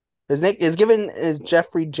 His nick is given is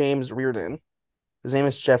Jeffrey James Reardon. His name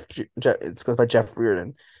is it goes by Jeff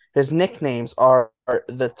Reardon. His nicknames are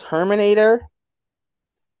the Terminator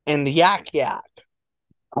and Yak Yak.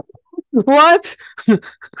 What?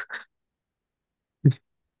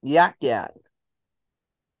 Yak Yak.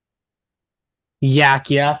 Yak,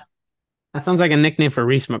 yeah. That sounds like a nickname for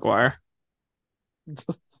Reese McGuire. It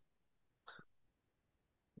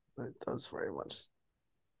does very much.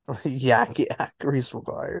 Yak Yak Reese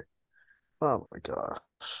McGuire. Oh my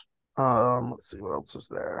gosh. Let's see what else is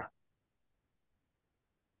there.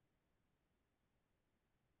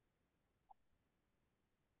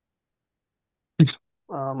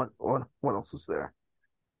 What else is there?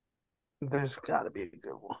 There's got to be a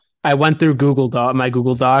good one, I went through my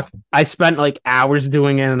Google Doc. I spent like hours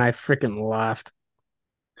doing it and I freaking laughed.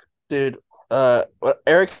 dude.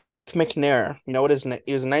 Eric McNair. You know what he was a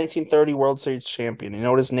 1930 World Series champion. You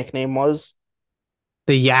know what his nickname was?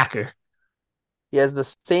 The Yacker. He has the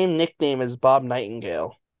same nickname as Bob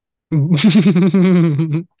Nightingale.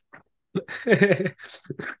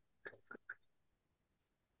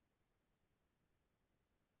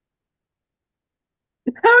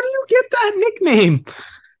 How do you get that nickname?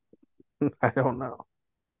 I don't know.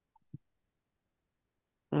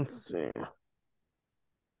 Let's see.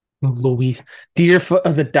 Louise. Deerfoot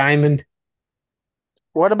of the Diamond.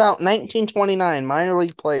 What about 1929 minor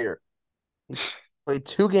league player? He played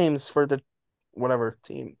 2 games for the whatever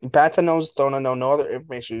team. Bats and nose, don't know no other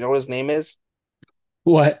information. You know what his name is?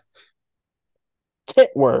 What?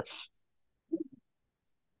 Titworth.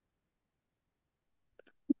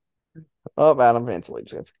 Oh, Adam Van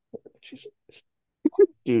Slyke.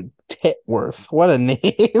 Dude, Titworth. What a name.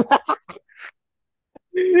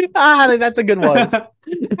 That's a good one.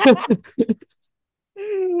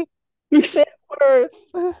 Titworth.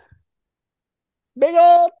 Big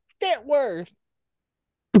old Titworth.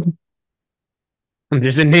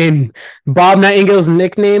 There's a name. Bob Nightingale's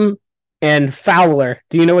nickname and Fowler.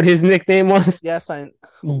 Do you know what his nickname was? Yes, I.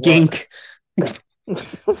 What? Gink.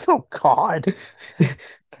 Oh God.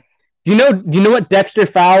 Do you know what Dexter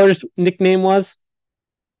Fowler's nickname was?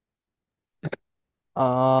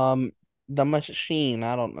 Um, the machine.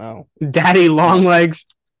 I don't know. Daddy No, Longlegs.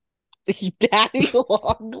 Daddy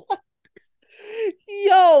Long Legs.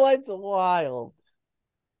 Yo, that's wild.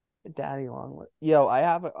 Daddy Long Legs. Yo, I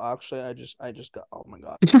have it. Actually, I just got. Oh my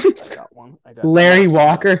god, I got one. I'm all Larry queued up.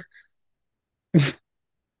 Walker.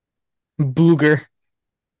 Booger.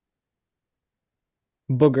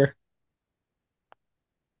 Booger.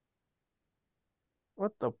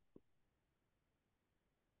 What the?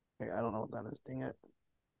 Okay, I don't know what that is. Dang it.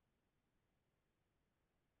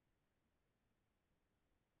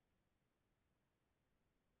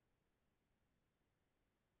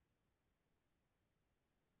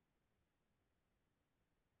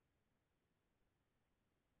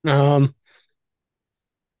 Um,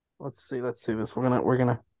 Let's see this. We're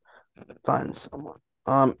gonna find someone.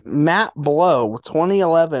 Matt Blow,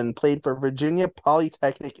 2011, played for Virginia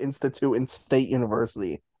Polytechnic Institute and State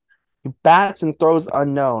University. He bats and throws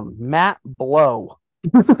unknown. Matt Blow.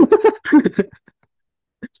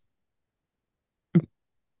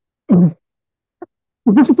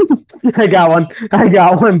 I got one. I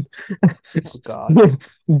got one. Oh God.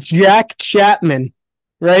 Jack Chapman,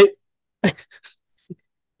 right?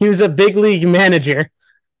 He was a big league manager.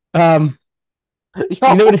 Um, you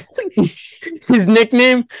know Yo, what his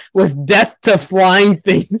nickname was? Death to Flying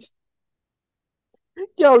Things.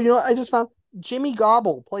 yo, you know what I just found? Jimmy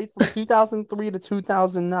Gobble played from 2003 to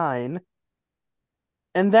 2009.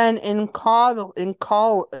 And then not college, in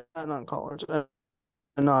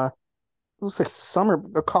it looks like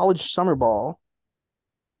a college summer ball,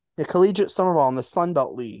 a collegiate summer ball in the Sun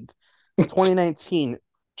Belt League, 2019.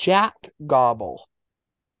 Jack Gobble.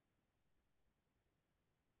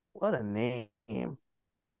 What a name.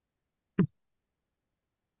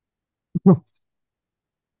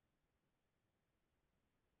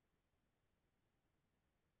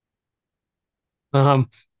 Um,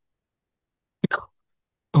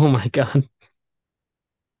 oh my god.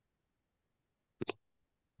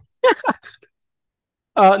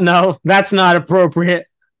 No, that's not appropriate.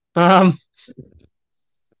 Um,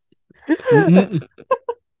 n-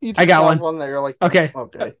 You I just got found one. one that you're like, Okay,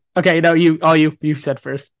 okay. okay. No, you said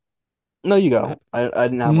first. No, you go. I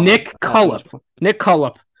didn't have one. Nick I have to use Cullop. Nick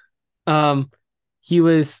Cullop. Um, he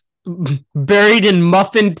was buried in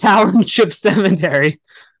Muffin Township Cemetery.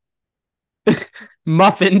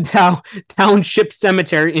 Township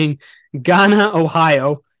Cemetery in Ghana,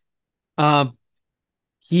 Ohio. Um,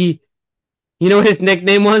 he, you know what his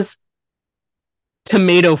nickname was?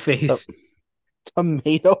 Tomato the Face.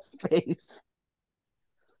 tomato face.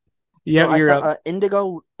 Yeah, Yo, I you're found up.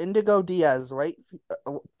 Indigo Diaz, right?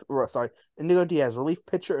 Sorry, Indigo Diaz, relief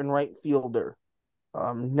pitcher and right fielder.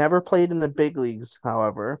 Never played in the big leagues,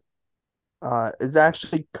 however. Is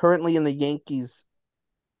actually currently in the Yankees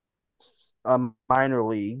minor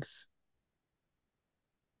leagues.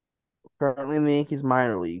 Currently in the Yankees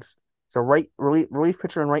minor leagues. So relief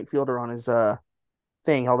pitcher and right fielder on his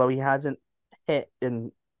thing, although he hasn't hit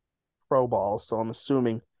in pro ball, so I'm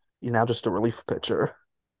assuming he's now just a relief pitcher.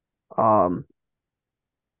 Um,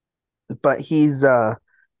 but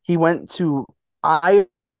he went to Iowa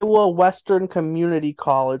Western Community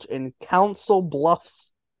College in Council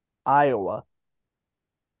Bluffs, Iowa.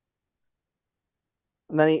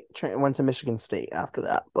 And then he went to Michigan State after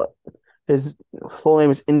that, but his full name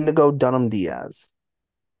is Indigo Dunham Diaz.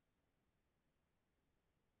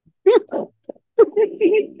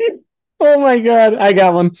 Oh my god, I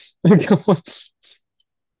got one. I got one.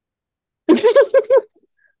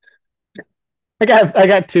 I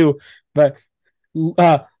got two, but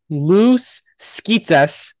uh Lous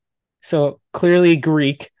Skitzes, so clearly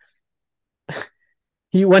Greek.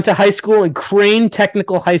 He went to high school in Crane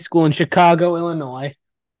Technical High School in Chicago, Illinois.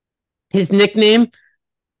 His nickname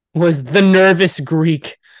was the Nervous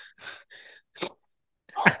Greek.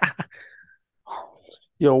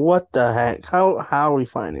 Yo, what the heck? How are we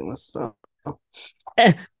finding this stuff?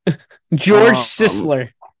 George Um, Sisler.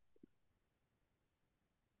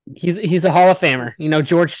 He's a Hall of Famer. You know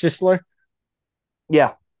George Sisler?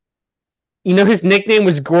 yeah, You know his nickname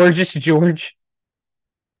was Gorgeous George?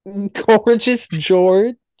 Gorgeous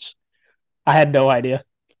George. I had no idea.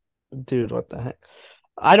 Dude, what the heck?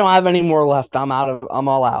 I don't have any more left. I'm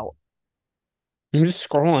all out. I'm just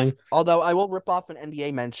scrolling. Although I will rip off an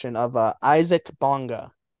NBA mention of Isaac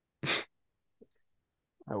Bonga.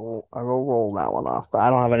 I will roll that one off, but I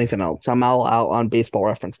don't have anything else. I'm all out on baseball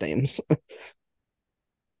reference names.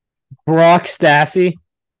 Brock Stassi,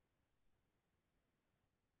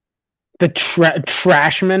 the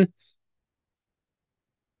Trashman.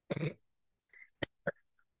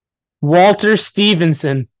 Walter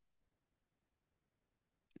Stevenson,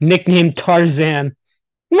 nicknamed Tarzan.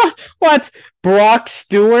 What? Brock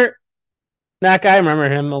Stewart, That guy, I remember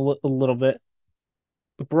him a little bit.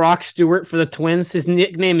 Brock Stewart for the Twins. His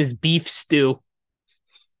nickname is Beef Stew.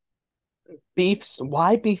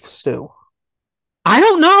 Why beef stew? I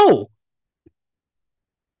don't know.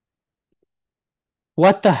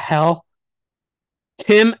 What the hell?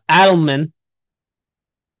 Tim Adelman,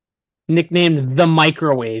 nicknamed the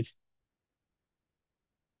Microwave.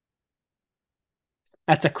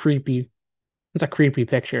 That's a creepy. That's a creepy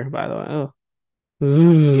picture, by the way. Oh. Yeah,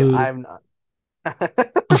 Ooh. I'm not.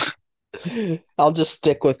 I'll just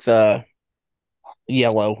stick with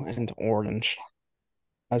yellow and orange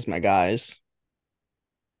as my guys.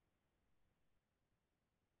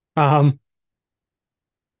 Um.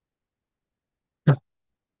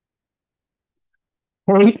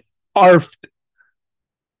 Hank Arft,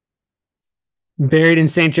 buried in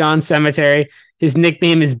St. John's Cemetery. His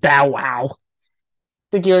nickname is Bow Wow. I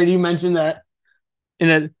think you already mentioned that in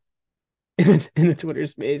a in a Twitter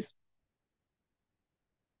space.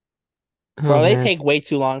 Oh Bro, they man. take way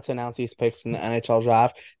too long to announce these picks in the NHL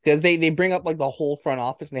draft because they bring up like the whole front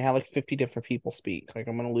office and they have like 50 different people speak. Like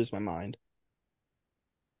I'm gonna lose my mind.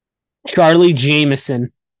 Charlie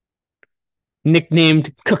Jameson,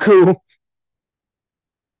 nicknamed Cuckoo.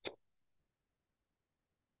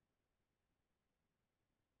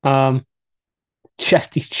 Um,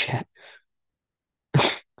 Chesty Chet.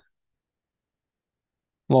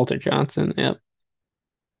 Walter Johnson. Yep.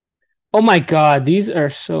 Oh my god, these are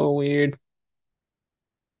so weird.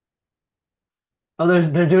 Oh,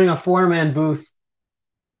 they're doing a four-man booth.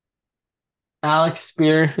 Alex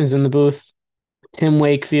Spear is in the booth. Tim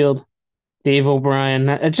Wakefield, Dave O'Brien.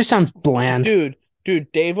 It just sounds bland.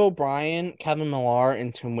 Dude, Dave O'Brien, Kevin Millar,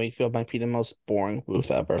 and Tim Wakefield might be the most boring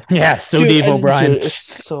booth ever. Yeah, so Dave O'Brien. Dude,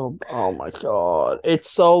 it's so oh my god.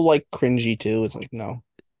 It's so like cringy too. It's like no.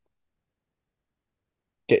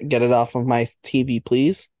 Get it off of my TV,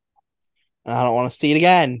 please. I don't want to see it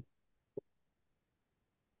again.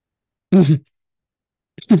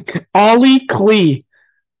 Ollie Klee.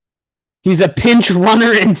 He's a pinch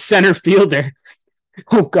runner and center fielder.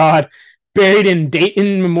 Oh God. Buried in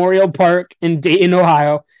Dayton Memorial Park in Dayton,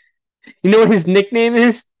 Ohio. You know what his nickname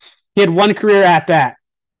is? He had one career at bat.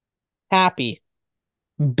 Happy.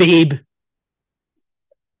 Babe.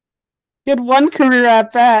 He had one career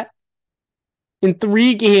at bat in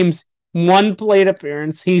 3 games, one plate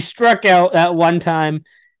appearance. He struck out at one time.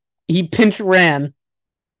 He pinch ran.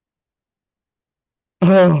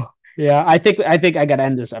 Oh yeah, I think I gotta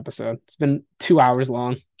end this episode. It's been 2 hours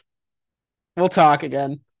long. We'll talk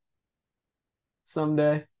again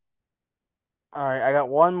someday. All right, I got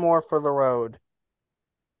one more for the road.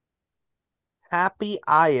 Happy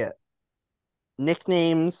Ayat.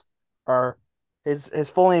 Nicknames are his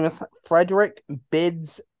full name is Frederick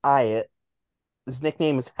Bids Ayat. His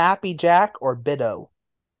nickname is Happy Jack or Biddo.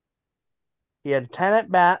 He had 10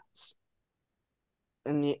 at bats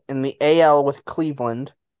in the AL with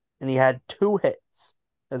Cleveland, and he had 2 hits.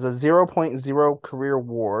 As a 0.0 career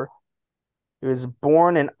WAR. He was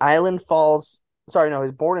born in Island Falls. Sorry, no, he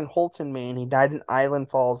was born in Holton, Maine. He died in Island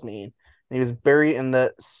Falls, Maine. And he was buried in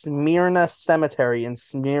the Smyrna Cemetery in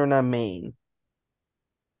Smyrna, Maine.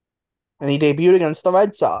 And he debuted against the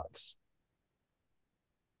Red Sox.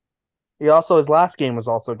 His last game was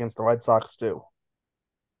also against the Red Sox too.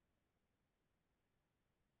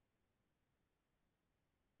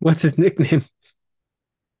 What's his nickname?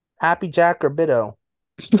 Happy Jack or Biddo.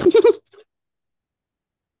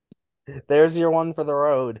 There's your one for the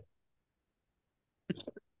road.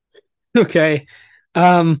 Okay.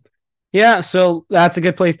 Um yeah, so that's a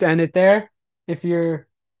good place to end it there. If you're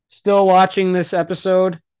still watching this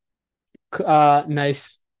episode,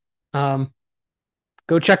 nice. Um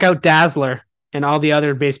go check out Dazzler and all the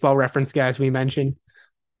other baseball reference guys we mentioned.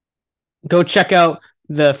 Go check out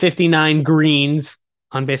the 59 Greens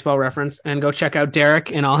on Baseball Reference and go check out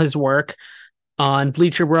Derrik and all his work on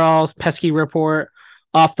Bleacher Brawls, Pesky Report,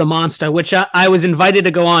 Off the Monster, which I was invited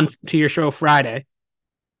to go on to your show Friday.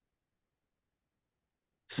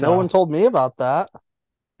 No one So told me about that.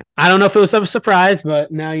 I don't know if it was a surprise,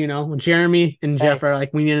 but now you know. Jeremy and Jeff Hey, are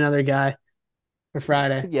like, we need another guy for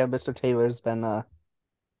Friday. yeah, Mr. Taylor's been a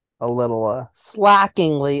little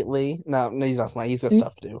slacking lately. No, he's not slacking. He's got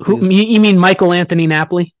stuff to do. Who you mean Michael Anthony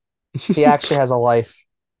Napoli? He actually has a life.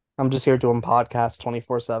 I'm just here doing podcasts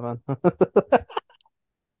 24/7.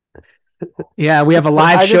 Yeah, we have a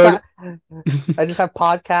live I just show. I just have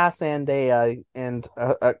podcasts and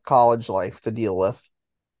a college life to deal with.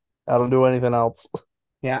 I don't do anything else.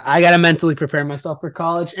 Yeah, I gotta mentally prepare myself for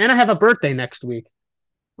college, and I have a birthday next week.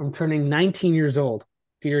 I'm turning 19 years old.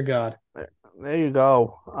 Dear God. There you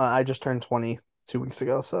go. I just turned 20 2 weeks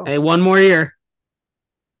ago, so Hey, one more year.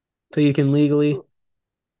 till you can legally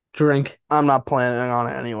drink. I'm not planning on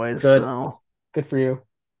it anyways, Good. so Good for you.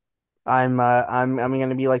 I'm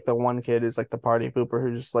gonna be like the one kid who's like the party pooper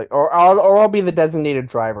who just like, or I'll be the designated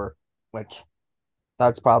driver, which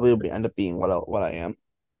that's probably will end up being what I am.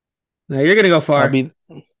 Now you're gonna go I'll far. be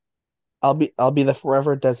I'll be the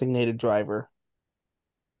forever designated driver.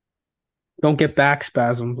 Don't get back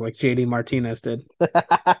spasms like JD Martinez did.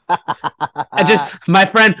 I just my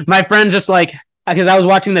friend just like because I was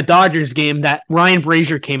watching the Dodgers game that Ryan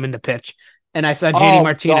Brazier came into pitch, and I saw JD Oh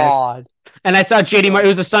Martinez, God. and I saw JD. No. It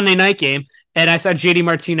was a Sunday night game, and I saw JD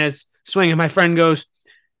Martinez swing, and my friend goes,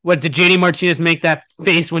 "What did JD Martinez make that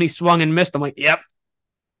face when he swung and missed?" I'm like, "Yep."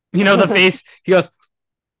 You know the face. He goes,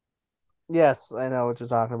 Yes, I know what you're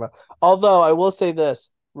talking about. Although I will say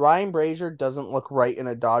this, Ryan Brazier doesn't look right in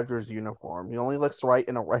a Dodgers uniform. He only looks right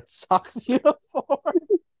in a Red Sox uniform.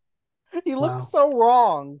 He looks "Wow." so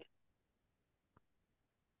wrong.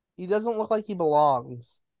 He doesn't look like he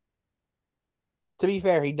belongs. To be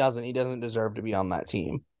fair, he doesn't. He doesn't deserve to be on that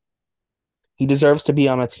team. He deserves to be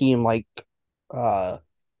on a team like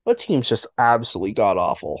what team's just absolutely god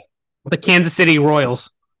awful. The Kansas City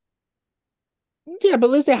Royals. Yeah, but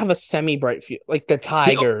at least they have a semi bright future, like the The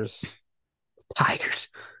Tigers. Tigers.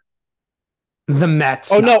 The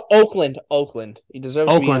Mets. Oh No. no, Oakland. He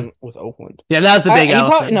deserves to be Oakland. on with Oakland. Yeah, that was the big He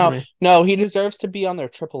probably elephant for me. no. He deserves to be on their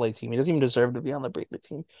AAA team. He doesn't even deserve to be on the big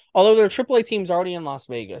team. Although their AAA team's already in Las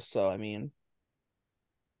Vegas, so I mean,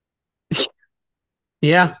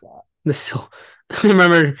 Yeah. there's that. I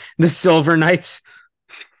remember the Silver Knights.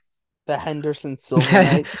 The Henderson Silver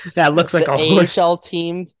that, Knights, that looks like the a horse. AHL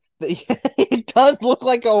team. It does look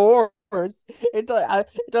like a horse. It does.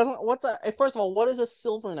 It doesn't. First of all, what is a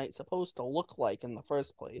Silver Knight supposed to look like in the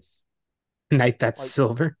first place? Knight that's Like,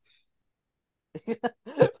 silver.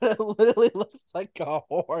 it literally looks like a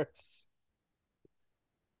horse.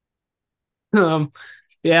 Um,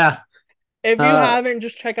 yeah. If you Uh, haven't,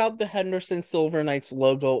 just check out the Henderson Silver Knights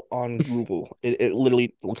logo on Google. It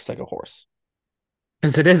literally looks like a horse.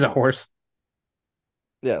 because it is a horse.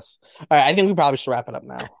 Yes. All right. I think we probably should wrap it up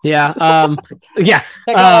now. Yeah. Yeah.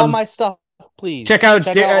 Check out all my stuff, please. Check out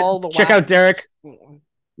all the check out Derrik.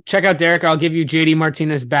 Check out Derrik. I'll give you JD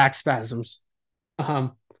Martinez back spasms.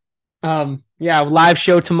 Yeah, live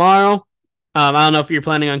show tomorrow. I don't know if you're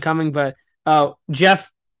planning on coming, but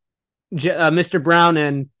Jeff, Mr. Brown,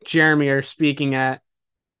 and Jeremy are speaking at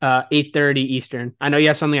 8:30 Eastern. I know you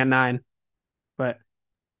have something at 9, but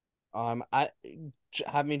I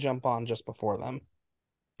have me jump on just before them.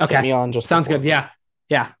 okay, Get me on just sounds good. them.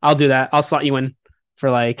 Yeah, I'll do that. I'll slot you in for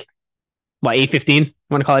like what 8:15.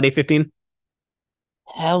 Want to call it 8:15?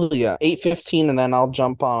 Hell yeah, 8:15, and then I'll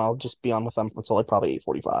jump on. I'll just be on with them until like probably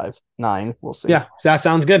 8:45, 9. We'll see. Yeah, that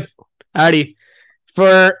sounds good. Alrighty.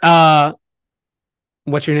 For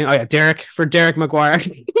what's your name? Oh yeah, Derrik. For Derrik Maguire.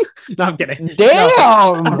 No, I'm kidding. Damn!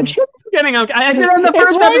 No, I'm kidding. I did it on the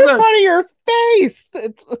first right episode. in front of your face.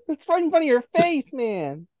 It's right in front of your face,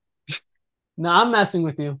 man. No, I'm messing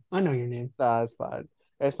with you. I know your name. Nah, it's fine.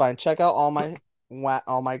 It's fine. Check out all my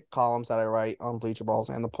columns that I write on Bleacher Balls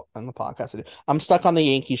and the podcast I do. I'm stuck on the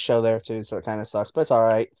Yankees show there too, so it kind of sucks, but it's all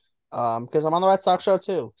right. Because I'm on the Red Sox show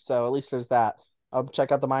too, so at least there's that.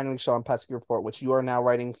 Check out the minor league show on Pesky Report, which you are now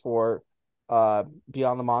writing for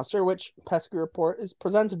Beyond the Monster, which Pesky Report is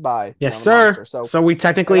presented by Yes, Beyond the sir. Monster. So we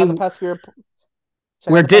technically we're Pesky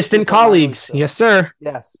distant Report minor league colleagues. show. Yes, sir.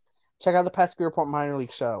 Yes. Check out the Pesky Report minor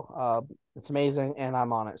league show. It's amazing, and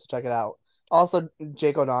I'm on it, so check it out. Also,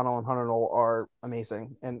 Jake O'Donnell and Hunter Knoll are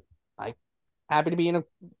amazing, and I happy to being on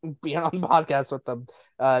the podcast with them.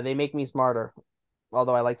 They make me smarter,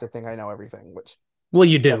 although I like to think I know everything, which Well,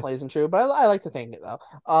 you do. definitely isn't true, but I like to think it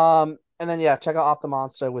though. And then yeah, check out Off the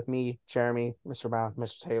Monster with me, Jeremy, Mr. Brown,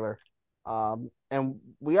 Mr. Taylor. And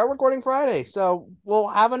we are recording Friday, so we'll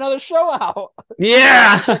have another show out.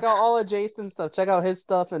 Yeah. Check out all of Jason's stuff. Check out his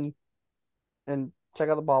stuff and check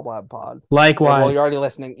out the Blah Blah Pod. Likewise. Well, you're already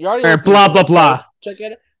listening. Blah blah blah. So check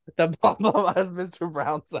it. The blah blah blah, as Mr.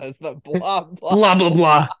 Brown says. The blah blah blah blah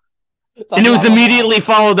blah. And it was immediately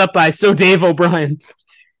followed up by "So Dave O'Brien."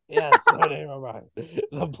 Yes, so Dave O'Brien.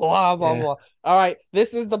 The blah blah blah. All right,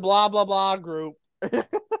 this is the blah blah blah group.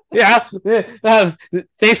 Yeah.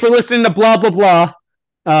 Thanks for listening to blah blah blah.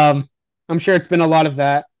 I'm sure it's been a lot of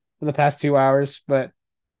that for the past 2 hours, but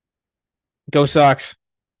go Sox.